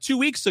of like 2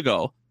 weeks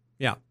ago.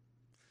 Yeah.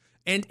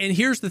 And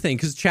here's the thing,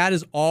 because chat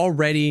is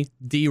already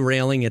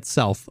derailing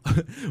itself.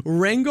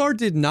 Rengar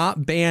did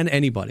not ban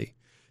anybody.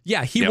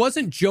 Yeah, he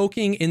wasn't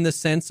joking in the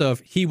sense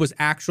of he was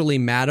actually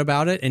mad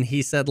about it, and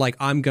he said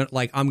I'm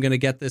gonna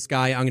get this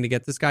guy,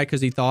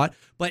 because he thought.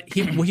 But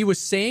he was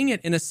saying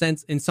it in a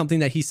sense, in something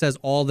that he says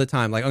all the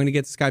time, like I'm gonna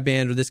get this guy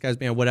banned or this guy's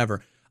banned,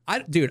 whatever.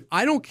 I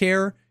don't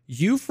care.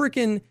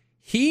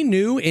 He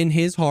knew in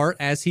his heart,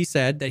 as he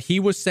said, that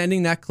he was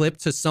sending that clip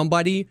to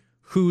somebody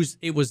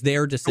it was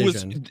their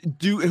decision.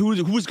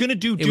 Who was gonna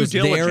do due diligence.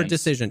 It was their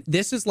decision.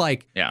 This is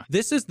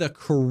this is the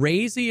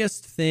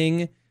craziest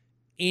thing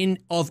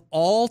of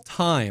all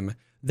time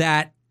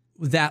that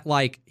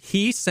like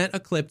he sent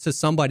a clip to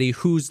somebody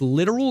whose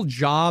literal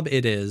job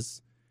it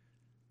is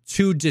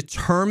to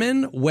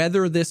determine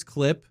whether this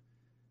clip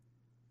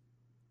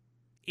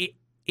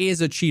is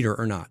a cheater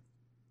or not.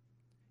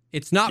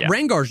 It's not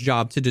Rengar's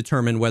job to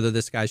determine whether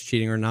this guy's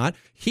cheating or not.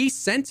 He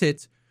sent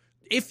it.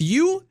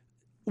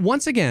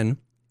 Once again,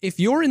 if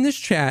you're in this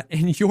chat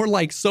and you're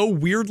like so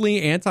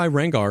weirdly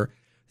anti-Rengar,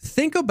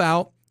 think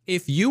about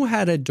if you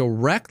had a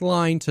direct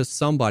line to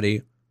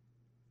somebody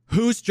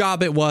whose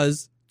job it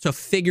was to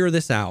figure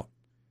this out.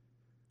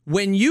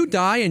 When you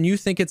die and you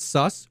think it's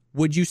sus,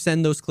 would you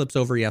send those clips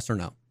over, yes or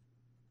no? Of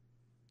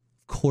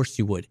course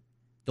you would.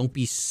 Don't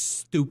be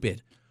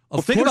stupid.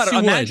 Think about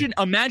it.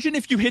 Imagine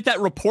if you hit that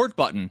report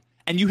button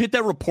and you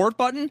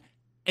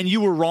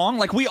were wrong.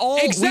 Like we all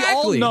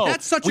know.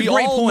 That's such a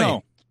great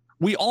point.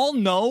 We all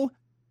know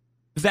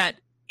that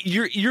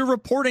you're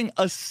reporting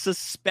a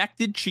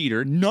suspected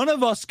cheater. None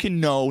of us can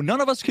know. None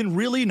of us can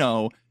really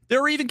know.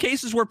 There are even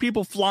cases where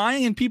people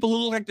flying and people who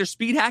look like they're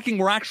speed hacking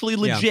were actually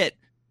legit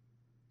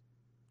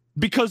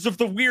because of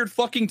the weird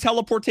fucking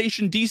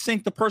teleportation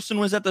desync. The person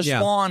was at the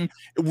spawn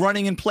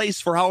running in place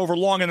for however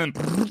long, and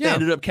then they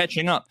ended up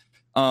catching up.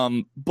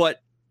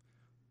 But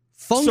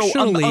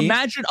functionally, so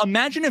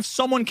imagine if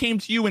someone came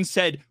to you and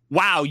said,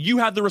 "Wow, you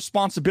have the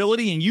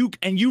responsibility," and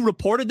you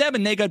reported them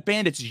and they got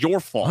banned. It's your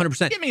fault.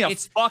 100%. Give me a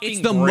fucking. It's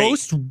the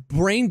most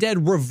brain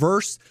dead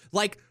reverse.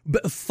 Like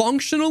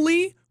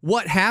functionally,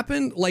 what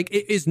happened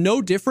it is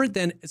no different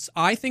than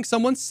I think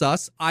someone's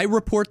sus. I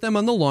report them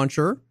on the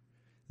launcher.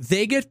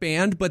 They get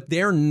banned, but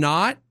they're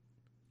not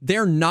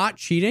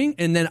cheating,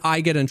 and then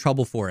I get in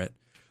trouble for it.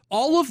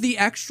 All of the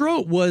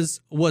extra was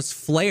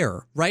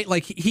flair, right?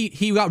 Like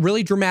he got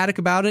really dramatic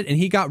about it, and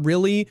he got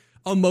really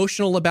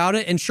emotional about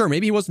it. And sure,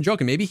 maybe he wasn't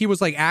joking. Maybe he was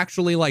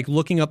actually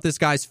looking up this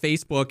guy's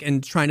Facebook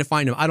and trying to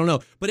find him. I don't know.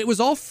 But it was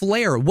all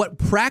flair. What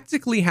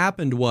practically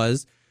happened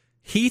was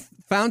he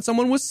found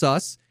someone was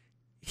sus.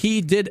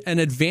 He did an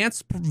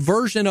advanced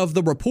version of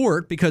the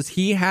report because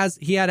he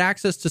had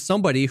access to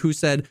somebody who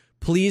said,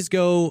 please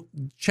go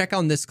check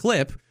on this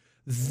clip.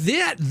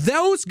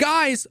 Those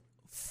guys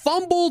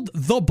fumbled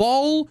the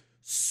ball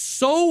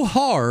so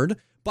hard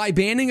by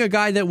banning a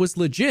guy that was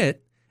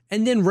legit,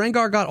 and then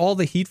Rengar got all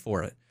the heat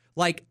for it.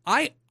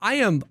 I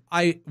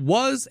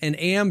was and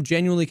am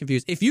genuinely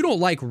confused. If you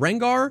don't like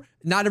Rengar,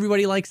 not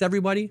everybody likes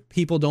everybody.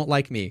 People don't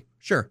like me.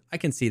 Sure, I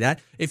can see that.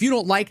 If you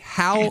don't like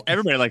how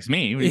everybody likes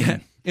me,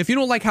 if you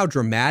don't like how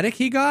dramatic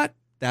he got,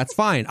 that's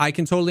fine. I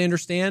can totally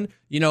understand.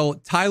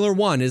 Tyler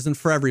 1 isn't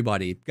for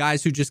everybody.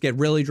 Guys who just get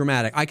really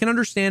dramatic. I can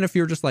understand if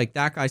you're just like,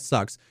 that guy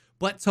sucks.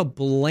 But to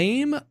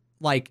blame,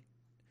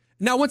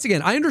 now, once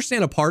again, I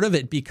understand a part of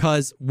it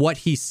because what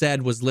he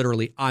said was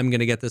literally, I'm going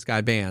to get this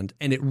guy banned.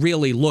 And it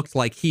really looked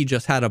like he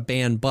just had a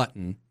ban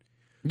button.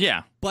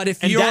 Yeah. But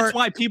that's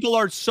why people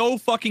are so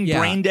fucking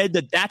brain dead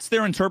that's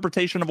their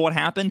interpretation of what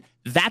happened.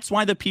 That's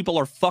why the people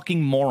are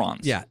fucking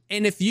morons. Yeah.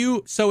 And if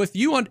you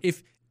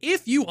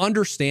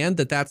understand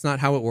that that's not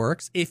how it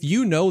works, if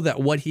you know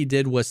that what he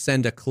did was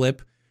send a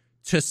clip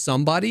to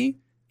somebody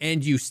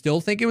and you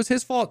still think it was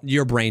his fault,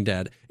 you're brain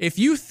dead. If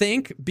you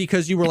think,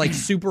 because you were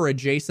super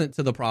adjacent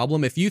to the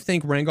problem, if you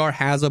think Rengar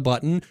has a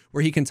button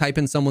where he can type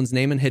in someone's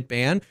name and hit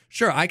ban,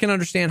 sure, I can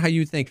understand how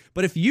you think.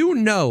 But if you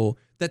know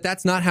that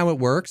that's not how it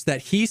works, that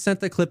he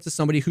sent the clip to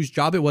somebody whose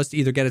job it was to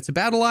either get it to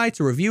BattlEye,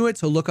 to review it,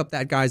 to look up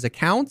that guy's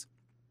account,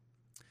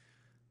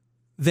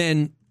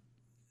 then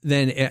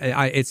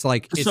it's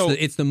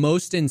the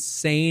most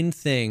insane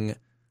thing.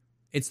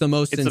 It's the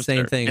most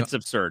insane thing. It's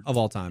absurd of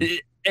all time.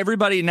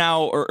 Everybody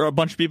now, or a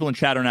bunch of people in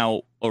chat are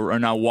now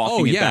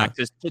walking it back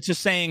to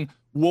saying,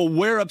 well,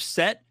 we're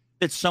upset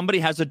that somebody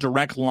has a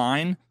direct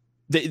line.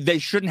 They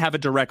shouldn't have a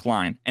direct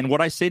line. And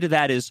what I say to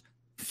that is,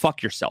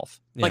 fuck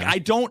yourself. Yeah.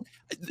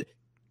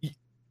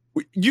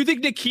 You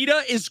think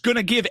Nikita is going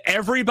to give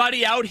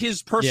everybody out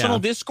his personal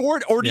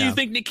Discord? Or do you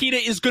think Nikita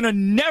is going to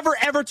never,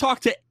 ever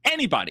talk to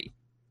anybody?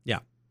 Yeah.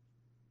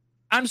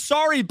 I'm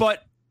sorry,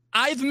 but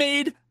I've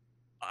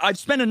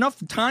spent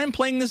enough time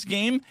playing this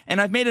game, and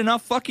I've made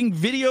enough fucking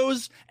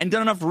videos and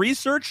done enough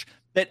research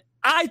that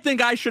I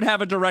think I should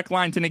have a direct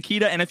line to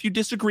Nikita. And if you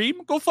disagree,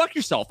 go fuck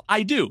yourself.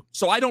 I do.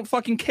 So I don't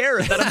fucking care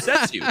if that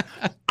upsets you.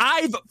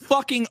 I've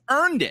fucking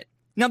earned it.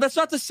 Now, that's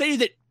not to say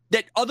that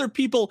other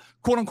people,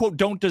 quote unquote,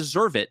 don't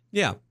deserve it.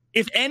 Yeah.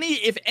 If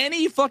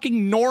any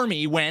fucking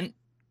normie went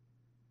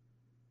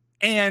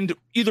and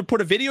either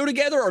put a video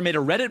together or made a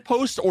Reddit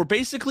post or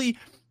basically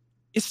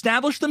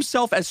established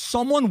themselves as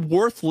someone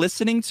worth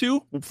listening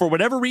to for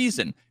whatever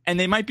reason, and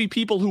they might be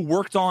people who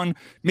worked on,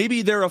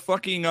 maybe they're a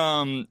fucking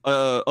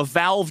a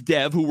Valve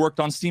dev who worked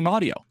on Steam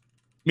Audio.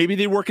 Maybe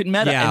they work at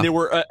Meta and they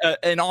were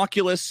an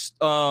Oculus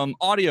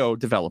audio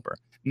developer.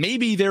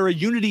 Maybe they're a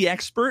Unity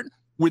expert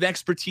with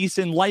expertise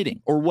in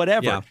lighting or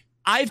whatever. Yeah.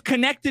 I've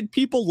connected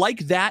people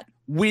like that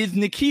with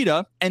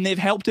Nikita, and they've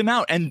helped him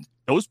out. And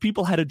those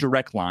people had a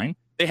direct line.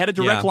 They had a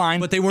direct line,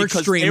 but they weren't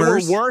because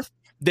streamers.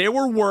 They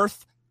were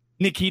worth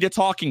Nikita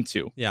talking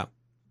to. Yeah.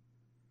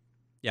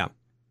 Yeah.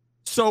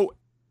 So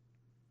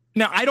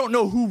now I don't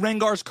know who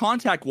Rengar's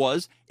contact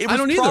was. It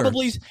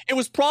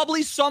was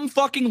probably some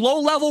fucking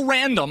low-level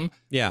random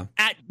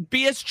at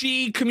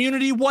BSG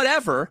community,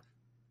 whatever.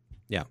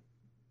 Yeah.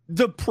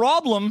 The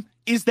problem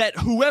is that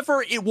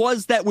whoever it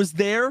was that was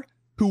there,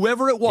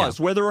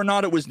 whether or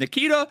not it was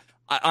Nikita,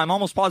 I'm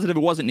almost positive it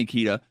wasn't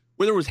Nikita,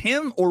 whether it was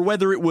him or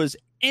whether it was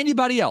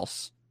anybody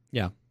else.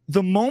 Yeah.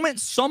 The moment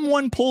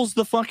someone pulls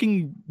the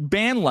fucking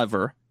ban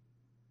lever,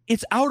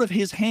 it's out of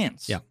his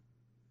hands. Yeah.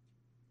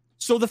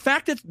 So the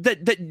fact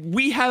that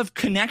we have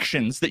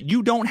connections that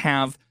you don't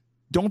have,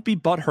 don't be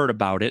butthurt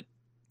about it.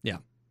 Yeah.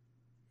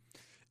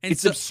 And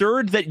it's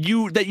absurd that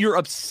you're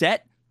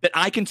upset that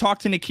I can talk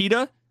to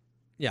Nikita.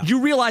 Yeah.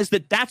 You realize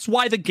that that's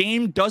why the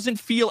game doesn't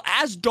feel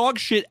as dog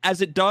shit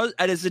as it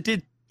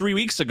did 3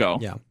 weeks ago.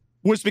 Yeah.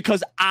 Was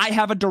because I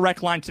have a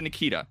direct line to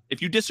Nikita.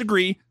 If you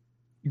disagree,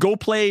 go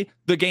play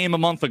the game a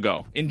month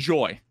ago.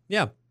 Enjoy.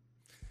 Yeah.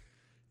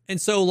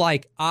 And so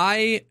like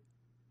I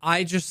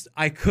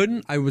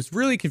was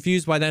really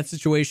confused by that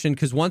situation,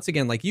 because once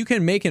again, like, you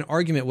can make an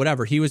argument,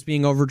 whatever. He was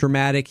being over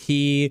dramatic.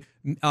 He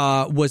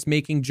was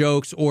making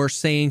jokes or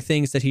saying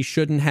things that he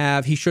shouldn't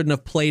have. He shouldn't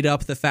have played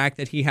up the fact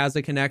that he has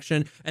a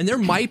connection. And there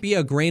might be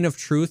a grain of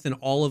truth in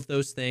all of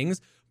those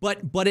things, but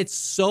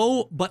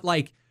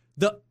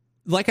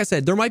like I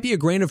said, there might be a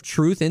grain of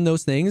truth in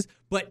those things,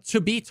 but to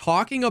be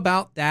talking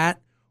about that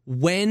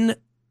when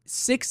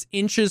 6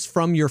 inches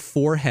from your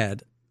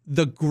forehead,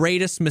 the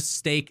greatest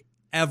mistake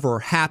ever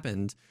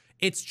happened,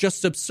 it's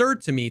just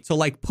absurd to me to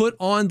like put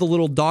on the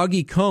little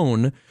doggy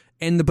cone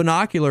and the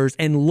binoculars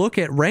and look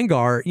at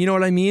Rengar. You know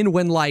what I mean?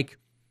 When like,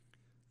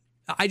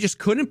 I just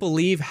couldn't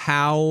believe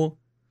how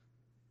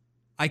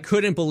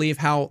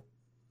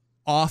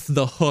off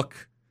the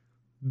hook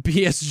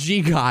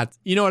BSG got,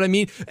 you know what I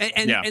mean?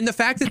 And the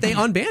fact that they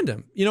unbanned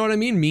him, you know what I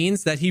mean,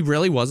 means that he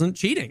really wasn't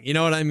cheating. You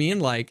know what I mean?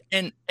 Like,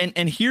 and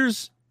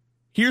here's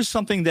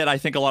something that I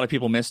think a lot of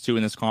people miss too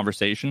in this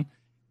conversation.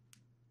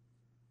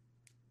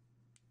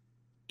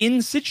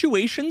 In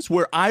situations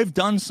where I've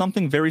done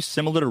something very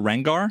similar to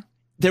Rengar,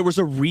 there was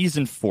a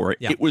reason for it.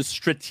 Yeah. It was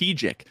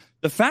strategic.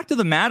 The fact of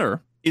the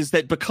matter is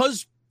that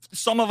because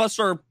some of us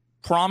are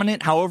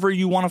prominent, however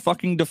you want to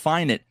fucking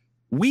define it,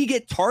 we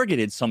get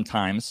targeted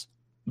sometimes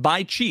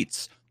by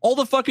cheats. All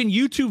the fucking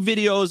YouTube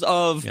videos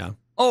of,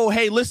 oh,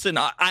 hey, listen,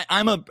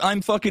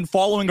 I'm fucking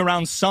following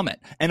around Summit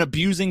and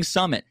abusing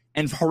Summit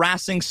and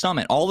harassing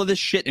Summit, all of this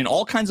shit in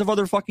all kinds of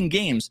other fucking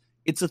games.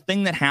 It's a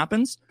thing that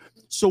happens.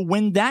 So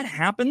when that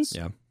happens,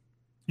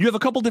 you have a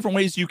couple different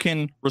ways you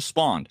can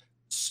respond.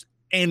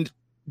 And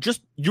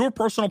just your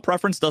personal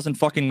preference doesn't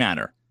fucking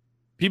matter.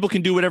 People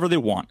can do whatever they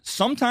want.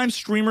 Sometimes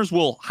streamers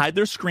will hide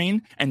their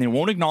screen and they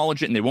won't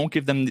acknowledge it and they won't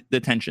give them the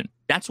attention.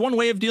 That's one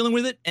way of dealing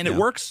with it, and it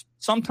works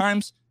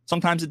sometimes.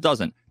 Sometimes it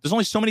doesn't. There's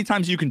only so many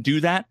times you can do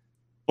that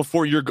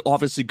before you're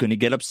obviously going to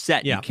get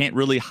upset. You can't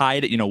really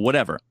hide it,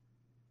 whatever.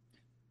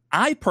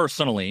 I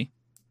personally,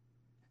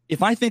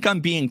 if I think I'm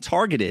being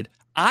targeted,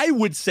 I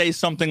would say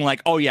something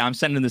like, oh yeah, I'm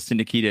sending this to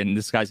Nikita and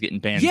this guy's getting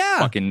banned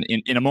fucking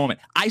in a moment.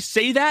 I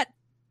say that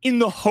in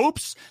the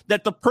hopes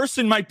that the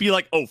person might be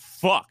like, oh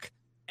fuck,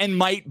 and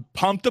might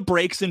pump the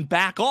brakes and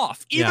back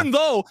off. Even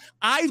though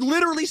I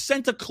literally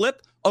sent a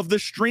clip of the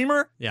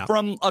streamer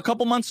from a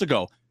couple months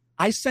ago.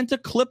 I sent a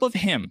clip of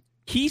him.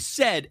 He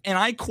said, and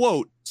I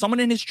quote, someone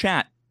in his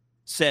chat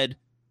said,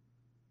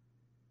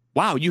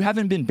 wow, you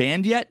haven't been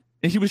banned yet?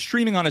 And he was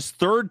streaming on his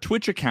third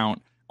Twitch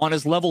account on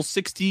his level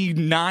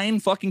 69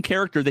 fucking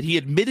character that he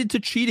admitted to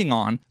cheating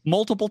on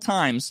multiple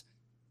times.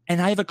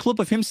 And I have a clip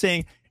of him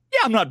saying, yeah,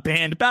 I'm not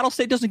banned.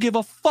 Battlestate doesn't give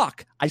a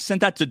fuck. I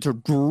sent that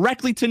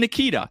directly to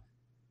Nikita.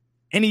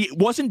 and he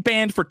wasn't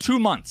banned for 2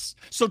 months.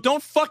 So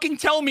don't fucking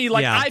tell me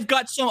like Yeah. I've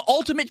got some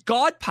ultimate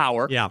god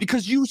power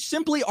because you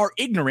simply are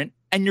ignorant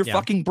and you're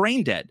fucking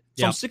brain dead.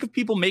 So I'm sick of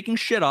people making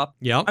shit up.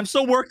 Yep. I'm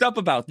so worked up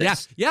about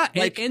this. Yeah.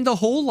 Like, and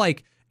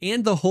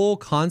the whole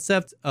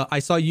concept, I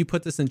saw you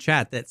put this in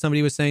chat that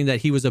somebody was saying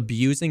that he was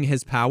abusing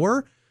his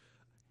power.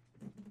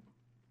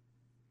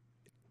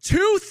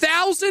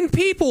 2,000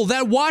 people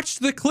that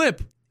watched the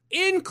clip,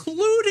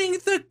 including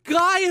the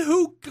guy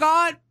who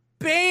got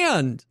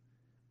banned,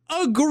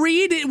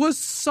 agreed it was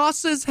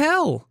sus as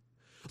hell.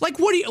 Like,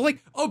 what do you,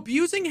 like,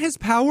 abusing his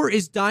power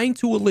is dying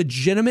to a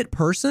legitimate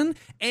person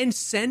and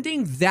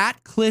sending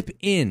that clip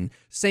in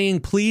saying,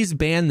 please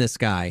ban this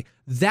guy.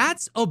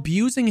 That's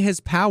abusing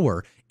his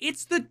power.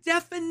 It's the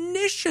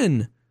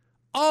definition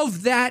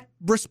of that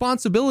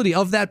responsibility,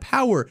 of that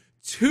power,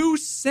 to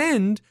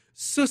send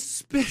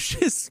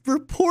suspicious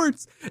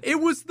reports. It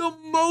was the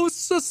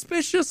most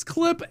suspicious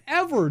clip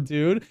ever,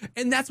 dude.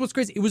 And that's what's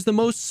crazy. It was the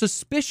most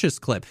suspicious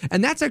clip.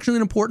 And that's actually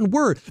an important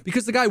word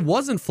because the guy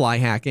wasn't fly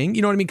hacking.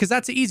 You know what I mean? Because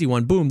that's an easy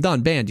one. Boom,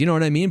 done, banned. You know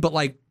what I mean? But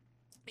like,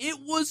 it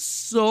was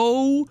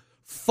so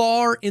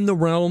far in the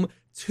realm.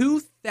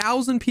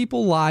 2,000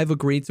 people live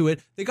agreed to it.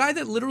 The guy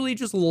that literally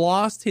just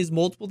lost his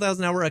multiple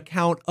thousand-hour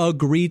account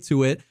agreed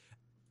to it.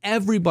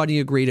 Everybody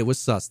agreed it was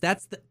sus.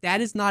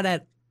 That is not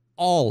at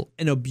all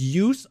an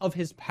abuse of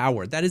his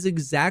power. That is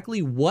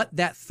exactly what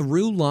that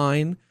through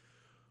line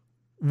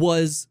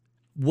was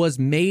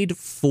made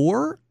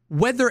for.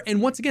 Whether, and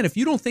once again, if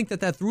you don't think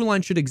that through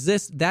line should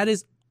exist, that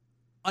is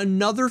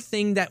another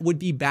thing that would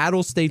be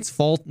Battle State's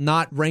fault,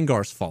 not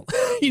Rengar's fault.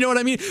 You know what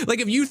I mean? Like,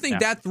 if you think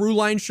that through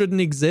line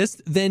shouldn't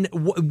exist, then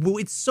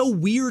it's so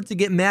weird to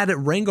get mad at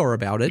Rengar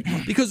about it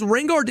because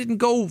Rengar didn't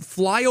go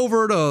fly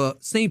over to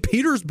St.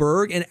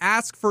 Petersburg and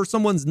ask for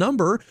someone's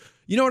number.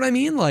 You know what I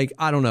mean? Like,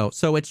 I don't know.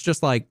 So it's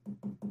just like,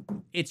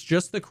 it's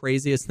just the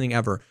craziest thing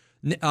ever.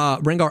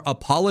 Rengar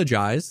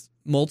apologized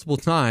multiple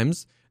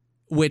times,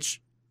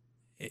 which,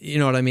 you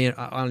know what I mean?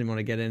 I don't even want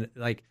to get in.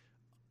 Like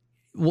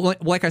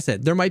I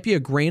said, there might be a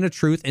grain of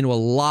truth into a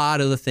lot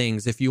of the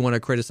things if you want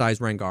to criticize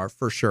Rengar,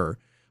 for sure.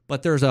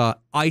 But there's a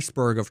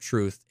iceberg of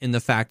truth in the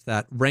fact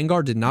that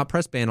Rengar did not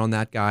press ban on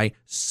that guy.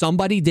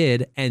 Somebody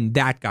did, and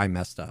that guy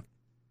messed up.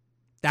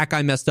 That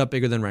guy messed up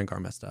bigger than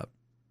Rengar messed up.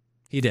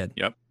 He did.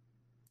 Yep.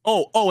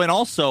 Oh, and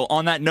also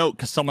on that note,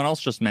 because someone else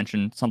just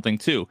mentioned something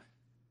too.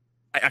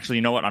 Actually,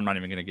 you know what? I'm not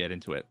even going to get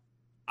into it.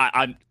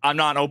 I'm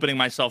not opening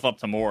myself up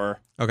to more.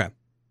 Okay.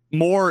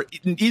 More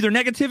either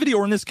negativity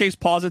or in this case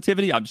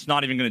positivity. I'm just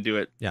not even going to do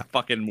it. Yeah.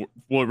 Fucking.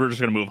 We're just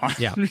going to move on.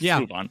 Yeah. Yeah.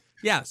 Move on.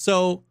 Yeah.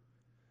 So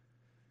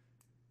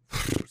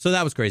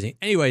that was crazy.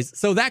 Anyways,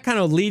 so that kind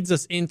of leads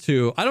us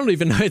into, I don't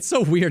even know. It's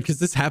so weird because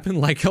this happened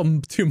like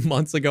 2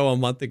 months ago, a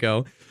month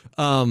ago.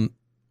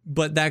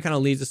 But that kind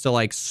of leads us to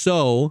like,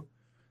 so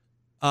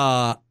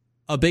a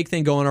big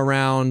thing going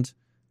around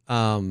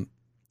now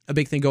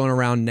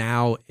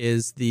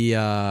is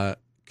the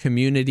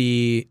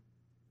community.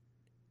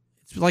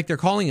 It's like they're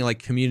calling it like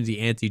community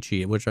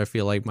anti-cheat, which I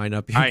feel like might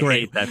not be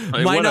great.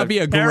 Might not be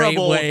a great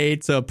way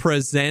to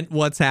present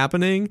what's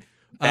happening.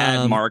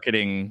 Bad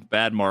marketing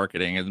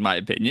is my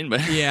opinion,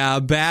 but yeah,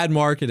 bad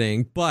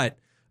marketing. But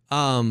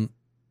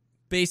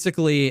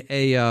basically,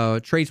 a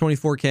Trade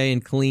 24K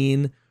and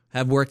Clean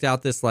have worked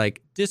out this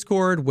like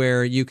Discord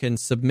where you can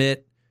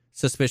submit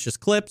suspicious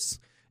clips,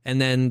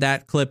 and then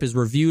that clip is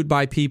reviewed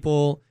by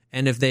people.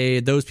 And if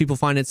those people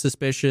find it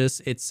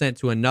suspicious, it's sent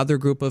to another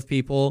group of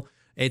people.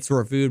 It's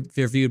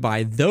reviewed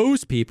by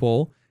those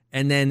people.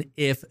 And then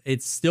if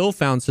it's still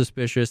found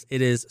suspicious,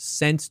 it is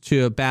sent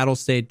to Battle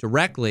State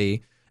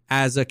directly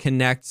as a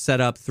connect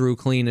set up through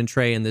Clean and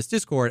Trey in this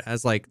Discord,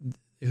 as like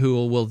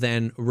who will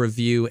then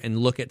review and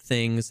look at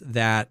things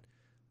that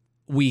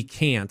we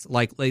can't.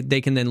 Like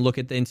they can then look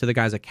into the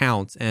guy's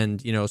accounts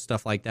and, you know,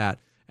 stuff like that,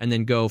 and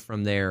then go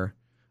from there.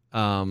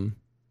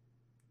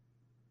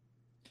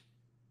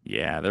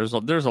 Yeah, there's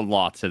a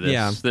lot to this.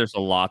 Yeah. There's a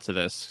lot to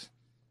this.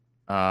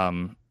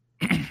 I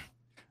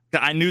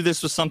knew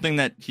this was something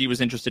that he was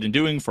interested in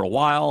doing for a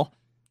while.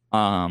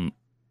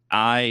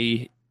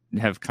 I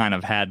have kind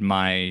of had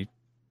my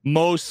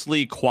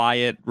mostly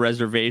quiet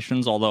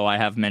reservations, although I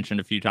have mentioned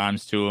a few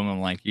times to him, I'm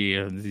like,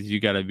 yeah, you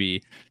got to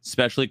be,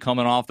 especially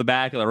coming off the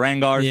back of the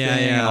Rengar thing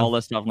and all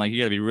this stuff. I'm like, you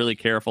got to be really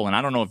careful. And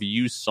I don't know if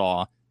you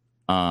saw,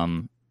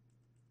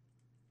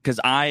 because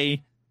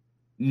I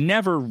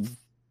never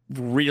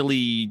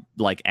really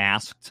like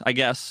asked, I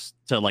guess,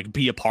 to like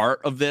be a part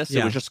of this.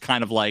 It was just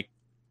kind of like,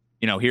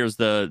 you know, here's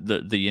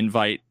the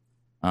invite.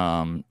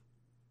 How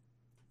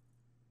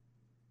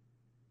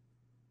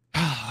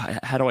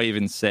do I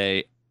even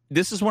say?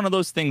 This is one of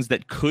those things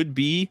that could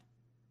be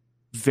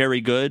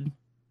very good.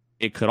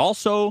 It could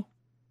also,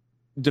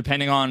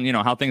 depending on, you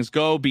know, how things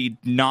go, be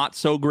not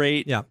so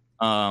great. Yeah.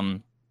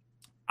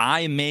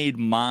 I made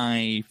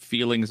my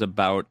feelings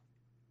about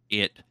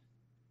it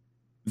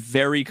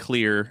very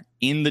clear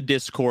in the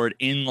Discord,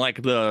 in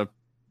like the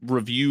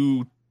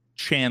review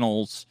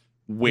channels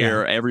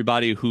where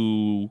everybody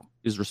who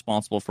is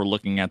responsible for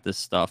looking at this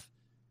stuff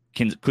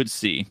could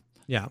see.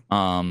 Yeah.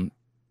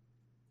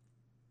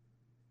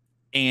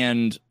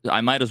 and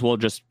I might as well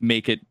just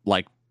make it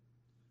like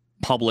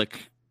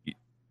public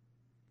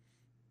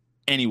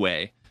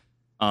anyway.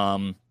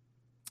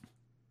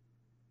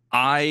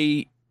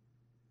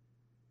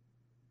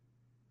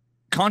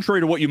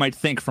 Contrary to what you might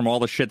think from all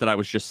the shit that I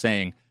was just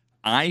saying,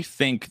 I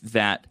think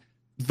that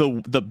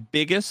the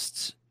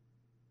biggest,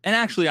 and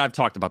actually I've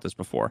talked about this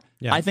before,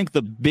 I think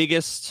the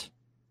biggest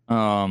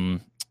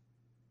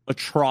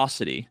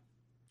atrocity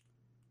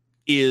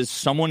is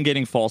someone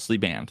getting falsely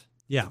banned.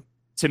 Yeah.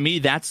 To me,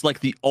 that's like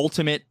the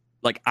ultimate,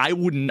 like I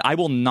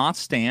will not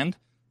stand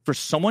for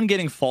someone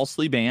getting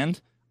falsely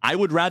banned. I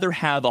would rather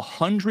have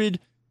 100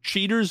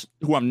 cheaters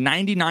who I'm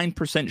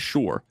 99%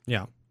 sure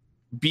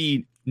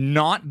be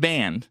not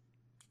banned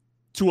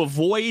to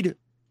avoid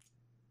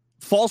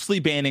falsely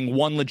banning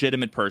one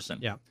legitimate person.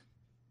 Yeah.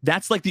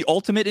 That's like the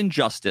ultimate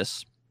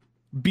injustice,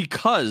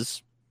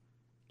 because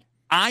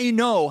I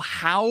know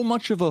how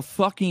much of a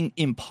fucking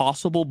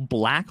impossible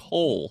black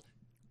hole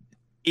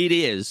it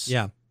is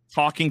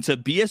talking to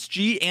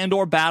BSG and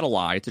or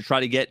BattlEye to try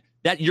to get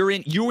that. You're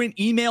in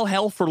email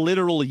hell for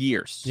literal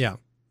years. Yeah.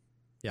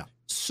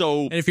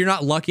 So, and if you're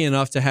not lucky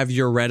enough to have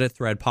your Reddit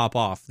thread pop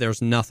off, there's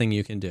nothing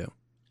you can do.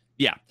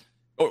 Yeah.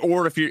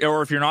 Or if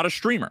you're not a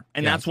streamer,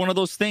 and that's one of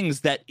those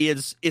things that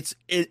is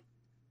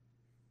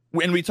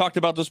when we talked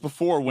about this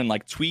before, when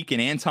like Tweak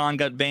and Anton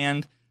got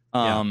banned.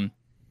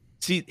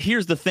 See,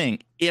 here's the thing: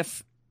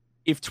 if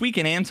Tweak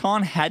and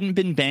Anton hadn't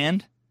been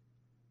banned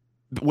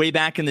way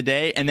back in the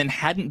day and then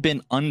hadn't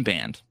been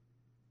unbanned,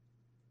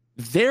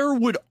 there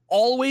would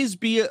always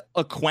be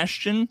a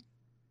question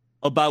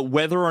about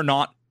whether or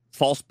not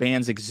false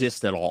bans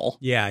exist at all.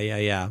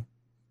 Yeah.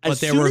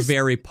 But there were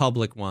very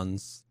public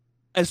ones.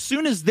 As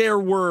soon as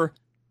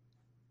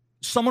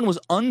someone was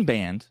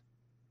unbanned,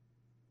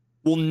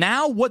 well,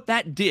 now what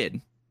that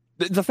did,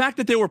 the fact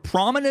that they were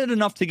prominent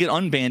enough to get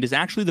unbanned is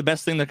actually the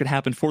best thing that could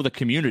happen for the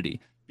community,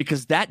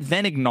 because that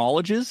then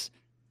acknowledges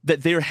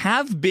that there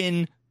have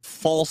been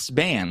false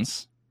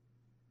bans.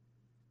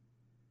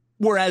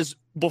 Whereas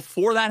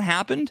before that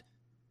happened,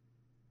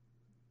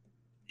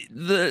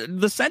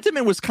 the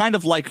sentiment was kind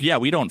of like, yeah,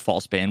 we don't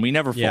false ban. We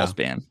never false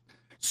ban.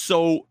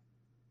 So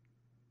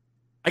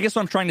I guess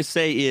what I'm trying to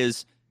say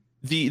is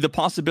the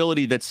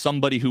possibility that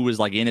somebody who was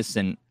like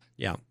innocent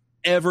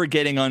ever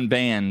getting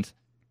unbanned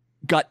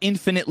got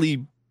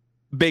infinitely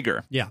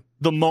bigger. Yeah.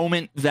 The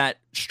moment that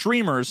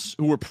streamers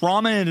who were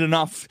prominent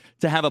enough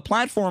to have a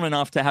platform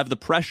enough to have the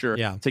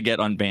pressure to get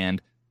unbanned,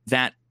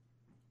 that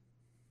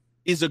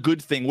is a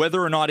good thing,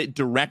 whether or not it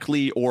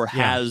directly or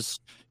has,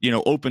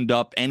 opened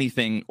up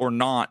anything or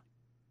not.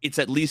 It's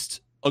at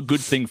least a good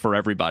thing for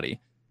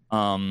everybody.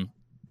 I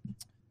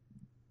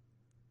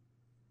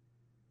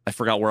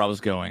forgot where I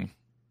was going.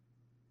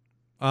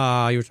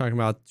 You were talking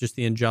about just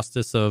the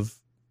injustice of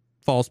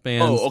false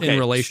bans in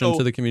relation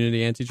to the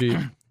community anti-cheat.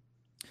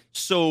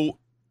 So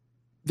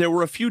there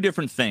were a few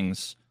different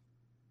things.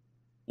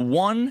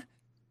 One,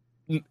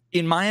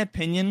 in my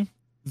opinion,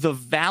 the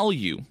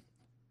value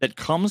that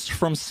comes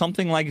from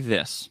something like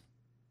this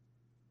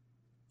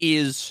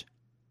is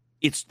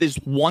this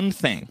one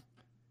thing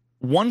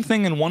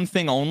and one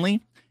thing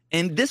only.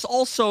 And this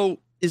also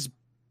is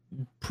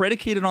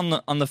predicated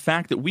on the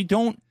fact that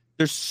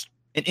there's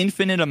an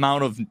infinite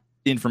amount of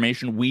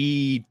information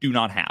we do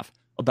not have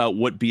about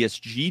what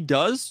BSG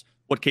does,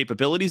 what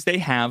capabilities they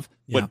have,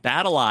 what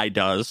BattlEye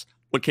does,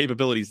 what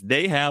capabilities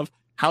they have,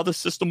 how the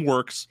system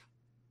works,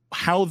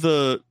 how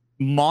the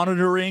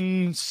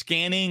monitoring,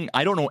 scanning,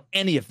 I don't know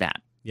any of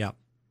that. Yeah.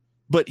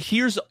 But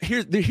here's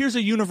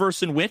a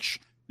universe in which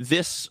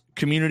this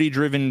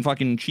community-driven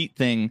fucking cheat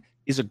thing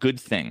is a good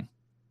thing.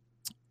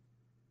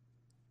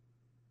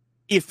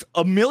 If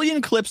 1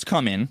 million clips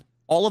come in,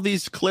 all of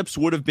these clips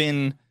would have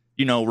been,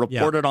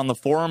 reported on the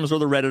forums or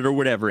the Reddit or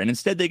whatever, and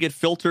instead they get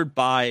filtered out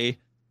by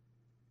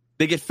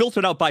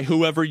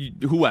whoever.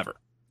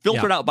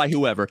 Filtered out by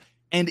whoever.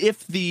 And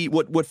if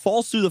what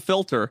falls through the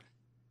filter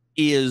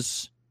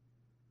is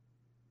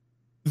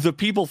the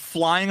people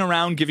flying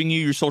around giving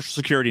you your social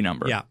security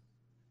number. Yeah.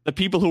 The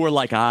people who are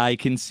like, I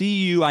can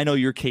see you, I know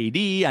your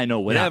KD, I know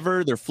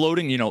whatever, they're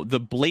floating, the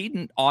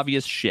blatant,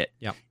 obvious shit.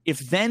 Yeah. If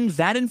then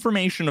that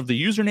information of the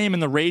username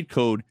and the raid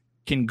code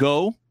can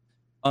go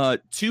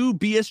to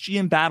BSG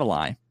and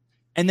BattlEye,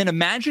 and then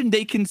imagine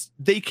they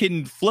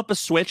can flip a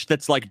switch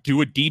that's like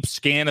do a deep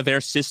scan of their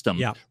system,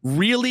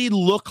 really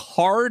look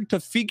hard to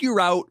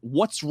figure out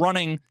what's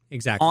running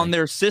on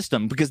their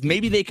system, because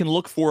maybe they can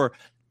look for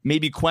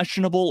maybe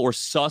questionable or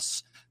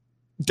sus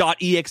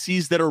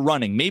 .exes that are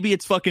running. Maybe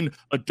it's fucking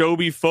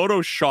Adobe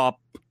Photoshop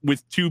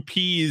with 2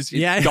 P's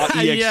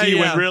 .exe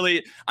when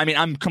really, I mean,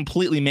 I'm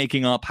completely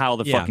making up how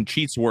the fucking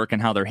cheats work and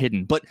how they're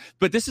hidden. But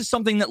this is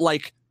something that,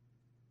 like,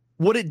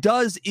 what it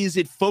does is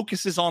it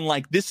focuses on,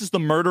 like, this is the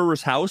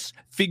murderer's house,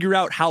 figure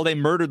out how they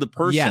murdered the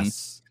person.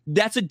 Yes.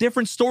 That's a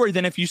different story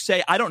than if you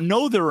say, I don't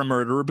know they're a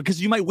murderer, because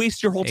you might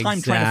waste your whole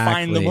time trying to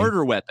find the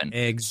murder weapon.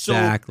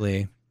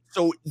 Exactly.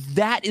 So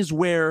that is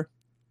where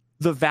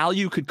the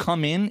value could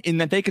come in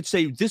that they could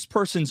say this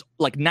person's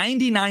like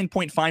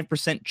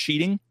 99.5%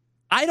 cheating.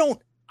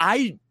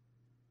 I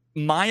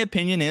my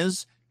opinion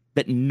is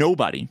that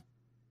nobody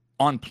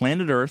on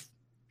planet Earth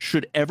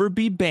should ever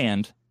be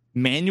banned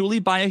manually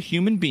by a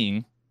human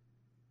being,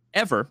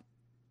 ever.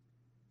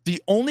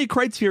 The only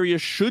criteria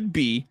should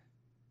be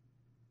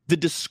the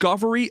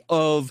discovery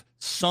of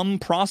some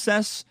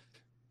process,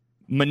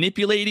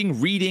 manipulating,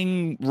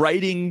 reading,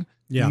 writing,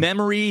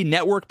 memory,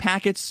 network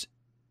packets.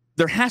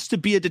 There has to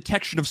be a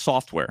detection of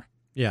software.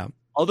 Yeah.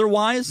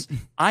 Otherwise,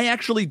 I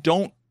actually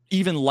don't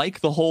even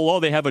like the whole,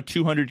 they have a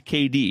 200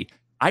 KD.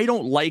 I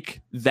don't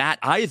like that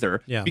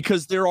either,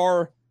 because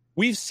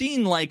we've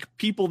seen like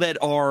people that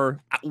are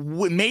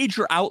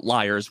major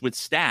outliers with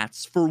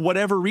stats for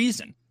whatever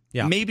reason.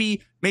 Yeah.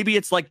 Maybe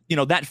it's like,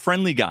 that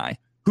friendly guy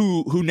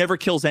who never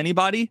kills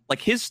anybody. Like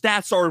his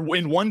stats are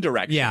in one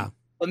direction. Yeah.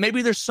 But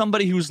maybe there's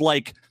somebody who's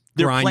like,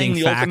 they're grinding playing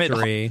the factory.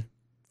 ultimate.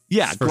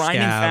 Yeah.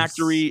 Grinding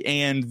factory.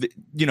 And,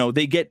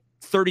 they get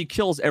 30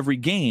 kills every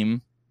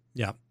game.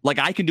 Yeah. Like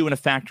I can do in a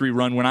factory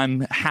run when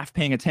I'm half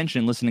paying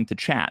attention, listening to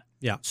chat.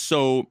 Yeah.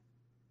 So,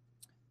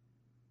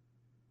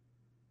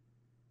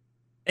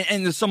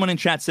 and there's someone in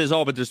chat says,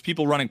 but there's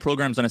people running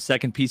programs on a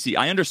second PC.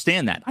 I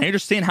understand that. I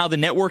understand how the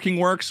networking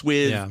works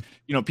with,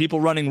 people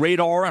running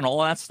radar and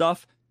all that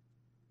stuff.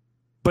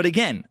 But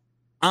again,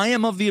 I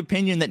am of the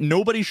opinion that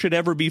nobody should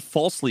ever be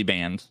falsely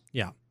banned.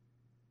 Yeah.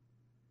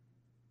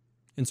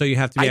 And so you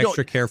have to be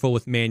extra careful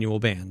with manual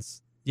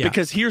bans. Yeah.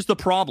 Because here's the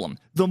problem.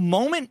 The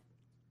moment,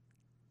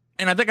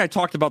 and I think I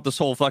talked about this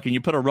whole fucking, you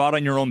put a rod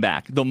on your own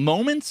back. The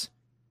moment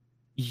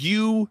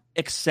you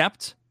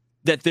accept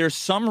that there's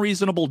some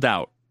reasonable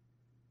doubt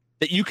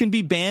that you can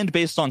be banned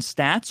based on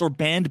stats or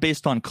banned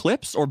based on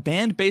clips or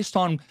banned based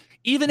on,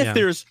 even if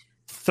there's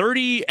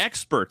 30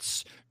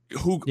 experts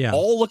who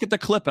all look at the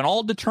clip and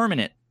all determine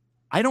it.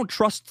 I don't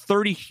trust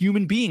 30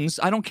 human beings.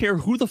 I don't care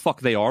who the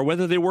fuck they are,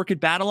 whether they work at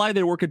BattlEye,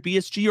 they work at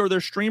BSG, or they're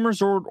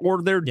streamers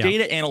or they're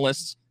data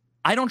analysts.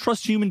 I don't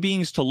trust human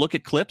beings to look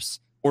at clips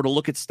or to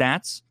look at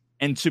stats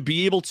and to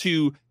be able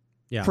to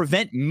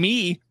prevent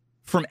me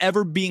from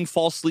ever being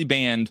falsely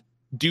banned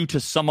due to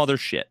some other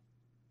shit.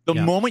 The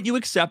moment you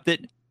accept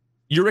it,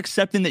 you're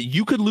accepting that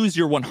you could lose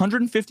your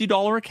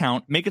 $150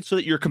 account, make it so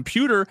that your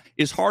computer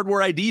is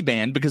hardware ID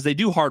banned, because they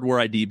do hardware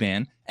ID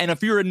ban. And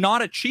if you're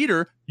not a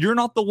cheater, you're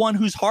not the one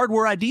who's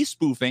hardware ID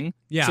spoofing.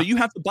 Yeah. So you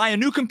have to buy a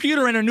new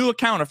computer and a new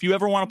account if you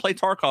ever want to play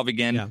Tarkov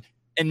again. Yeah.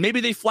 And maybe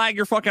they flag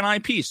your fucking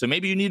IP. So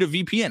maybe you need a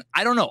VPN.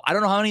 I don't know. I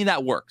don't know how any of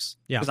that works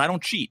because I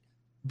don't cheat.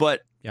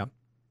 But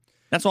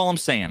that's all I'm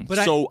saying.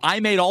 But I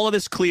made all of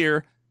this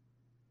clear.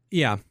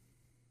 Yeah.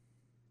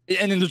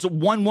 And then there's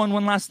one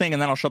last thing,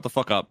 and then I'll shut the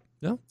fuck up.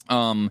 Yeah.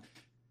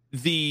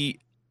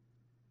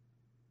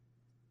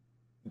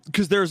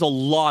 Because there's a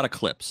lot of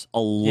clips,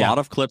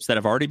 of clips that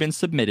have already been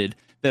submitted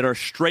that are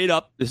straight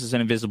up, this is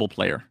an invisible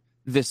player.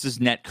 This is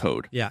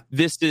netcode. Yeah.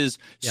 This is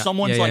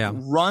someone's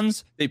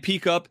runs, they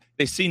peek up,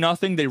 they see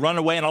nothing, they run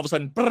away, and all of a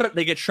sudden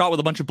they get shot with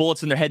a bunch of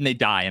bullets in their head and they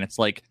die. And it's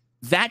like,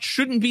 that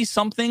shouldn't be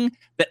something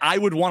that I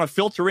would want to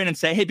filter in and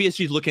say, hey,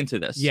 BSG, look into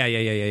this.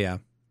 Yeah.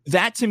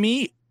 That to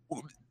me,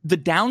 the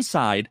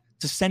downside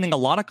to sending a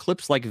lot of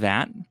clips like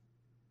that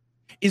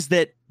is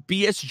that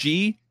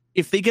BSG,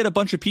 if they get a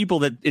bunch of people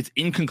that it's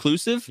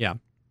inconclusive,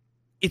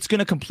 it's going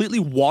to completely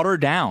water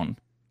down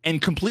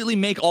and completely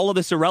make all of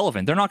this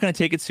irrelevant. They're not going to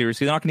take it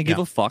seriously. They're not going to give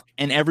a fuck,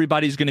 and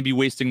everybody's going to be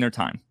wasting their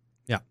time.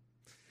 Yeah.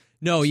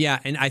 No,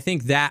 and I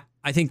think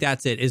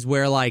that's it, is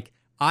where like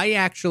I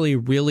actually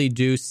really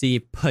do see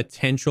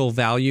potential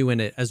value in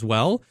it as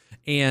well.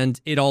 And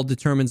it all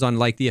determines on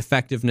like the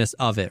effectiveness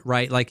of it,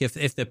 right? Like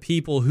if the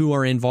people who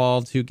are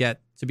involved, who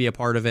get to be a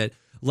part of it,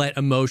 let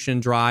emotion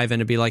drive and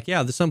it'd be like,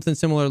 there's something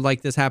similar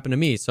like this happened to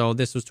me. So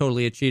this was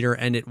totally a cheater,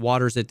 and it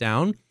waters it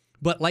down.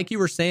 But like you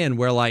were saying,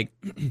 where like,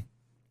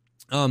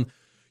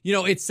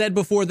 it's said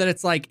before that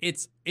it's like,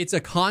 it's a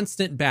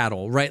constant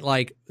battle, right?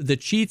 Like the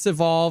cheats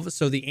evolve,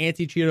 so the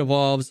anti-cheat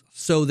evolves,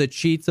 so the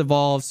cheats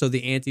evolve, so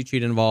the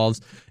anti-cheat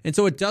evolves. And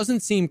so it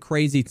doesn't seem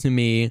crazy to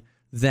me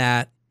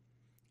that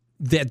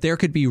there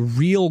could be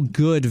real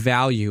good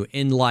value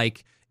in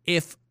like,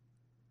 if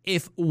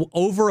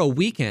over a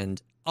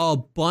weekend, a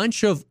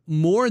bunch of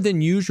more than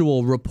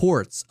usual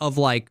reports of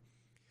like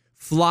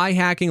fly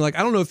hacking. Like,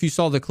 I don't know if you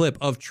saw the clip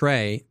of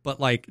Trey, but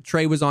like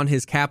Trey was on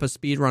his Kappa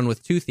speedrun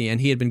with Toothy, and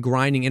he had been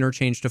grinding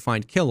interchange to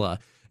find Killa,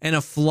 and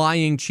a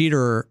flying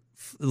cheater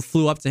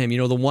flew up to him,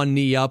 the one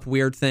knee up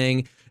weird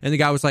thing. And the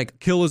guy was like,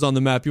 Killa's on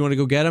the map. You want to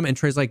go get him? And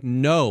Trey's like,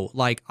 no,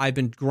 like I've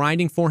been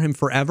grinding for him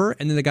forever.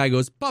 And then the guy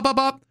goes, bop, bop,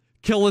 bop,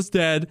 Killa's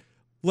dead.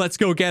 Let's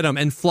go get him.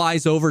 And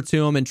flies over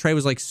to him. And Trey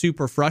was like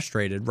super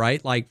frustrated,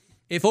 right? Like,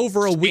 if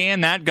over a week, scan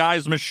that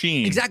guy's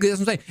machine. Exactly, that's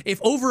what I'm saying.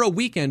 If over a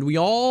weekend we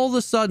all of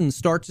a sudden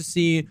start to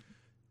see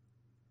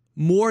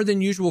more than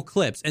usual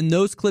clips, and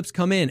those clips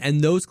come in,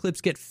 and those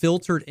clips get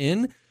filtered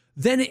in,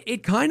 then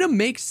it kind of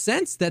makes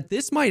sense that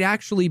this might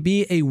actually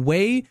be a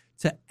way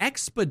to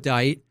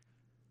expedite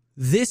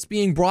this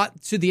being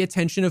brought to the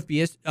attention of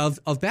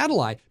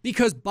BattlEye.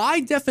 Because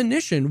by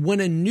definition, when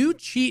a new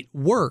cheat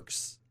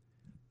works,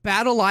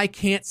 BattlEye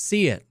can't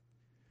see it.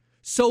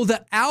 So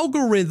the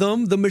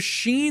algorithm, the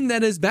machine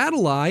that is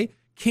BattlEye,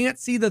 can't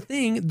see the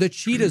thing. The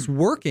cheat is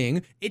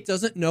working. It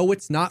doesn't know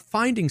it's not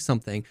finding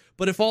something.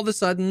 But if all of a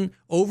sudden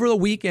over the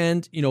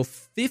weekend,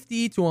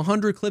 50 to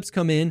 100 clips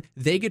come in,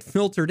 they get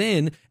filtered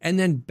in, and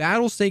then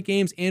Battlestate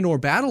Games and or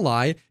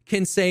BattlEye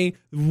can say,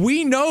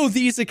 we know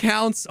these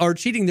accounts are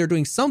cheating. They're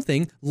doing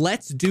something.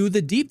 Let's do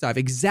the deep dive.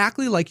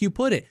 Exactly like you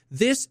put it.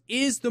 This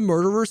is the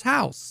murderer's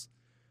house.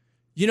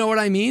 You know what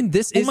I mean?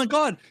 This is. Oh my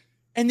God.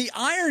 And the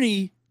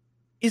irony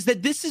is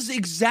that this is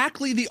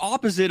exactly the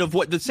opposite of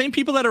what the same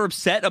people that are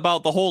upset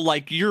about the whole,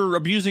 like, you're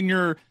abusing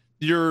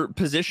your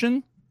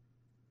position.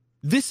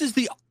 It's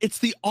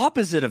the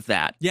opposite of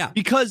that. Yeah.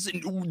 Because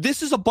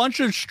this is a bunch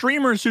of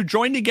streamers who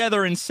joined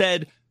together and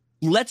said,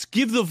 let's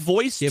give the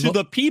voice to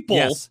the people.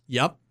 Yes.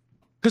 Yep.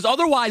 Because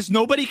otherwise,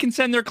 nobody can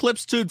send their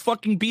clips to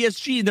fucking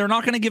BSG. They're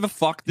not going to give a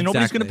fuck.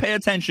 Nobody's going to pay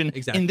attention.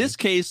 Exactly. In this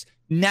case,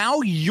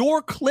 now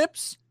your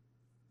clips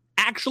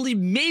actually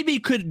maybe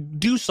could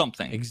do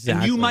something.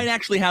 Exactly. And you might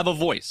actually have a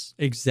voice.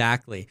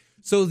 Exactly.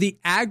 So the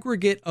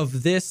aggregate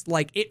of this,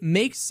 like, it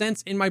makes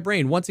sense in my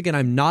brain. Once again,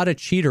 I'm not a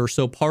cheater,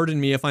 so pardon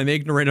me if I'm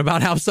ignorant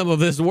about how some of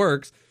this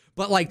works.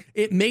 But, like,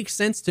 it makes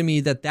sense to me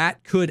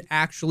that could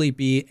actually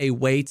be a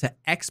way to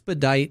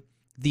expedite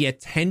the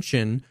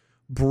attention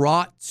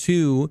brought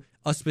to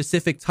a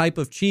specific type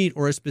of cheat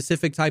or a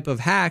specific type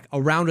of hack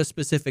around a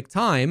specific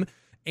time.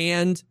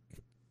 And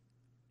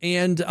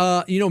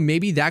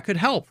maybe that could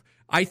help.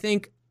 I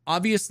think,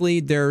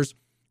 obviously,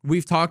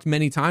 we've talked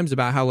many times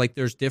about how, like,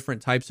 there's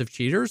different types of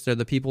cheaters. There are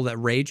the people that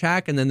rage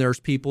hack, and then there's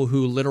people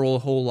who literal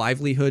whole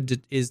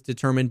livelihood is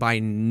determined by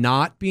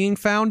not being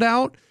found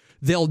out.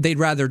 They'd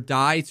rather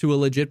die to a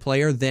legit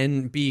player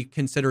than be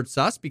considered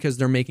sus because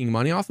they're making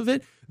money off of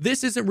it.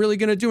 This isn't really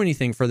going to do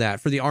anything for that,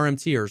 for the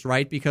RMTers,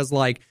 right? Because,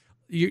 like,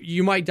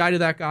 you might die to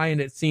that guy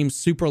and it seems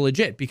super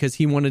legit because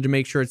he wanted to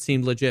make sure it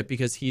seemed legit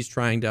because he's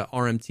trying to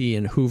RMT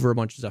and hoover a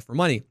bunch of stuff for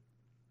money.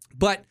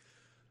 But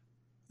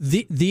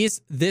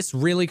this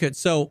really could.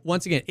 So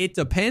once again, it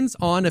depends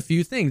on a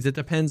few things. It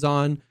depends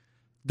on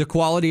the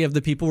quality of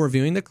the people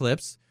reviewing the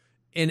clips,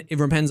 and it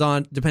depends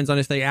on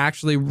if they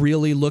actually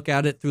really look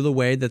at it through the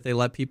way that they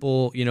let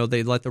people,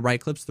 they let the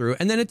right clips through.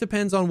 And then it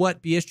depends on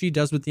what BSG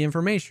does with the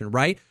information,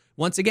 right?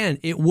 Once again,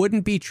 it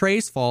wouldn't be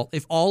Trey's fault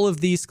if all of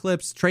these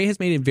clips, Trey has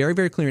made it very,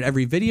 very clear in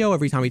every video,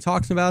 every time he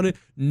talks about it,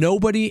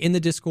 nobody in the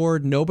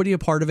Discord, nobody a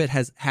part of it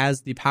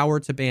has the power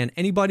to ban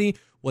anybody.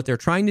 What they're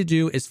trying to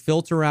do is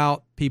filter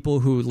out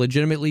people who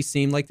legitimately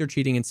seem like they're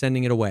cheating and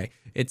sending it away.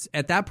 It's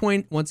at that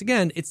point, once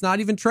again, it's not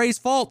even Trey's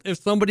fault if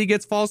somebody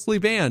gets falsely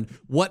banned.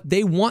 What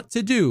they want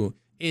to do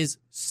is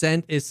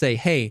say,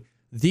 hey,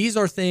 these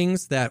are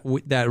things that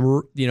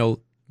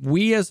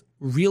we as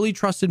really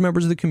trusted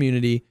members of the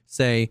community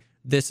say,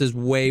 this is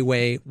way,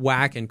 way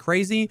whack and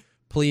crazy.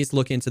 Please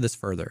look into this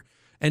further.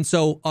 And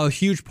so a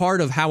huge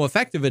part of how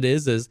effective it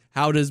is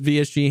how does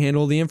VSG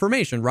handle the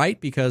information, right?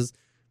 Because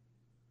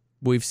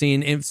we've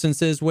seen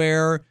instances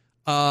where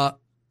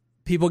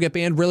people get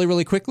banned really,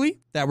 really quickly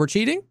that were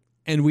cheating.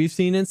 And we've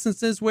seen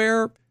instances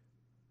where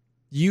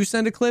you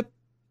send a clip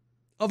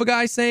of a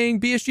guy saying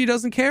BSG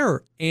doesn't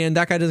care and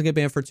that guy doesn't get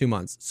banned for 2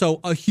 months. So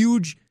a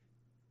huge,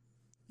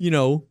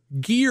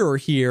 gear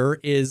here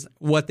is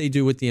what they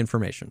do with the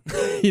information.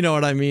 You know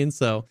what I mean?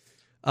 So,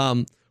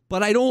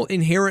 but I don't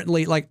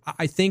inherently, like,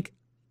 I think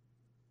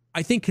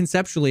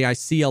conceptually I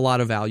see a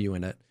lot of value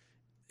in it,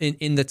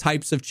 in the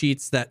types of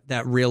cheats that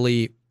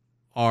really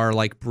are,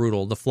 like,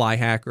 brutal. The fly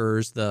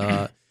hackers,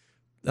 the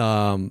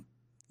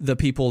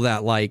people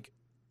that, like,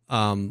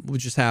 would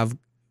just have,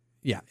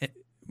 we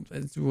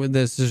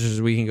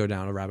can go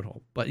down a rabbit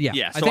hole, but so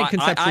I think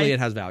conceptually it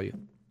has value.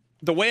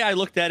 The way I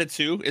looked at it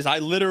too is I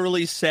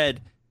literally said,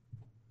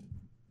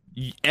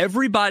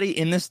 everybody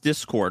in this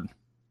Discord,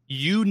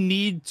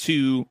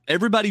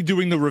 everybody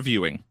doing the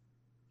reviewing,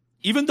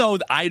 even though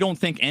I don't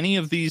think any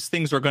of these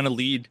things are going to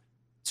lead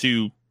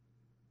to,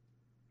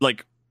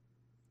 like,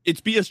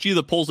 it's BSG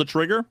that pulls the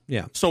trigger.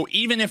 Yeah. So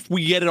even if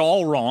we get it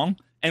all wrong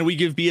and we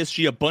give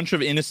BSG a bunch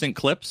of innocent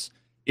clips,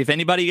 if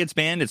anybody gets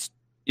banned, it's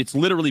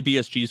literally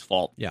BSG's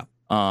fault. Yeah.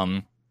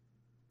 But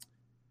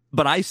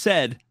I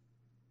said,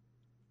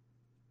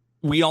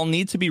 we all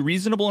need to be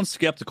reasonable and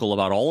skeptical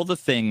about all of the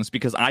things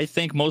because I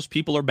think most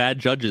people are bad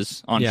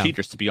judges on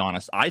cheaters, to be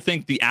honest. I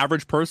think the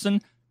average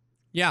person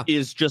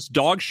is just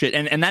dog shit.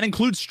 And that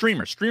includes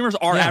streamers. Streamers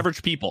are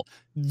average people.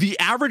 The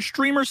average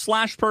streamer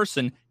 /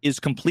 person is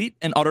complete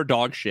and utter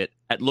dog shit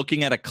at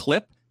looking at a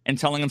clip and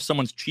telling them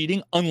someone's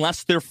cheating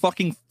unless they're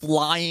fucking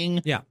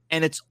flying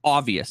and it's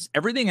obvious.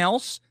 Everything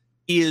else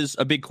is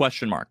a big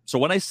question mark. So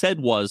what I said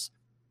was,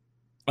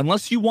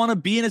 unless you want to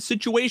be in a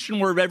situation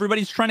where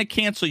everybody's trying to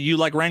cancel you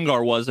like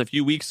Rengar was a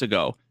few weeks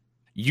ago,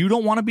 you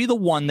don't want to be the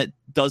one that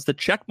does the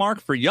check mark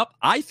for, yup,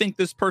 I think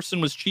this person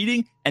was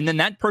cheating, and then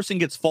that person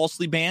gets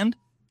falsely banned.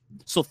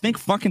 So think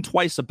fucking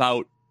twice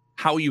about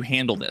how you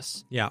handle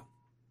this. Yeah.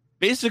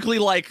 Basically,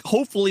 like,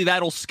 hopefully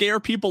that'll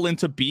scare people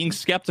into being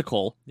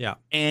skeptical. Yeah.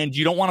 And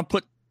you don't want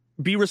to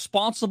be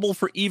responsible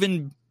for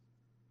even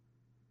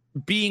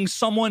being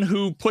someone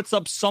who puts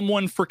up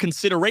someone for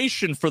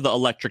consideration for the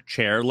electric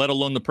chair, let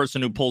alone the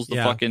person who pulls the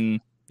fucking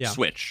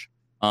switch.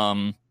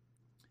 And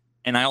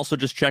I also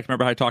just checked.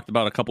 Remember, I talked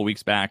about a couple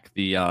weeks back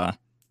the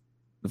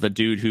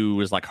dude who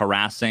was like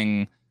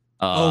harassing.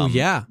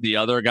 The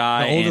other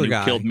guy, the older and who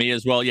guy killed me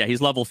as well. Yeah,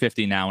 he's level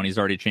 50 now, and he's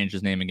already changed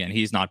his name again.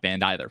 He's not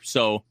banned either.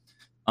 So,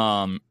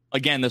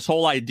 again, this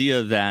whole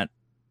idea that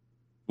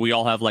we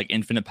all have like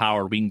infinite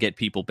power, we can get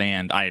people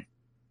banned.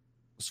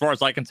 As far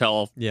as I can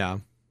tell,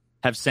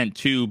 have sent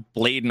 2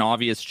 blatant,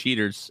 obvious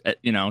cheaters,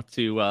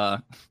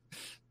 to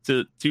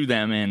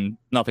them, and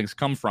nothing's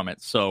come from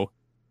it. So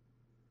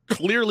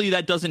clearly,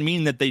 that doesn't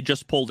mean that they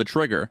just pulled the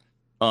trigger.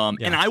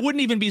 And I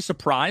wouldn't even be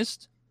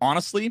surprised.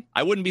 Honestly,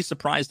 I wouldn't be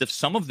surprised if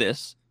some of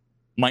this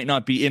might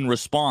not be in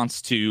response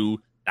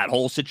to that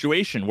whole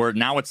situation where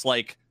now it's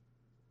like,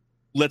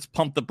 let's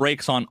pump the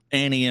brakes on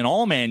any and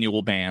all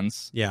manual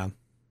bans. Yeah.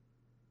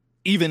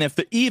 Even if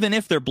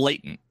they're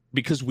blatant,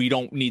 because we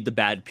don't need the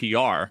bad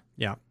PR.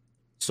 Yeah.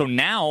 So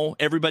now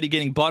everybody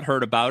getting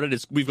butthurt about it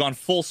is we've gone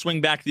full swing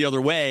back the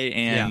other way,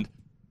 and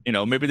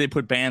maybe they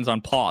put bans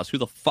on pause. Who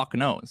the fuck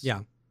knows?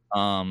 Yeah.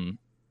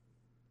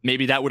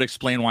 Maybe that would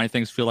explain why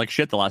things feel like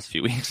shit the last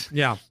few weeks.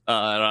 Yeah.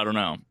 I don't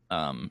know.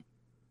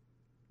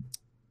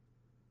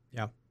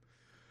 Yeah.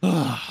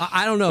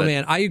 I don't know,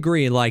 man. I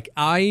agree. Like,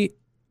 I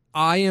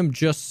am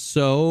just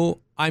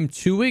I'm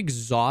too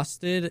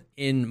exhausted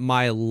in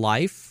my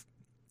life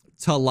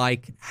to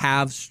like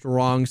have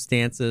strong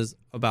stances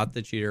about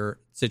the cheater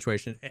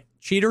situation.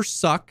 Cheaters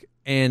suck,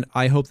 and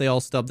I hope they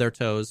all stub their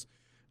toes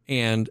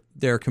and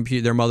their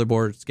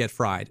motherboards get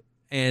fried.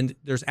 And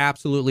there's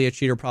absolutely a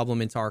cheater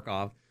problem in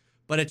Tarkov.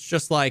 But it's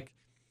just like,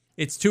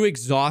 it's too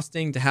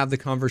exhausting to have the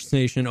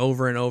conversation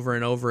over and over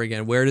and over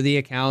again. Where do the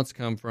accounts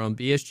come from?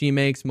 BSG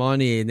makes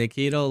money.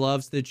 Nikita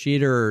loves the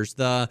cheaters.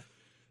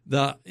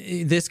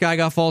 This guy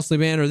got falsely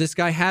banned, or this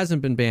guy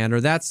hasn't been banned,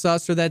 or that's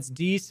sus, or that's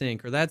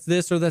desync, or that's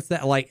this, or that's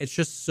that. Like, it's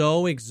just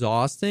so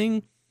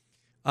exhausting.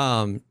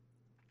 And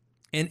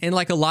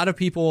like a lot of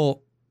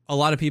people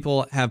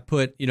have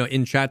put,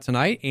 in chat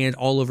tonight and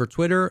all over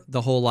Twitter,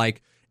 the whole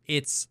like,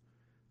 it's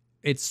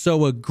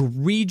so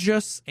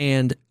egregious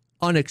and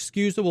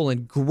unexcusable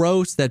and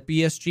gross that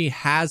BSG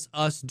has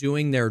us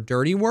doing their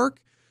dirty work.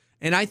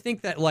 And I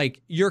think that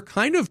like you're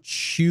kind of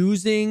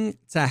choosing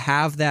to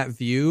have that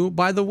view,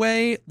 by the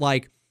way,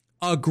 like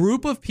a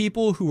group of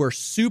people who are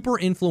super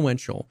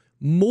influential,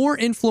 more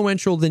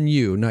influential than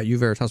you, not you,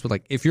 Veritas, but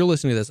like if you're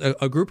listening to this,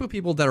 a group of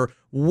people that are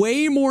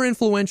way more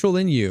influential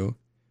than you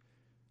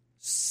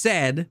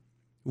said,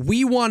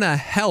 we want to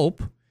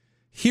help.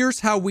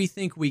 Here's how we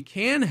think we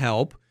can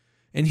help.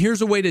 And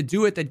here's a way to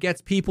do it that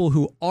gets people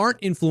who aren't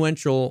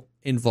influential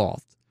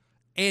involved.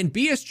 And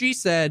BSG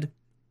said,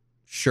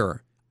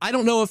 sure. I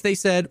don't know if they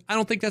said, I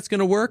don't think that's going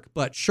to work,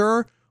 but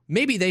sure.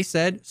 Maybe they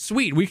said,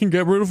 sweet, we can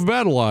get rid of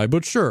BattlEye,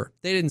 but sure.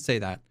 They didn't say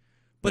that.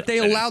 But they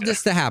allowed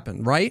this to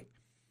happen, right?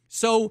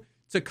 So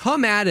to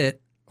come at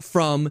it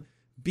from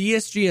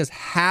BSG as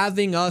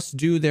having us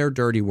do their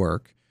dirty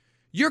work,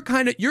 you're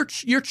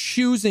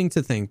choosing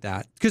to think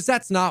that, because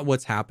that's not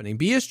what's happening.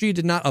 BSG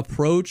did not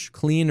approach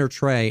Clean or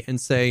Trey and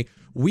say,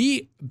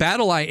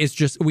 BattlEye is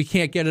just, we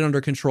can't get it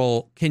under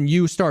control. Can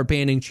you start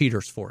banning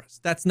cheaters for us?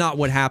 That's not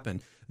what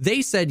happened.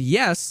 They said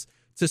yes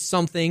to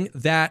something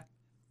that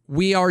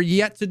we are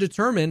yet to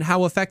determine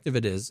how effective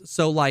it is.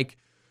 So like,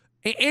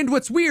 and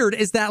what's weird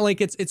is that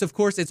like, it's of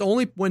course, it's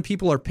only when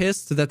people are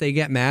pissed that they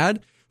get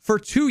mad. For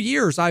 2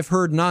 years, I've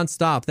heard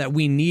nonstop that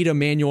we need a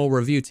manual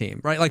review team,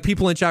 right? Like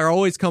people in chat are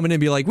always coming in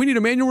and be like, we need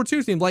a manual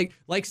review team, like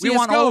CSGO we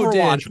want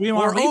Overwatch. did,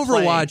 or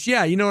Overwatch.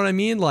 Yeah, you know what I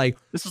mean? Like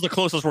this is the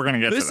closest we're going to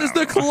get to that. This is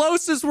the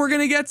closest we're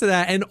going to get to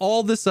that. And all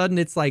of a sudden,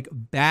 it's like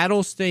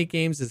Battlestate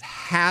Games is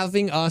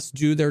having us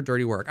do their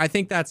dirty work. I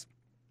think that's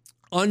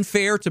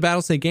unfair to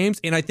Battlestate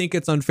Games, and I think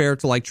it's unfair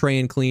to like Trey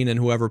and Clean and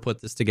whoever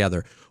put this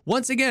together.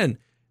 Once again,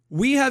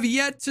 we have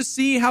yet to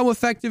see how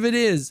effective it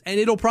is, and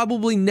it'll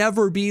probably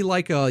never be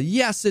like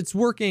yes, it's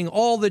working,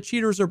 all the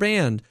cheaters are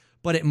banned,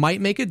 but it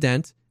might make a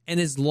dent. And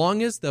as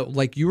long as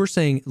like you were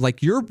saying,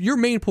 like your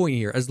main point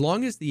here, as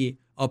long as the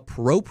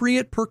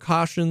appropriate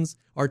precautions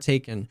are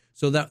taken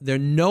so that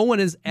no one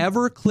is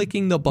ever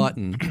clicking the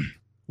button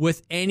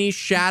with any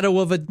shadow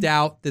of a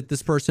doubt that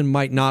this person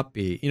might not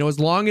be, as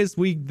long as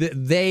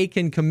they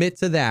can commit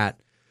to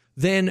that,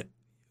 then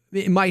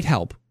it might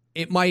help.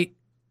 It might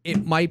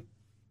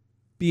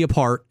be a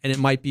part, and it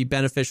might be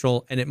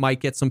beneficial, and it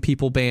might get some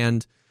people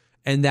banned,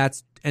 and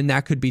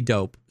that could be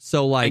dope.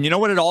 So like, and you know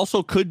what it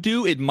also could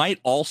do? It might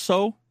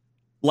also,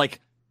 like,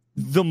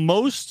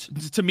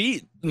 to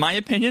me, my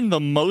opinion,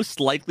 the most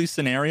likely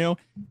scenario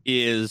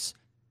is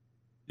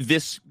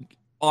this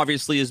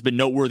obviously has been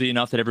noteworthy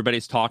enough that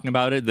everybody's talking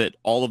about it, that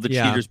all of the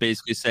cheaters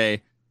basically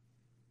say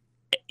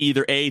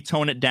either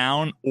tone it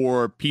down,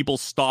 or people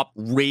stop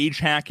rage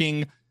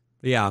hacking,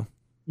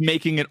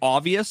 making it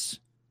obvious.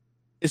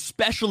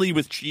 Especially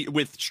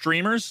with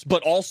streamers,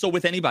 but also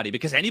with anybody,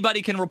 because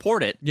anybody can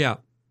report it. Yeah.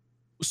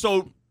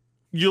 So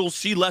you'll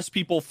see less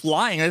people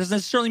flying. That doesn't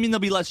necessarily mean there'll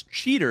be less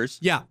cheaters.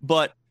 Yeah.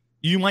 But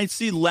you might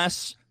see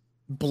less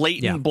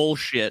blatant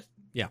bullshit.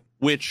 Yeah.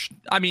 Which,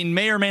 I mean,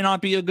 may or may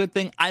not be a good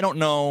thing. I don't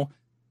know.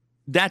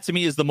 that to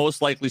me is the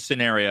most likely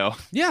scenario.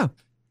 Yeah.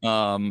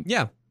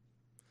 Yeah.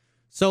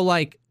 So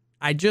like,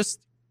 I just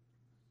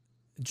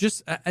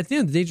at the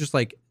end of the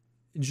day,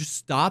 just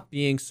stop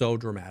being so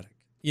dramatic.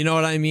 You know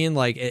what I mean?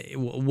 Like,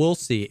 we'll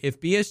see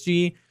if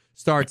BSG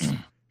starts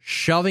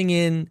shoving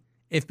in.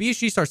 If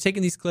BSG starts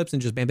taking these clips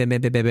and just ban,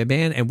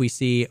 and we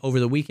see over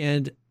the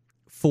weekend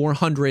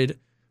 400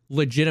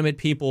 legitimate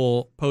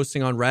people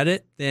posting on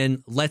Reddit,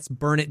 then let's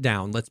burn it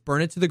down. Let's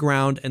burn it to the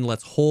ground and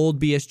let's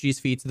hold BSG's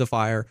feet to the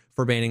fire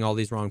for banning all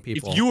these wrong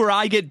people. If you or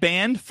I get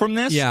banned from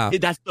this, yeah,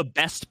 that's the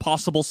best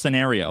possible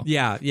scenario.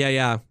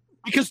 Yeah.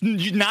 Because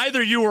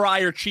neither you or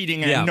I are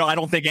cheating, and no, I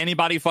don't think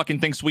anybody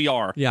fucking thinks we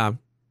are. Yeah.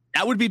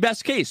 That would be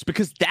best case,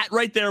 because that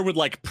right there would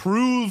like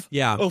prove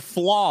a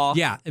flaw.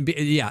 Yeah,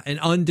 an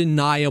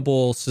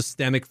undeniable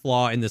systemic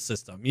flaw in the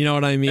system. You know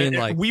what I mean?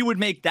 And we would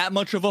make that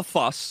much of a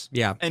fuss.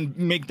 Yeah, and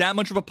make that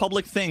much of a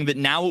public thing that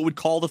now it would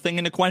call the thing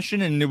into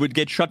question and it would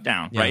get shut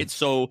down. Yeah. Right?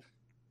 So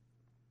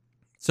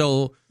I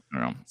don't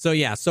know.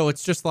 So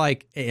it's just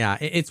like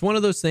it's one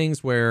of those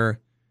things where.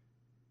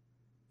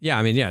 Yeah,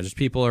 I mean, just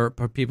people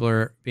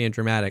are being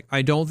dramatic.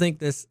 I don't think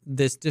this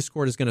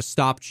Discord is going to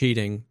stop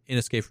cheating in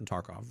Escape from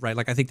Tarkov, right?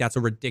 Like, I think that's a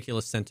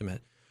ridiculous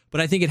sentiment.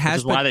 But I think it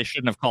has. Which is why they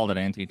shouldn't have called it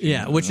anti-cheat.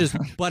 Yeah,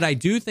 but I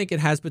do think it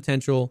has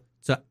potential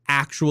to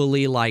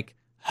actually like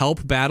help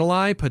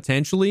BattlEye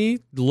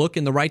potentially look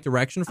in the right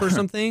direction for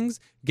some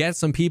things. Get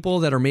some people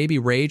that are maybe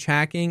rage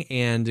hacking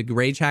and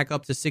rage hack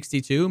up to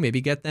 62.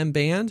 Maybe get them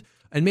banned,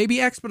 and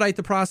maybe expedite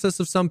the process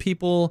of some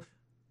people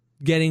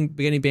getting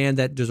banned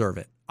that deserve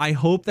it. I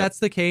hope that's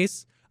the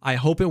case. I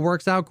hope it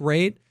works out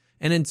great.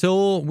 And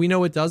until we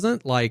know it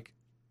doesn't, like,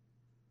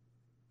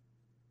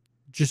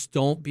 just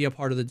don't be a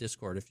part of the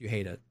Discord if you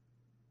hate it.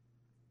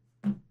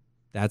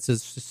 That's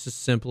just as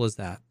simple as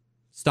that.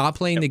 Stop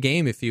playing the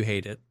game if you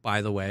hate it,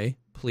 by the way,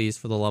 please,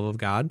 for the love of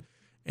God.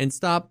 And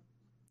stop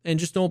and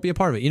just don't be a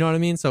part of it. You know what I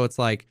mean? So it's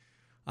like,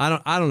 I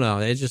don't know.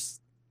 It's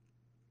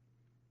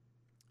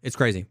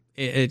crazy.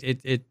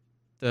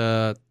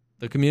 The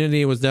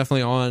community was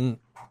definitely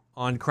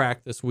on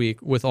crack this week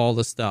with all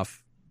the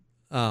stuff.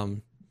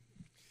 But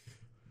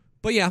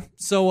yeah,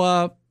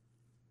 so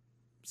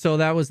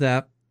that was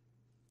that.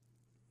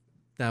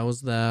 That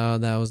was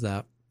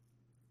that.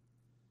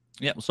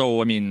 Yeah, so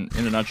I mean,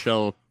 in a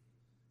nutshell,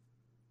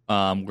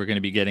 we're going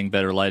to be getting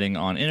better lighting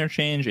on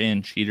Interchange,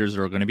 and cheaters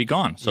are going to be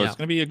gone. So it's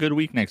going to be a good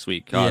week next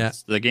week.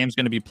 The game's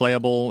going to be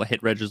playable.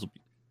 Hit regs.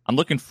 I'm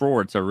looking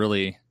forward to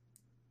really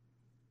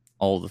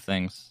all the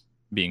things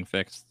being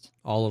fixed.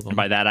 All of them.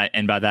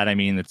 And by that I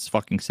mean it's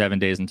fucking 7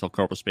 days until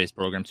Corporal Space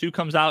Program 2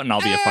 comes out, and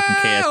I'll be a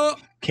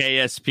fucking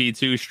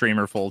KSP2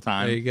 streamer full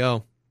time. There you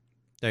go.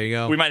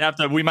 We might have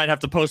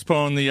to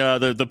postpone the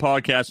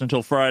podcast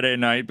until Friday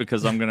night,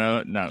 because I'm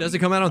gonna. No. Does it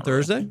come out on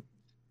Thursday?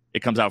 It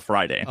comes out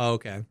Friday. Oh,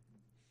 okay.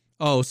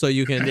 Oh, so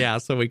you can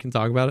so we can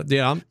talk about it.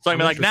 Yeah. I'm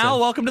like, now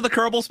welcome to the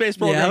Kerbal Space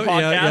Program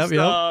podcast.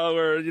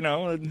 Where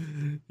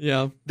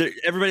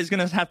everybody's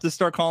gonna have to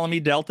start calling me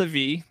Delta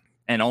V,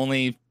 and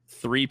only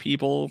 3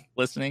 people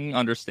listening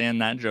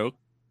understand that joke.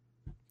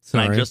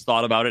 Sorry. And I just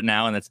thought about it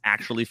now, and it's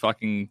actually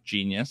fucking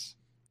genius.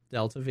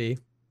 Delta V.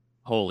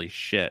 Holy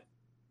shit.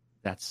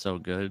 That's so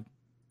good.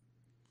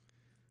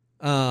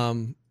 Yeah.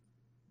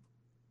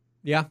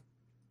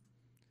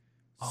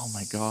 Oh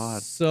my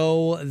God.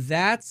 So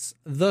that's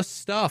the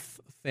stuff,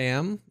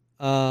 fam.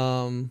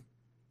 Yeah.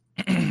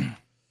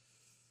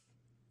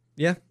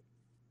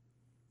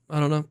 I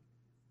don't know.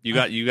 You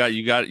got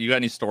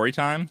any story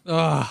time?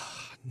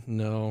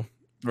 No.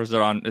 Or is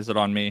it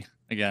on me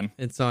again?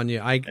 It's on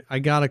you. I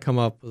gotta come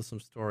up with some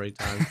story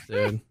times,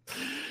 dude.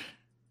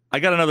 I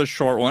got another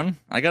short one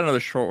I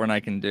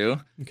can do.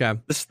 Okay.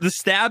 The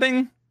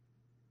stabbing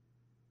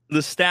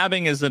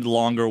is a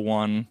longer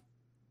one.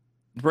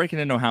 Breaking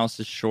into a house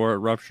is short.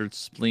 Ruptured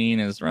spleen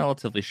is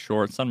relatively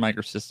short. Sun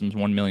Microsystems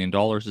 $1 million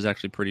is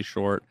actually pretty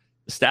short.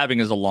 The stabbing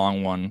is a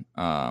long one.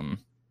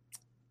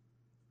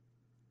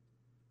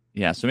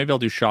 Yeah, so maybe I'll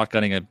do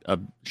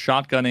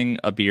shotgunning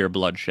a beer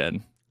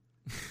bloodshed.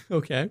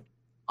 Okay.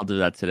 I'll do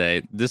that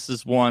today. This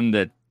is one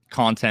that,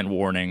 content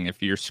warning,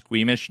 if you're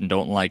squeamish and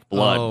don't like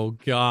blood. Oh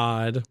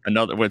God.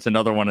 It's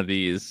another one of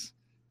these.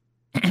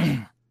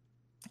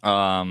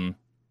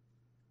 I've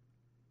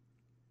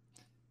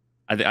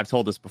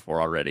told this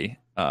before already.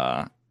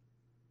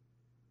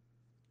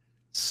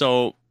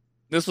 So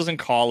this was in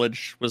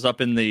college, was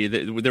up in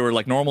there were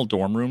like normal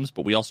dorm rooms,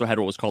 but we also had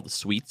what was called the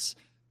suites,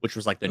 which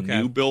was like the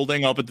new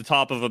building up at the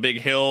top of a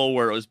big hill,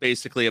 where it was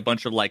basically a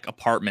bunch of like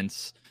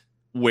apartments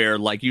where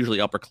like usually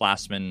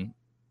upperclassmen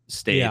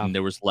stayed. And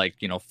there was like,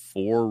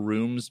 4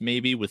 rooms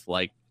maybe with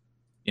like,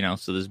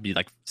 so there'd be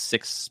like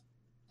 6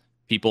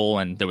 people,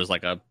 and there was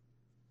like a,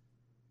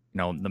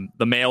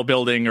 the male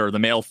building or the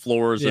male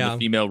floors or the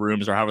female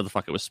rooms, or however the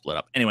fuck it was split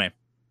up. Anyway,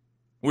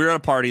 we were at a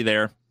party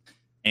there,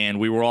 and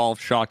we were all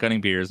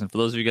shotgunning beers. And for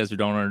those of you guys who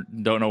don't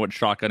know what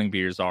shotgunning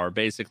beers are,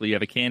 basically you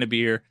have a can of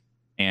beer,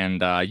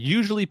 and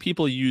usually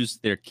people use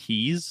their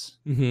keys.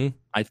 Mm-hmm.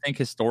 I think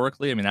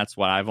historically, I mean, that's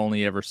what I've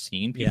only ever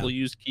seen people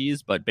use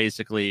keys, but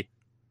basically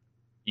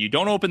you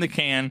don't open the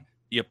can,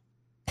 you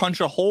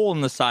punch a hole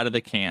in the side of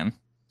the can.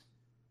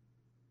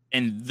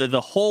 And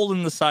the hole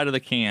in the side of the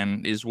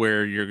can is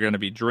where you're going to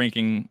be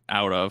drinking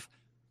out of.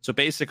 So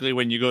basically,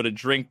 when you go to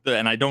drink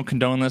and I don't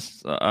condone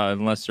this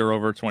unless you're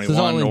over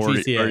 21 or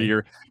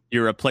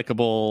you're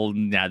applicable.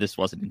 Nah, this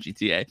wasn't in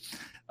GTA.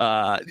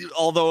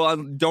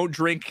 Although don't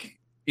drink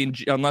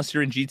unless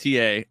you're in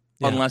GTA,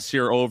 unless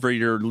you're over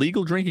your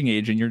legal drinking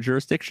age in your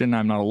jurisdiction.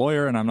 I'm not a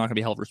lawyer, and I'm not going to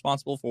be held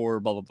responsible for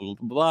blah blah blah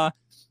blah blah,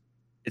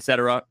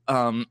 etc.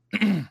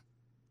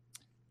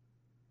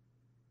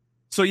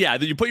 So yeah,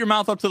 you put your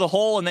mouth up to the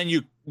hole, and then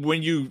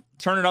when you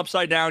turn it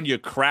upside down, you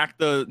crack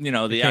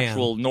the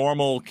actual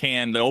normal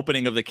can, the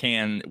opening of the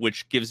can,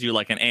 which gives you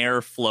like an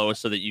air flow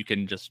so that you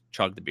can just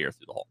chug the beer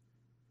through the hole.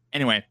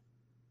 Anyway,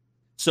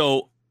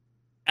 so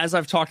as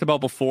I've talked about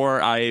before,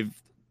 I've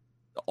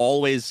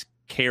always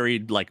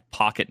carried like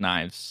pocket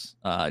knives,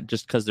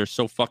 just because they're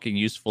so fucking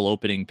useful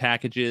opening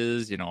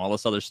packages, all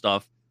this other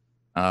stuff.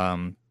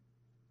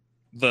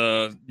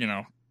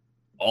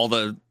 All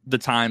the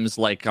times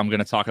like I'm going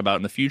to talk about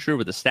in the future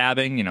with the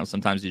stabbing,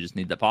 sometimes you just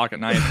need the pocket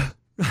knife.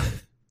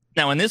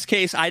 Now, in this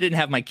case, I didn't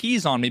have my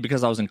keys on me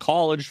because I was in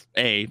college,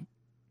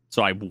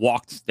 so I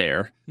walked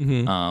there.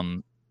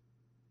 Mm-hmm.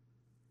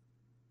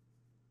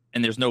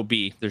 And there's no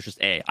B, there's just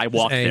A. I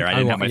walked there. I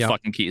didn't have my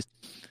fucking keys.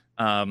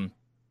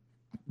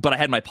 But I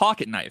had my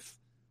pocket knife,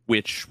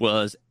 which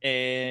was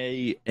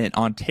an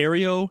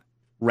Ontario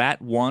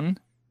Rat 1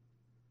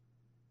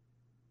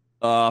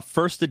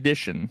 first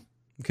edition.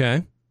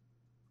 Okay.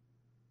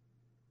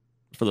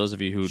 For those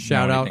of you who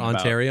shout out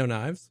Ontario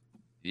knives.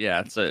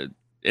 Yeah, it's a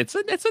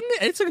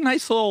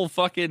nice little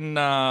fucking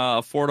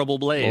affordable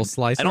blade. Little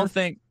slicer? I don't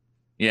think.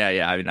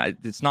 Yeah. I mean,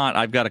 it's not.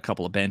 I've got a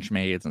couple of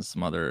Benchmades and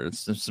some other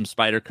some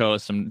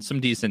Spyderco, some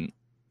decent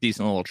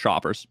little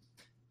choppers.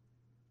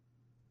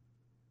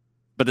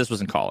 But this was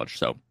in college,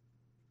 so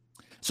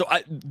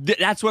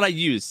that's what I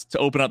used to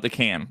open up the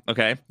can.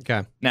 Okay.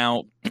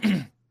 Now,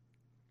 I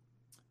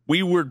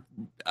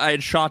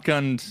had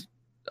shotgunned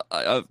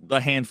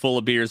a handful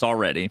of beers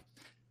already.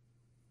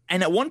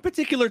 And at one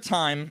particular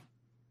time,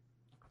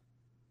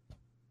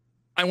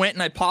 I went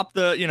and I popped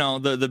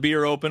the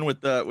beer open with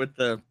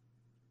the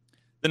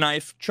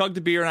knife, chugged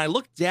the beer, and I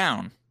looked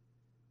down,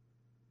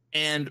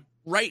 and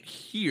right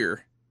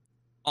here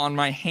on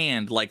my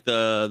hand, like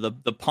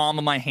the palm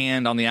of my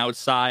hand on the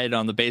outside,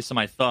 on the base of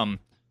my thumb,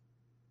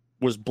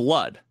 was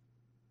blood.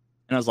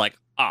 And I was like,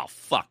 oh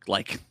fuck!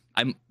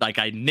 I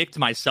nicked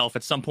myself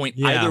at some point,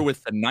 either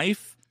with the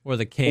knife or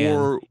the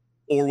can,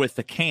 or with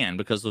the can,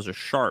 because those are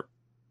sharp.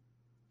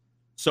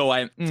 So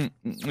I,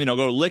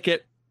 go lick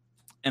it,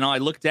 and I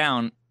look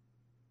down,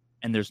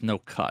 and there's no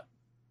cut.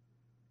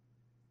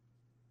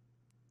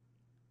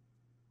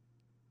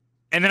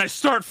 And then I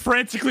start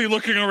frantically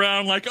looking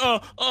around like,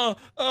 until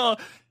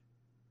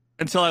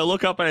I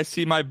look up and I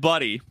see my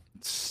buddy.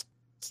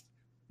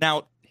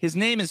 Now, his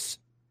name is,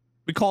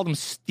 we called him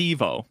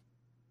Steve-O.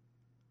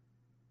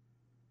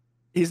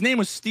 His name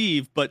was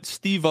Steve, but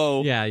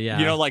Steve-O,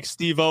 like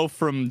Steve-O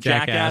from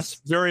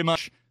Jackass, very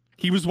much.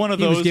 He was one of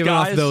those guys. He was giving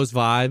off those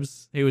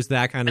vibes. He was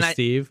that kind of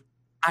Steve.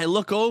 I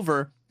look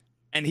over,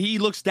 and he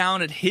looks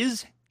down at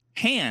his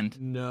hand.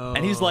 No.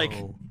 And he's like,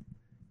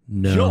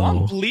 no. Joe,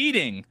 I'm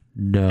bleeding.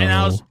 No. And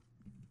I was...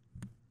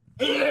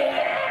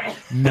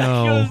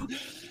 No.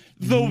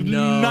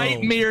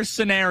 Nightmare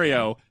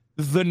scenario.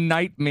 The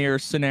nightmare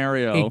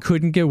scenario. It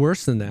couldn't get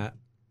worse than that.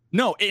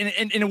 No,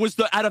 and it was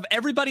out of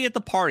everybody at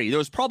the party, there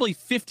was probably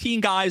 15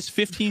 guys,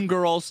 15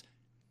 girls.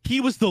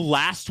 He was the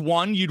last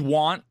one you'd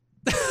want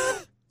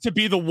to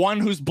be the one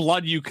whose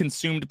blood you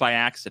consumed by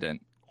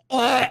accident.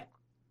 Oh,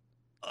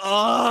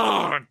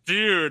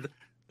 dude.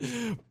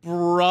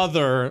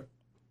 Brother.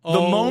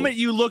 The moment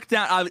you look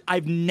down,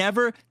 I've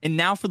never, and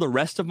now for the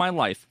rest of my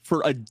life,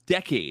 for a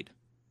decade,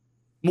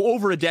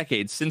 over a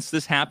decade since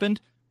this happened,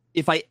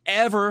 if I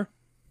ever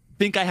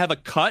think I have a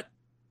cut,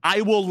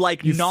 I will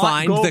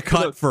find the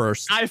cut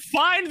first. I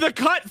find the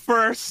cut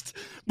first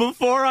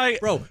before I...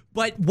 Bro,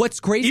 but what's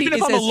crazy even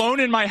if I'm alone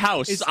in my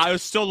house, I'm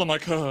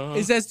like...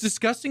 Is as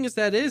disgusting as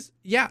that is,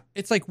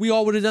 it's like we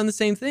all would have done the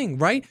same thing,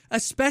 right?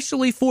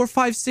 Especially 4,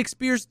 5, 6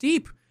 beers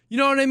deep. You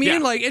know what I mean? Yeah.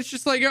 Like, it's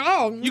just like,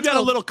 you got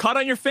a little cut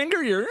on your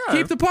finger?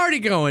 Keep the party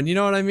going. You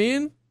know what I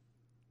mean?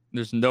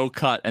 There's no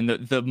cut. And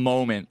the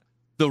moment,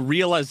 the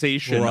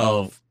realization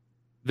of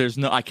there's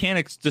no... I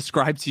can't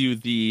describe to you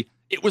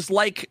it was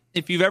like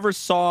if you've ever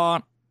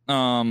saw...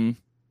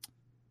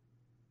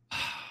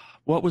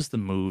 what was the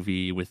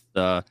movie with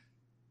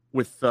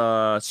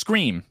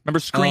Scream? Remember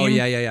Scream? Oh,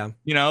 yeah.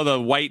 The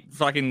white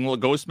fucking little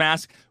ghost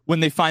mask. When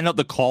they find out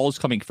the call's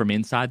coming from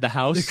inside the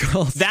house.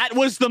 That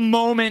was the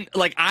moment.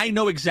 Like, I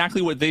know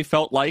exactly what they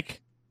felt like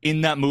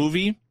in that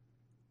movie.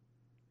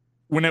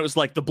 When it was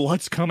like the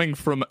blood's coming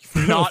from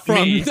not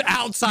from me.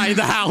 outside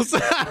the house.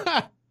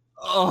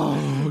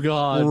 Oh,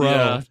 God. Bro,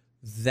 yeah.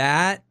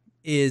 That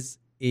is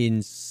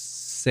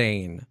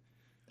insane.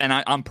 And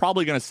I'm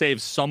probably going to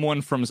save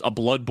someone from a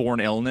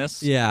bloodborne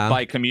illness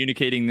by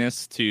communicating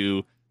this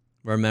to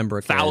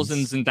remember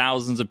thousands and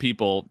thousands of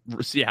people.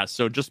 Yeah,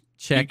 so just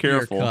check be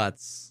careful. Your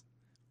cuts.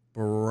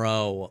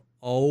 Bro.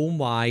 Oh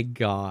my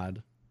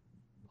God.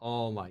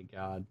 Oh my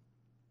God.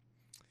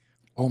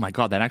 Oh my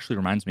God, that actually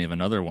reminds me of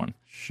another one.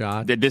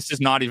 Shot. This is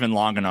not even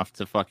long enough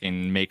to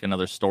fucking make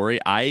another story.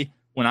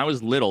 When I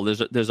was little,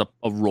 there's a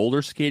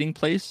roller skating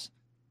place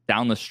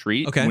down the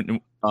street.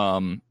 Okay.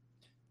 One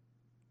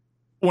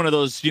of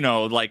those,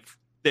 like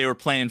they were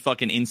playing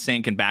fucking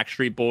NSYNC and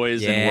Backstreet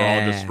Boys, and we're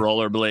all just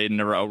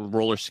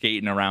roller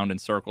skating around in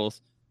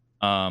circles.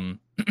 I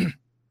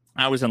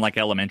was in like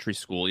elementary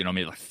school,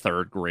 maybe like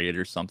third grade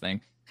or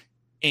something.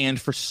 And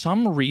for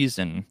some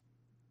reason,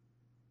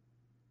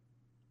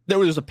 there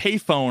was a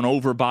payphone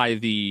over by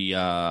the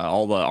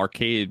all the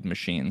arcade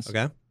machines.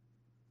 Okay.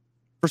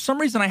 For some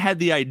reason, I had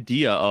the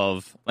idea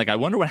of like, I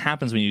wonder what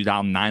happens when you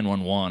dial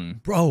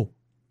 911. Bro,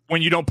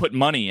 when you don't put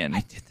money in.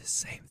 I did the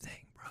same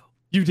thing, bro.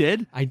 You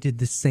did? I did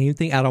the same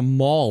thing at a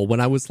mall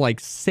when I was like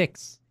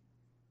 6.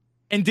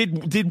 And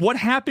did what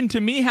happened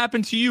to me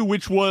happen to you,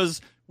 which was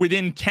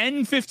within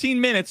 10,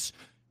 15 minutes,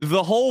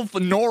 the whole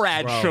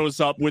NORAD shows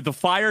up with the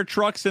fire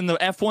trucks and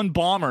the F-1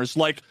 bombers.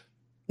 Like,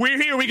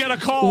 we're here, we got a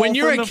call. When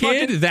you're a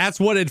kid, that's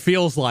what it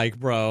feels like,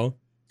 bro.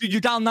 You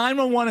dial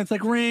 911, it's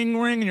like ring,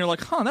 ring, and you're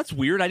like, huh, that's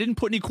weird. I didn't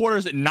put any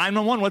quarters at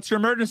 911. What's your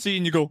emergency?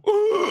 And you go,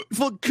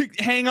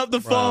 hang up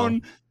the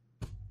phone.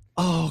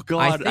 Oh,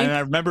 God. And I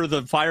remember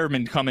the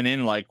fireman coming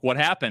in like, what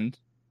happened?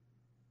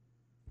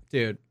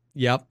 Dude,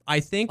 yep.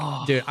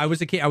 Dude, I was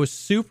a kid. I was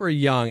super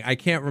young. I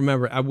can't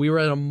remember. We were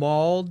at a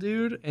mall,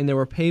 dude, and there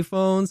were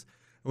payphones.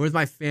 I was with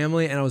my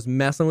family, and I was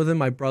messing with him.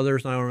 My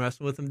brothers and I were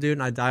messing with him, dude,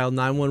 and I dialed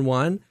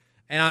 911.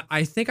 And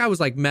I think I was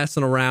like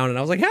messing around, and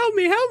I was like, help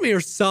me, or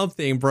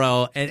something,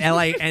 bro.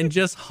 And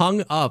just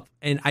hung up.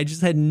 And I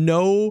just had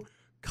no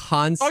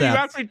concept. Oh, you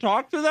actually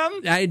talked to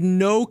them? I had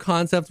no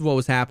concept of what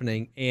was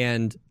happening.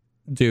 And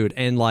dude,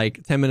 and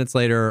like 10 minutes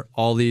later,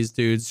 all these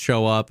dudes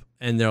show up,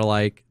 and they're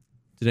like,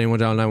 did anyone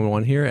dial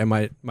 911 here? And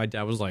my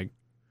dad was like,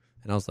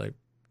 and I was like,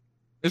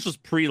 this was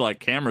pre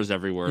like cameras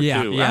everywhere, too.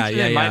 Yeah,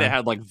 It might have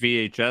had like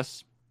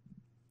VHS.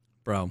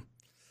 Bro.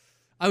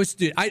 I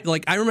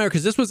remember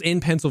because this was in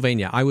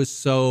Pennsylvania. I was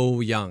so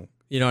young.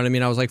 You know what I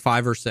mean? I was like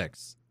 5 or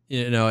 6.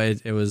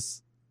 It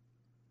was,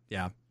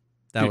 yeah.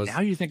 Now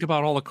you think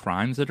about all the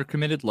crimes that are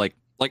committed. Like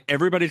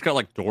everybody's got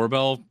like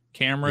doorbell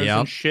cameras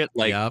and shit.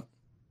 Like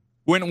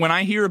when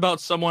I hear about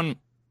someone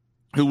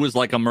who was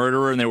like a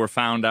murderer and they were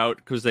found out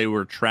because they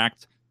were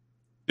tracked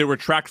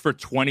for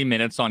 20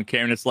 minutes on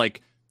camera. And it's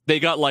like they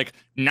got like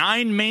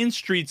 9 Main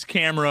Streets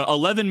camera,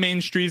 11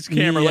 Main Streets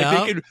camera.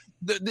 Like they could.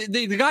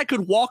 The guy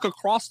could walk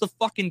across the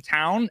fucking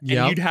town and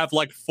you'd have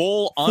like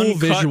full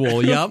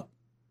visual. Yep.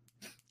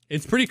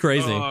 It's pretty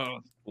crazy.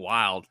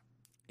 Wild.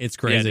 It's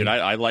crazy. Yeah, dude,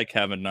 I like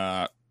having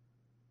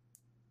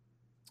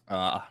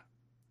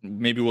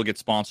maybe we'll get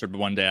sponsored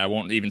one day. I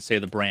won't even say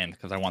the brand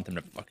because I want them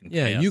to fucking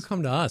pay us. You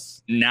come to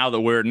us. Now that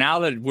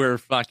we're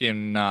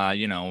fucking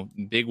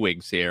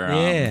bigwigs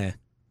here.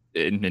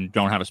 And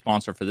don't have a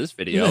sponsor for this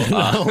video.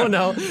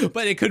 No,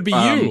 but it could be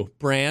you,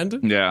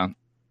 brand. Yeah.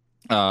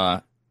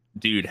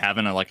 Dude,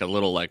 having a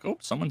little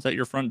someone's at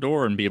your front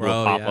door and be able to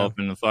pop up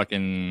in the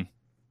fucking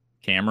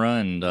camera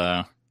and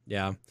The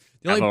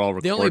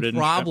only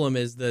problem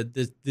is the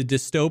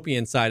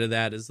dystopian side of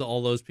that is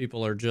all those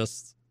people are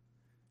just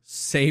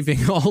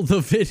saving all the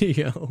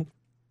video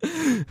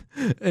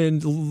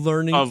and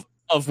learning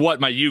of what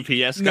my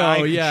UPS guy.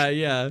 No,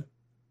 yeah.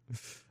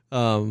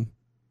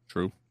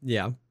 True.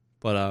 Yeah,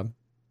 but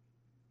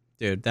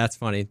dude, that's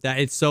funny.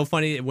 It's so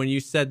funny when you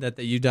said that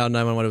you dialed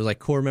 911. It was like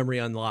core memory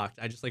unlocked.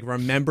 I just like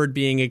remembered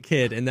being a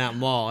kid in that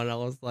mall, and I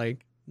was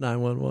like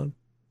 911.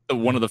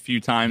 One of the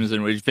few times,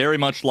 and it was very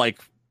much like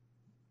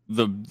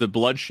the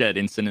bloodshed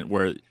incident,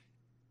 where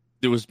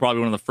it was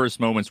probably one of the first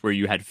moments where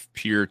you had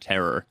pure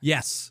terror.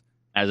 Yes,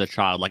 as a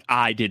child, like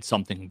I did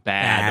something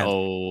bad.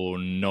 Oh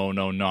no,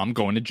 I'm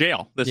going to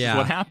jail. This is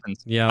what happens.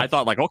 Yeah, I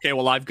thought like, okay,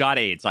 well I've got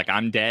AIDS. Like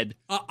I'm dead.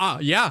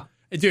 Yeah.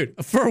 Dude,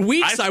 for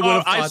weeks I would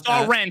have thought I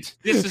saw that. Rent.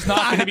 This is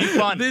not going to be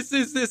fun. This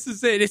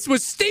is it. It's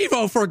with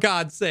Steve-O, for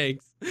God's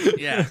sakes.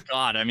 Yeah,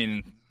 God, I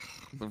mean,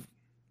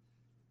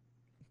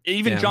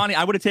 even Johnny,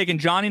 I would have taken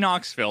Johnny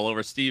Knoxville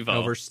over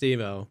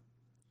Steve-O.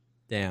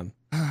 Damn.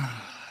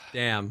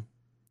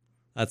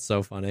 That's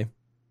so funny.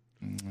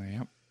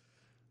 Yep.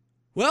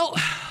 Well,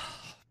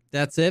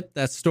 that's it.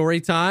 That's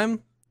story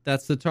time.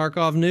 That's the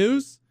Tarkov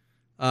news.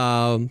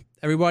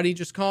 Everybody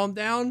just calm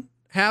down,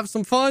 have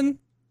some fun.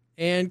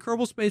 And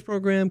Kerbal Space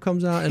Program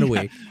comes out in a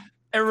week.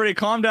 Everybody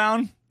calm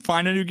down.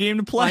 Find a new game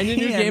to play.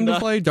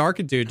 Dark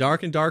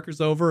and Darker's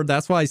over.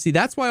 That's why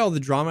all the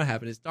drama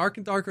happened. Is Dark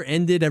and Darker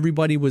ended.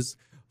 Everybody was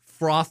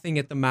frothing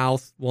at the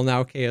mouth. Well,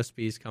 now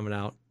KSP is coming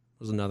out. It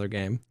was another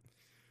game.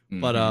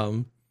 Mm-hmm.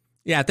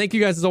 But thank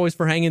you guys as always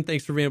for hanging.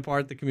 Thanks for being a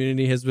part. The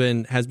community has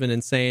been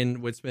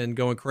insane. It's been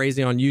going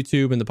crazy on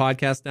YouTube and the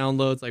podcast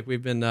downloads. Like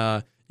we've been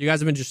you guys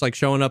have been just like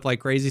showing up like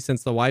crazy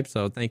since the wipe.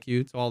 So thank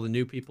you to all the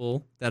new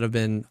people that have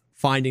been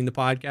finding the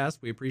podcast.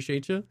 We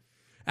appreciate you.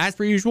 As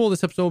per usual,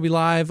 this episode will be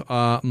live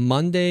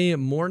Monday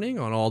morning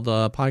on all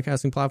the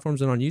podcasting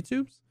platforms and on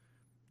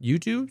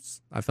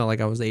YouTube's. I felt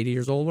like I was 80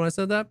 years old when I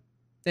said that.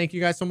 Thank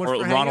you guys so much or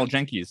for Ronald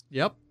hanging. Jenkins.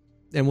 Yep.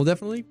 And we'll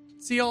definitely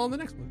see y'all on the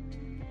next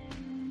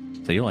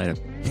one. See you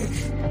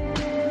later.